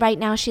 911 right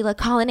now, Sheila.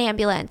 Call an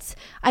ambulance.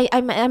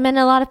 I'm in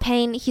a lot of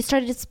pain. He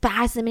started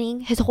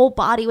spasming. His whole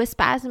body was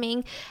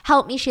spasming.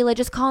 Help me, Sheila.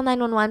 Just call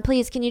 911.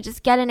 Please, can you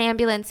just get an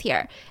ambulance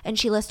here? And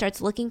Sheila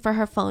starts looking for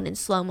her phone in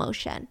slow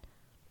motion.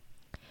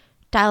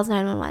 Dials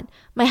 911.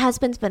 My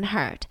husband's been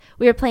hurt.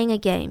 We were playing a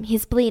game.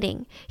 He's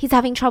bleeding. He's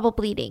having trouble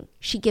bleeding.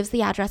 She gives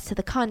the address to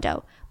the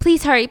condo.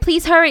 Please hurry.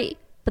 Please hurry.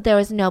 But there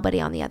was nobody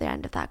on the other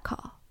end of that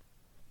call.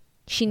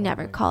 She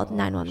never called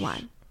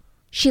 911.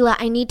 Sheila,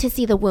 I need to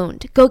see the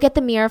wound. Go get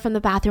the mirror from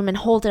the bathroom and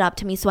hold it up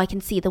to me so I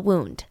can see the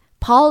wound.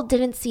 Paul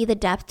didn't see the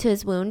depth to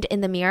his wound in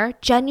the mirror,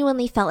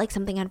 genuinely felt like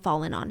something had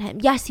fallen on him.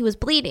 Yes, he was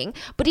bleeding,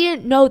 but he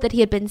didn't know that he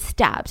had been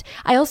stabbed.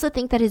 I also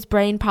think that his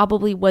brain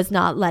probably was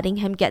not letting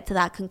him get to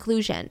that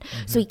conclusion.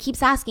 So he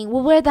keeps asking,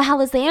 well, where the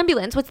hell is the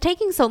ambulance? What's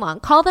taking so long?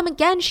 Call them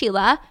again,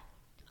 Sheila.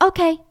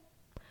 Okay.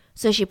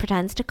 So she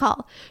pretends to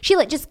call.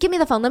 Sheila, just give me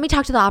the phone. Let me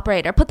talk to the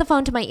operator. Put the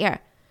phone to my ear.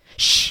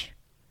 Shh.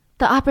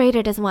 The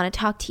operator doesn't want to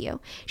talk to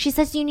you. She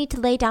says you need to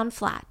lay down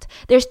flat.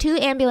 There's 2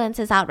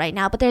 ambulances out right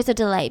now, but there's a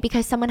delay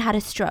because someone had a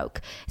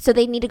stroke. So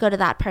they need to go to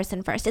that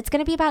person first. It's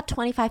going to be about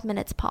 25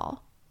 minutes,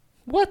 Paul.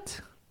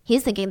 What?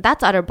 He's thinking,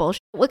 that's utter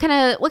bullshit. What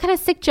kind of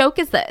sick joke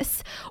is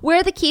this?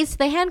 Where are the keys to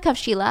the handcuffs,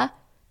 Sheila?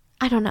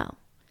 I don't know.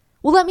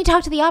 Well, let me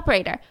talk to the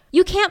operator.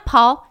 You can't,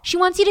 Paul. She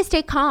wants you to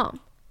stay calm.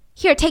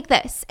 Here, take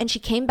this. And she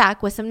came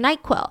back with some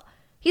NyQuil.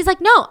 He's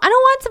like, no, I don't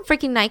want some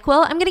freaking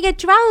NyQuil. I'm going to get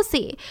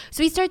drowsy.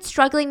 So he starts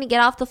struggling to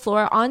get off the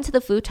floor onto the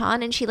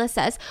futon. And Sheila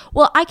says,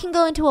 well, I can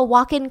go into a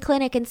walk-in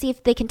clinic and see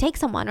if they can take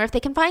someone or if they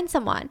can find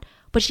someone.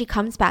 But she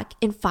comes back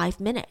in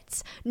 5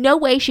 minutes. No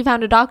way she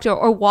found a doctor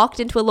or walked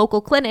into a local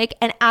clinic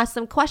and asked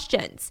some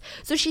questions.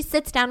 So she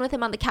sits down with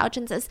him on the couch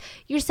and says,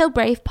 you're so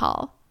brave,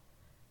 Paul.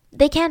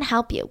 They can't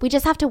help you. We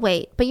just have to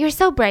wait. But you're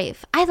so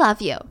brave. I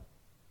love you.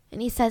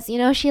 And he says, you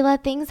know, Sheila,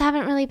 things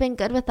haven't really been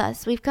good with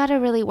us. We've got to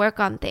really work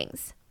on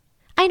things.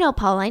 I know,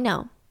 Paul, I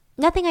know.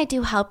 Nothing I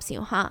do helps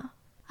you, huh?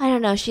 I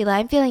don't know, Sheila.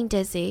 I'm feeling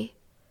dizzy.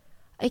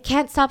 I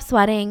can't stop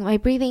sweating. My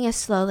breathing is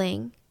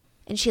slowing.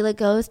 And Sheila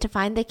goes to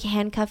find the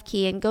handcuff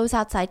key and goes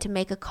outside to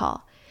make a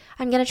call.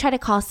 I'm going to try to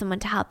call someone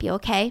to help you,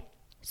 okay?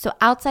 So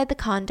outside the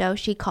condo,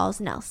 she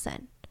calls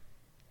Nelson.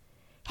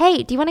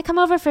 Hey, do you want to come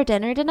over for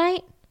dinner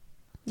tonight?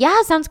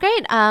 Yeah, sounds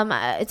great.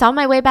 It's on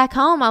my way back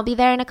home. I'll be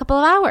there in a couple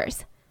of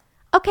hours.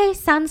 Okay,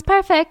 sounds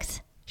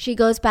perfect. She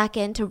goes back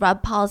in to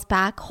rub Paul's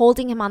back,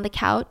 holding him on the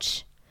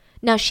couch.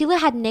 Now, Sheila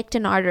had nicked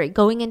an artery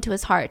going into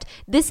his heart.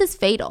 This is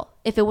fatal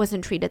if it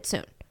wasn't treated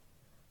soon.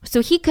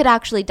 So he could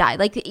actually die.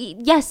 Like,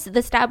 yes,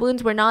 the stab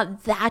wounds were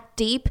not that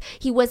deep.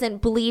 He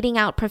wasn't bleeding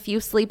out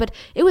profusely, but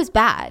it was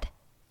bad.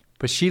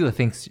 But Sheila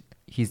thinks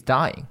he's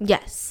dying.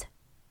 Yes.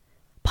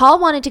 Paul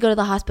wanted to go to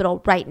the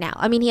hospital right now.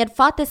 I mean, he had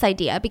fought this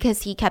idea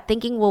because he kept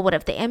thinking, well, what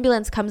if the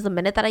ambulance comes the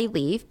minute that I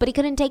leave? But he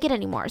couldn't take it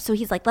anymore. So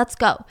he's like, let's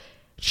go.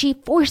 She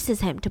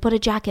forces him to put a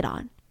jacket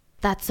on.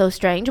 That's so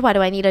strange. Why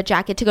do I need a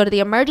jacket to go to the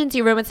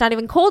emergency room? It's not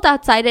even cold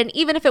outside. And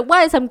even if it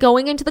was, I'm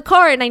going into the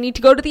car and I need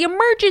to go to the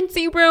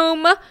emergency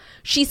room.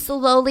 She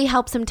slowly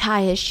helps him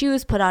tie his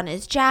shoes, put on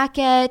his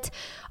jacket.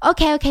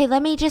 Okay,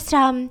 let me just,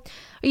 are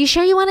you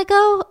sure you want to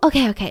go?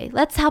 Okay,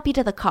 let's help you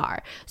to the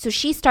car. So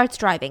she starts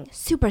driving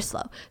super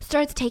slow,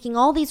 starts taking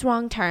all these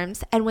wrong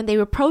turns. And when they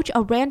approach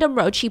a random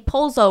road, she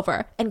pulls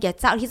over and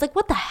gets out. He's like,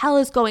 what the hell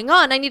is going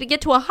on? I need to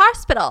get to a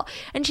hospital.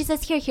 And she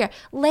says, here,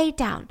 lay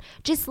down.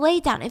 Just lay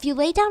down. If you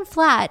lay down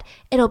flat,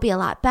 it'll be a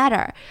lot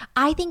better.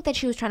 I think that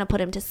she was trying to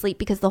put him to sleep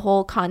because the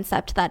whole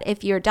concept that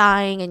if you're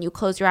dying and you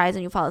close your eyes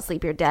and you fall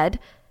asleep, you're dead.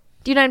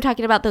 Do you know what I'm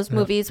talking about? Those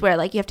movies where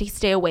like you have to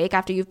stay awake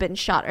after you've been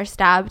shot or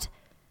stabbed.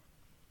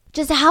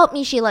 Just help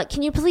me, Sheila.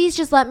 Can you please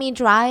just let me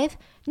drive?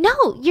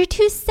 No, you're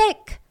too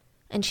sick.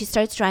 And she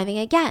starts driving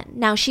again.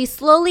 Now she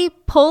slowly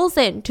pulls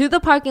into the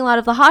parking lot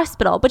of the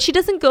hospital, but she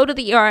doesn't go to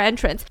the ER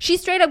entrance. She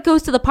straight up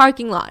goes to the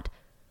parking lot.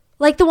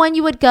 Like the one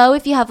you would go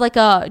if you have like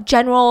a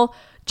general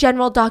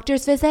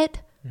doctor's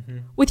visit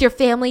with your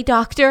family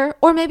doctor.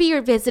 Or maybe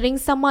you're visiting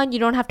someone. You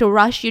don't have to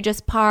rush. You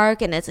just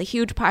park and it's a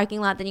huge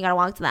parking lot. Then you got to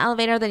walk to the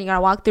elevator. Then you got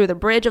to walk through the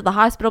bridge of the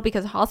hospital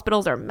because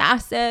hospitals are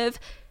massive.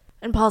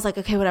 And Paul's like,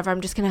 okay, whatever.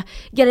 I'm just going to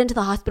get into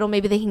the hospital.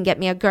 Maybe they can get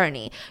me a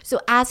gurney. So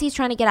as he's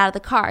trying to get out of the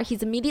car,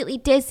 he's immediately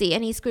dizzy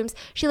and he screams,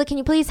 Sheila, can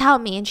you please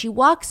help me? And she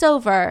walks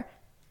over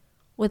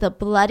with a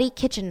bloody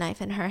kitchen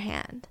knife in her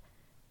hand.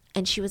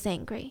 And she was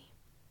angry.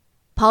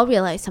 Paul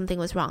realized something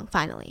was wrong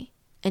finally.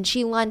 And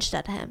she lunged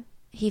at him.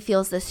 He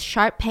feels this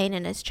sharp pain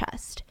in his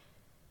chest.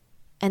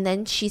 And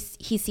then he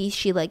sees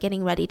Sheila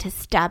getting ready to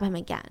stab him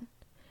again.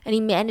 And he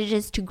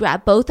manages to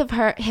grab both of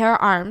her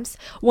arms.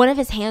 One of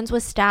his hands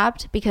was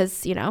stabbed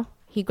because,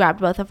 he grabbed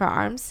both of her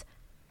arms.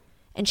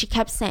 And she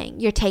kept saying,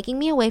 you're taking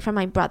me away from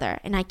my brother,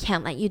 and I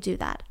can't let you do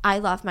that. I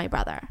love my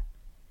brother.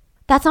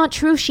 That's not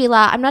true,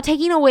 Sheila. I'm not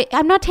taking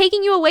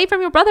you away from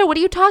your brother. What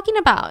are you talking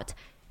about?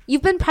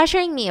 You've been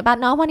pressuring me about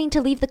not wanting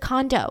to leave the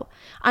condo.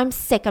 I'm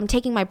sick. I'm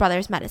taking my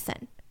brother's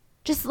medicine.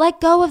 Just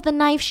let go of the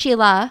knife,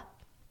 Sheila.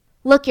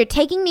 Look, you're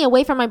taking me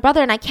away from my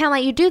brother and I can't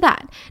let you do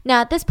that.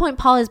 Now, at this point,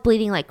 Paul is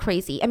bleeding like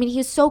crazy. I mean,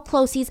 he's so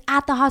close. He's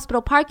at the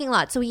hospital parking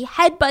lot. So he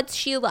headbutts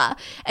Sheila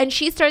and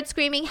she starts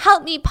screaming,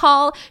 help me,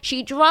 Paul.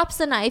 She drops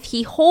the knife.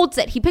 He holds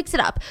it. He picks it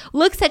up,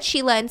 looks at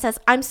Sheila and says,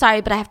 I'm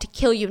sorry, but I have to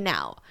kill you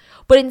now.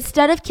 But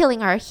instead of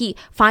killing her, he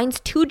finds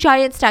 2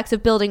 giant stacks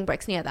of building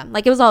bricks near them.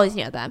 Like it was always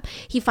near them.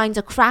 He finds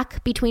a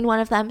crack between one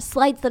of them,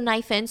 slides the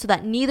knife in so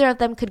that neither of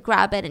them could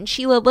grab it. And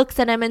Sheila looks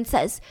at him and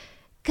says,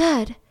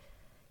 good.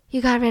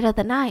 You got rid of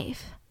the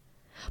knife.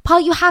 Paul,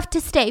 you have to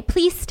stay.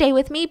 Please stay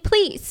with me.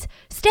 Please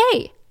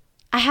stay.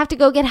 I have to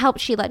go get help,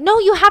 Sheila. No,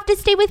 you have to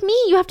stay with me.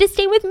 You have to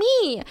stay with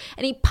me.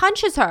 And he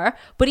punches her,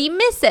 but he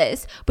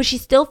misses. But she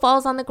still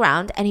falls on the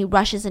ground and he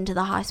rushes into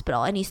the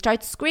hospital and he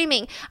starts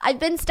screaming, I've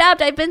been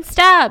stabbed. I've been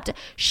stabbed.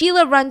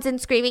 Sheila runs in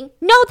screaming,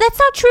 no, that's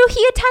not true.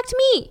 He attacked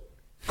me.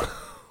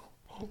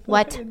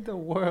 What in the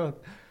world?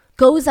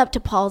 Goes up to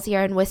Paul's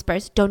ear and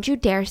whispers, don't you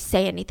dare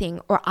say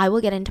anything or I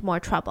will get into more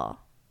trouble.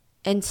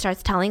 And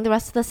starts telling the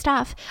rest of the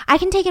staff, I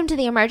can take him to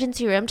the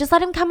emergency room. Just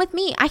let him come with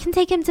me. I can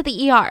take him to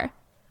the ER.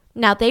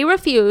 Now they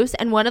refused,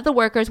 and one of the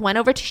workers went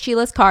over to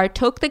Sheila's car,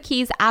 took the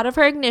keys out of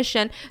her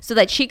ignition so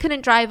that she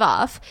couldn't drive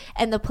off,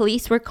 and the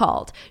police were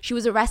called. She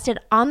was arrested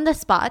on the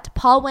spot.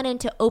 Paul went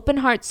into open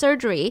heart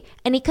surgery,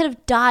 and he could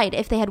have died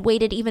if they had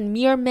waited even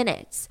mere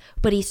minutes,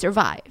 but he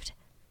survived.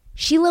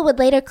 Sheila would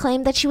later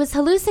claim that she was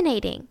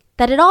hallucinating,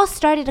 that it all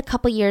started a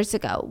couple years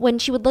ago. When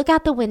she would look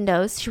out the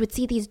windows, she would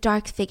see these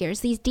dark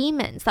figures, these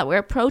demons that were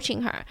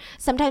approaching her.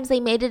 Sometimes they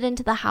made it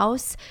into the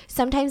house.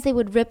 Sometimes they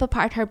would rip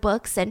apart her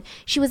books, and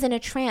she was in a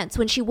trance.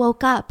 When she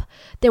woke up,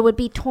 there would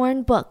be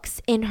torn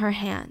books in her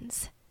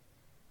hands.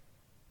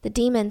 The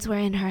demons were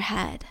in her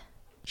head.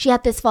 She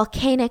had this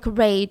volcanic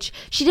rage.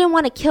 She didn't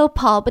want to kill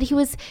Paul, but he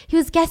was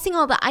guessing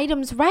all the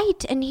items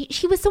right, and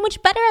she was so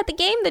much better at the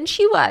game than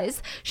she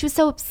was. She was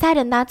so upset,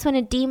 and that's when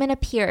a demon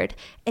appeared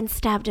and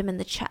stabbed him in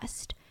the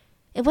chest.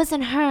 It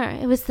wasn't her.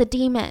 It was the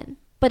demon.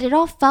 But it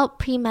all felt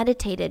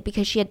premeditated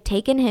because she had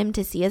taken him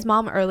to see his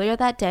mom earlier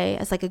that day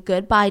as like a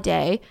goodbye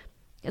day.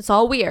 It's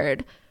all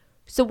weird.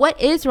 So what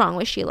is wrong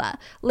with Sheila?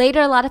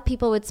 Later, a lot of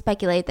people would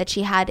speculate that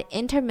she had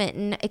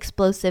intermittent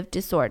explosive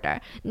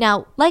disorder.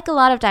 Now, like a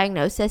lot of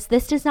diagnoses,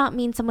 this does not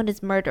mean someone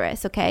is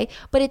murderous, okay?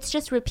 But it's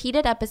just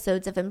repeated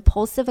episodes of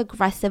impulsive,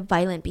 aggressive,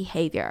 violent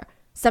behavior.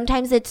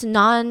 Sometimes it's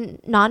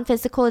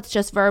non-physical, it's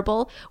just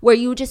verbal, where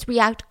you just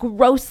react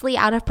grossly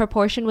out of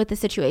proportion with the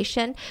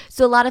situation.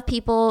 So a lot of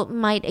people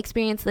might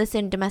experience this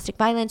in domestic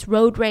violence,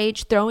 road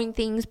rage, throwing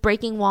things,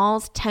 breaking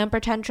walls, temper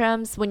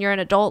tantrums when you're an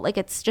adult. Like,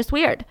 it's just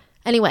weird.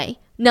 Anyway,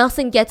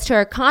 Nelson gets to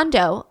her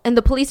condo and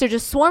the police are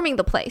just swarming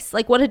the place.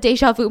 Like, what a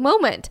deja vu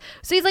moment.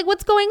 So he's like,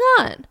 what's going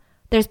on?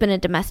 There's been a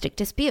domestic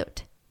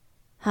dispute.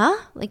 Huh?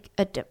 Like,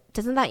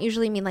 doesn't that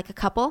usually mean like a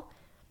couple?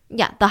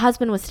 Yeah, the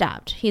husband was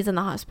stabbed. He's in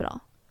the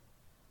hospital.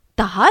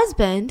 The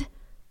husband?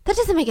 That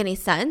doesn't make any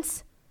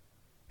sense.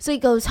 So he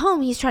goes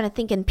home. He's trying to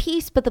think in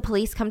peace, but the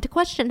police come to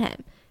question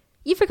him.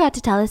 You forgot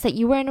to tell us that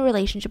you were in a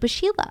relationship with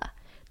Sheila.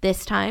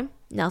 This time,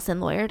 Nelson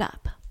lawyered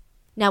up.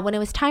 Now, when it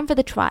was time for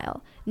the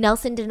trial,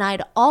 Nelson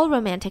denied all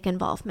romantic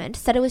involvement,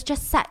 said it was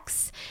just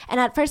sex. And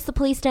at first, the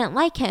police didn't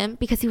like him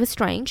because he was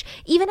strange.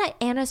 Even at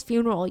Anna's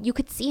funeral, you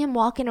could see him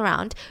walking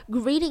around,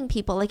 greeting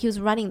people like he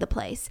was running the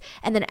place.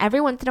 And then every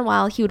once in a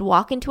while, he would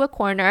walk into a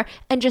corner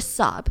and just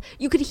sob.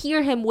 You could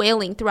hear him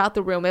wailing throughout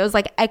the room. It was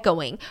like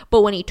echoing.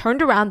 But when he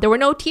turned around, there were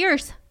no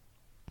tears.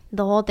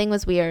 The whole thing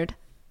was weird.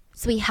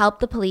 So he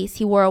helped the police.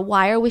 He wore a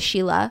wire with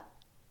Sheila,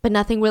 but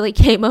nothing really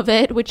came of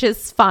it, which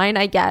is fine,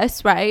 I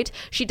guess, right?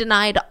 She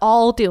denied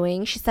all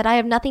doing. She said, I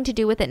have nothing to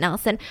do with it,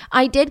 Nelson.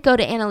 I did go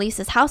to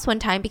Annalisa's house one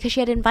time because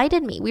she had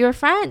invited me. We were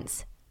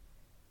friends.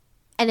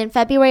 And in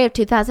February of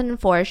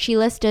 2004,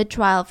 Sheila stood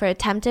trial for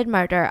attempted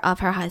murder of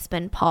her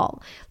husband,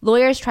 Paul.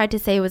 Lawyers tried to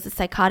say it was a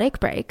psychotic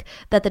break,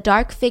 that the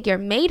dark figure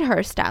made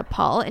her stab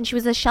Paul, and she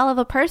was a shell of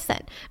a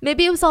person.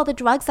 Maybe it was all the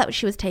drugs that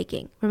she was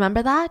taking.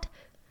 Remember that?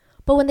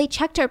 But when they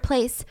checked her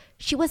place,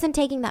 she wasn't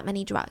taking that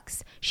many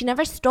drugs. She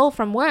never stole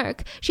from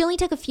work. She only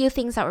took a few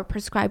things that were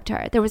prescribed to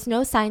her. There was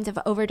no signs of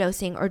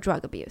overdosing or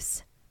drug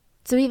abuse.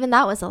 So even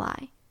that was a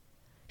lie.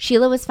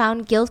 Sheila was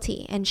found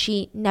guilty and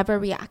she never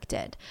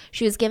reacted.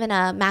 She was given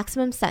a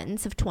maximum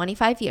sentence of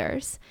 25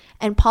 years.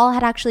 And Paul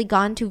had actually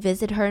gone to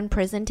visit her in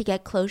prison to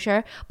get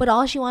closure. But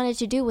all she wanted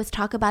to do was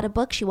talk about a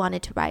book she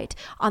wanted to write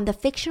on the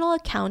fictional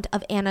account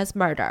of Anna's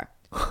murder.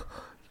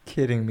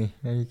 Kidding me?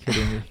 Are you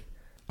kidding me?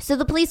 So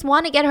the police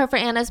want to get her for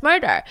Anna's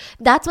murder.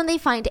 That's when they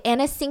find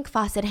Anna's sink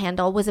faucet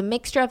handle was a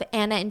mixture of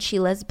Anna and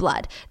Sheila's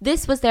blood.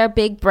 This was their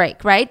big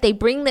break, right? They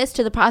bring this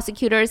to the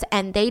prosecutors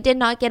and they did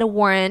not get a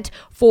warrant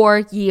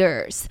for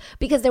years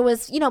because there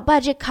was,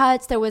 budget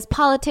cuts. There was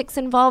politics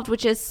involved,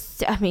 which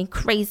is,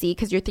 crazy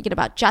because you're thinking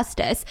about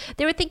justice.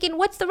 They were thinking,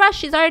 what's the rush?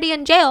 She's already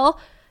in jail.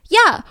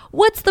 Yeah,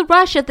 what's the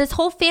rush of this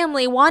whole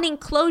family wanting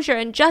closure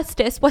and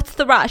justice? What's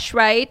the rush,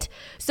 right?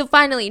 So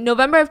finally,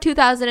 November of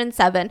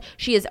 2007,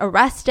 she is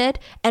arrested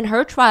and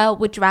her trial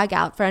would drag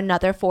out for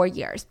another 4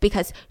 years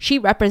because she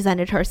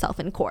represented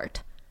herself in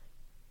court.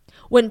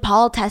 When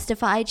Paul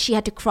testified, she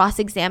had to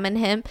cross-examine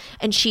him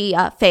and she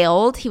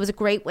failed. He was a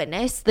great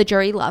witness. The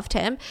jury loved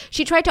him.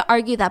 She tried to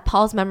argue that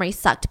Paul's memory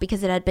sucked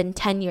because it had been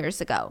 10 years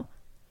ago.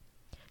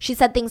 She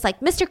said things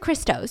like, Mr.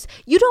 Christos,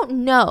 you don't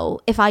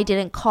know if I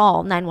didn't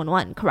call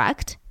 911,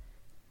 correct?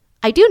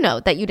 I do know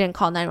that you didn't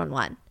call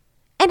 911.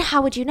 And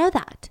how would you know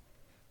that?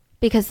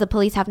 Because the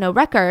police have no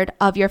record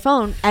of your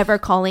phone ever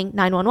calling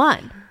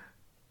 911.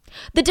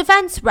 The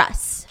defense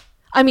rests.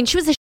 She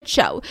was a shit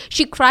show.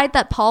 She cried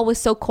that Paul was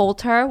so cold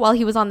to her while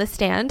he was on the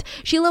stand.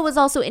 Sheila was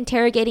also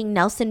interrogating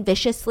Nelson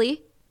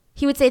viciously.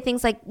 He would say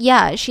things like,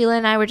 yeah, Sheila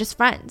and I were just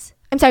friends.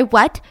 I'm sorry,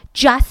 what?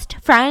 Just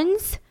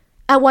friends?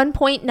 At one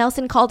point,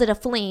 Nelson called it a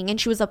fling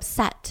and she was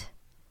upset.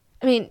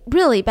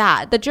 Really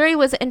bad. The jury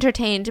was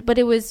entertained, but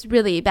it was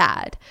really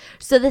bad.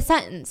 So the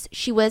sentence,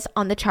 she was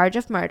on the charge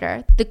of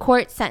murder. The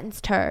court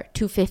sentenced her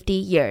to 50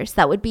 years.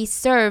 That would be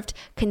served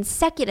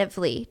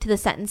consecutively to the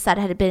sentence that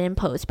had been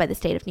imposed by the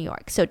state of New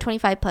York. So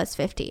 25 plus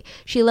 50.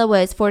 Sheila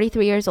was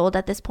 43 years old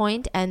at this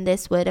point, and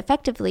this would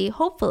effectively,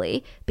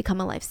 hopefully, become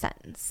a life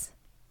sentence.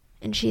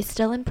 And she's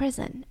still in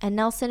prison. And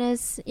Nelson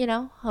is,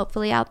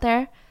 hopefully out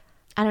there.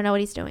 I don't know what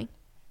he's doing.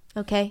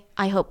 Okay,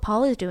 I hope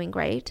Paul is doing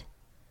great.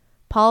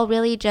 Paul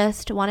really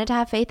just wanted to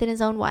have faith in his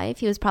own wife.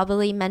 He was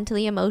probably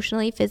mentally,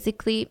 emotionally,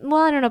 physically,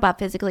 I don't know about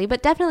physically,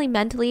 but definitely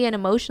mentally and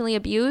emotionally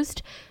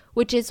abused,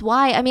 which is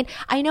why,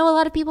 I know a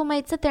lot of people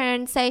might sit there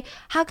and say,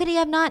 how could he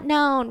have not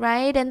known,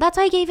 right? And that's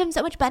why I gave him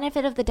so much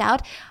benefit of the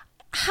doubt.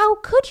 How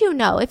could you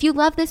know? If you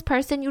love this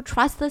person, you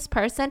trust this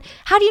person,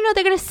 how do you know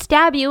they're going to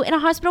stab you in a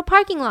hospital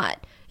parking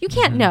lot? You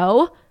can't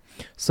know.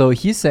 So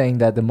he's saying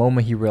that the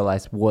moment he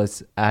realized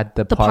was at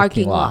the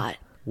parking lot.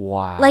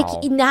 Wow.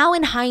 Like now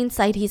in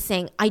hindsight, he's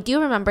saying, I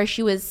do remember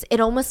it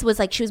almost was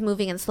like she was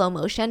moving in slow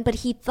motion, but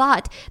he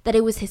thought that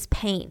it was his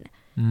pain.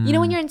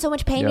 When you're in so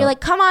much pain, you're like,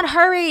 come on,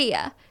 hurry.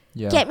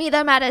 Get me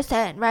the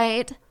medicine,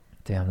 right?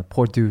 Damn, the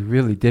poor dude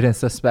really didn't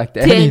suspect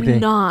anything.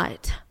 Did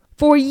not.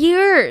 For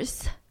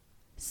years.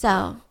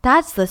 So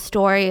that's the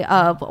story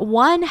of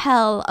one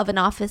hell of an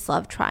office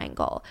love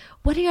triangle.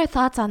 What are your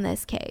thoughts on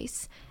this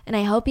case? And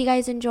I hope you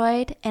guys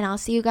enjoyed, and I'll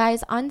see you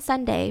guys on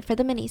Sunday for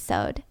the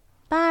mini-sode.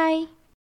 Bye!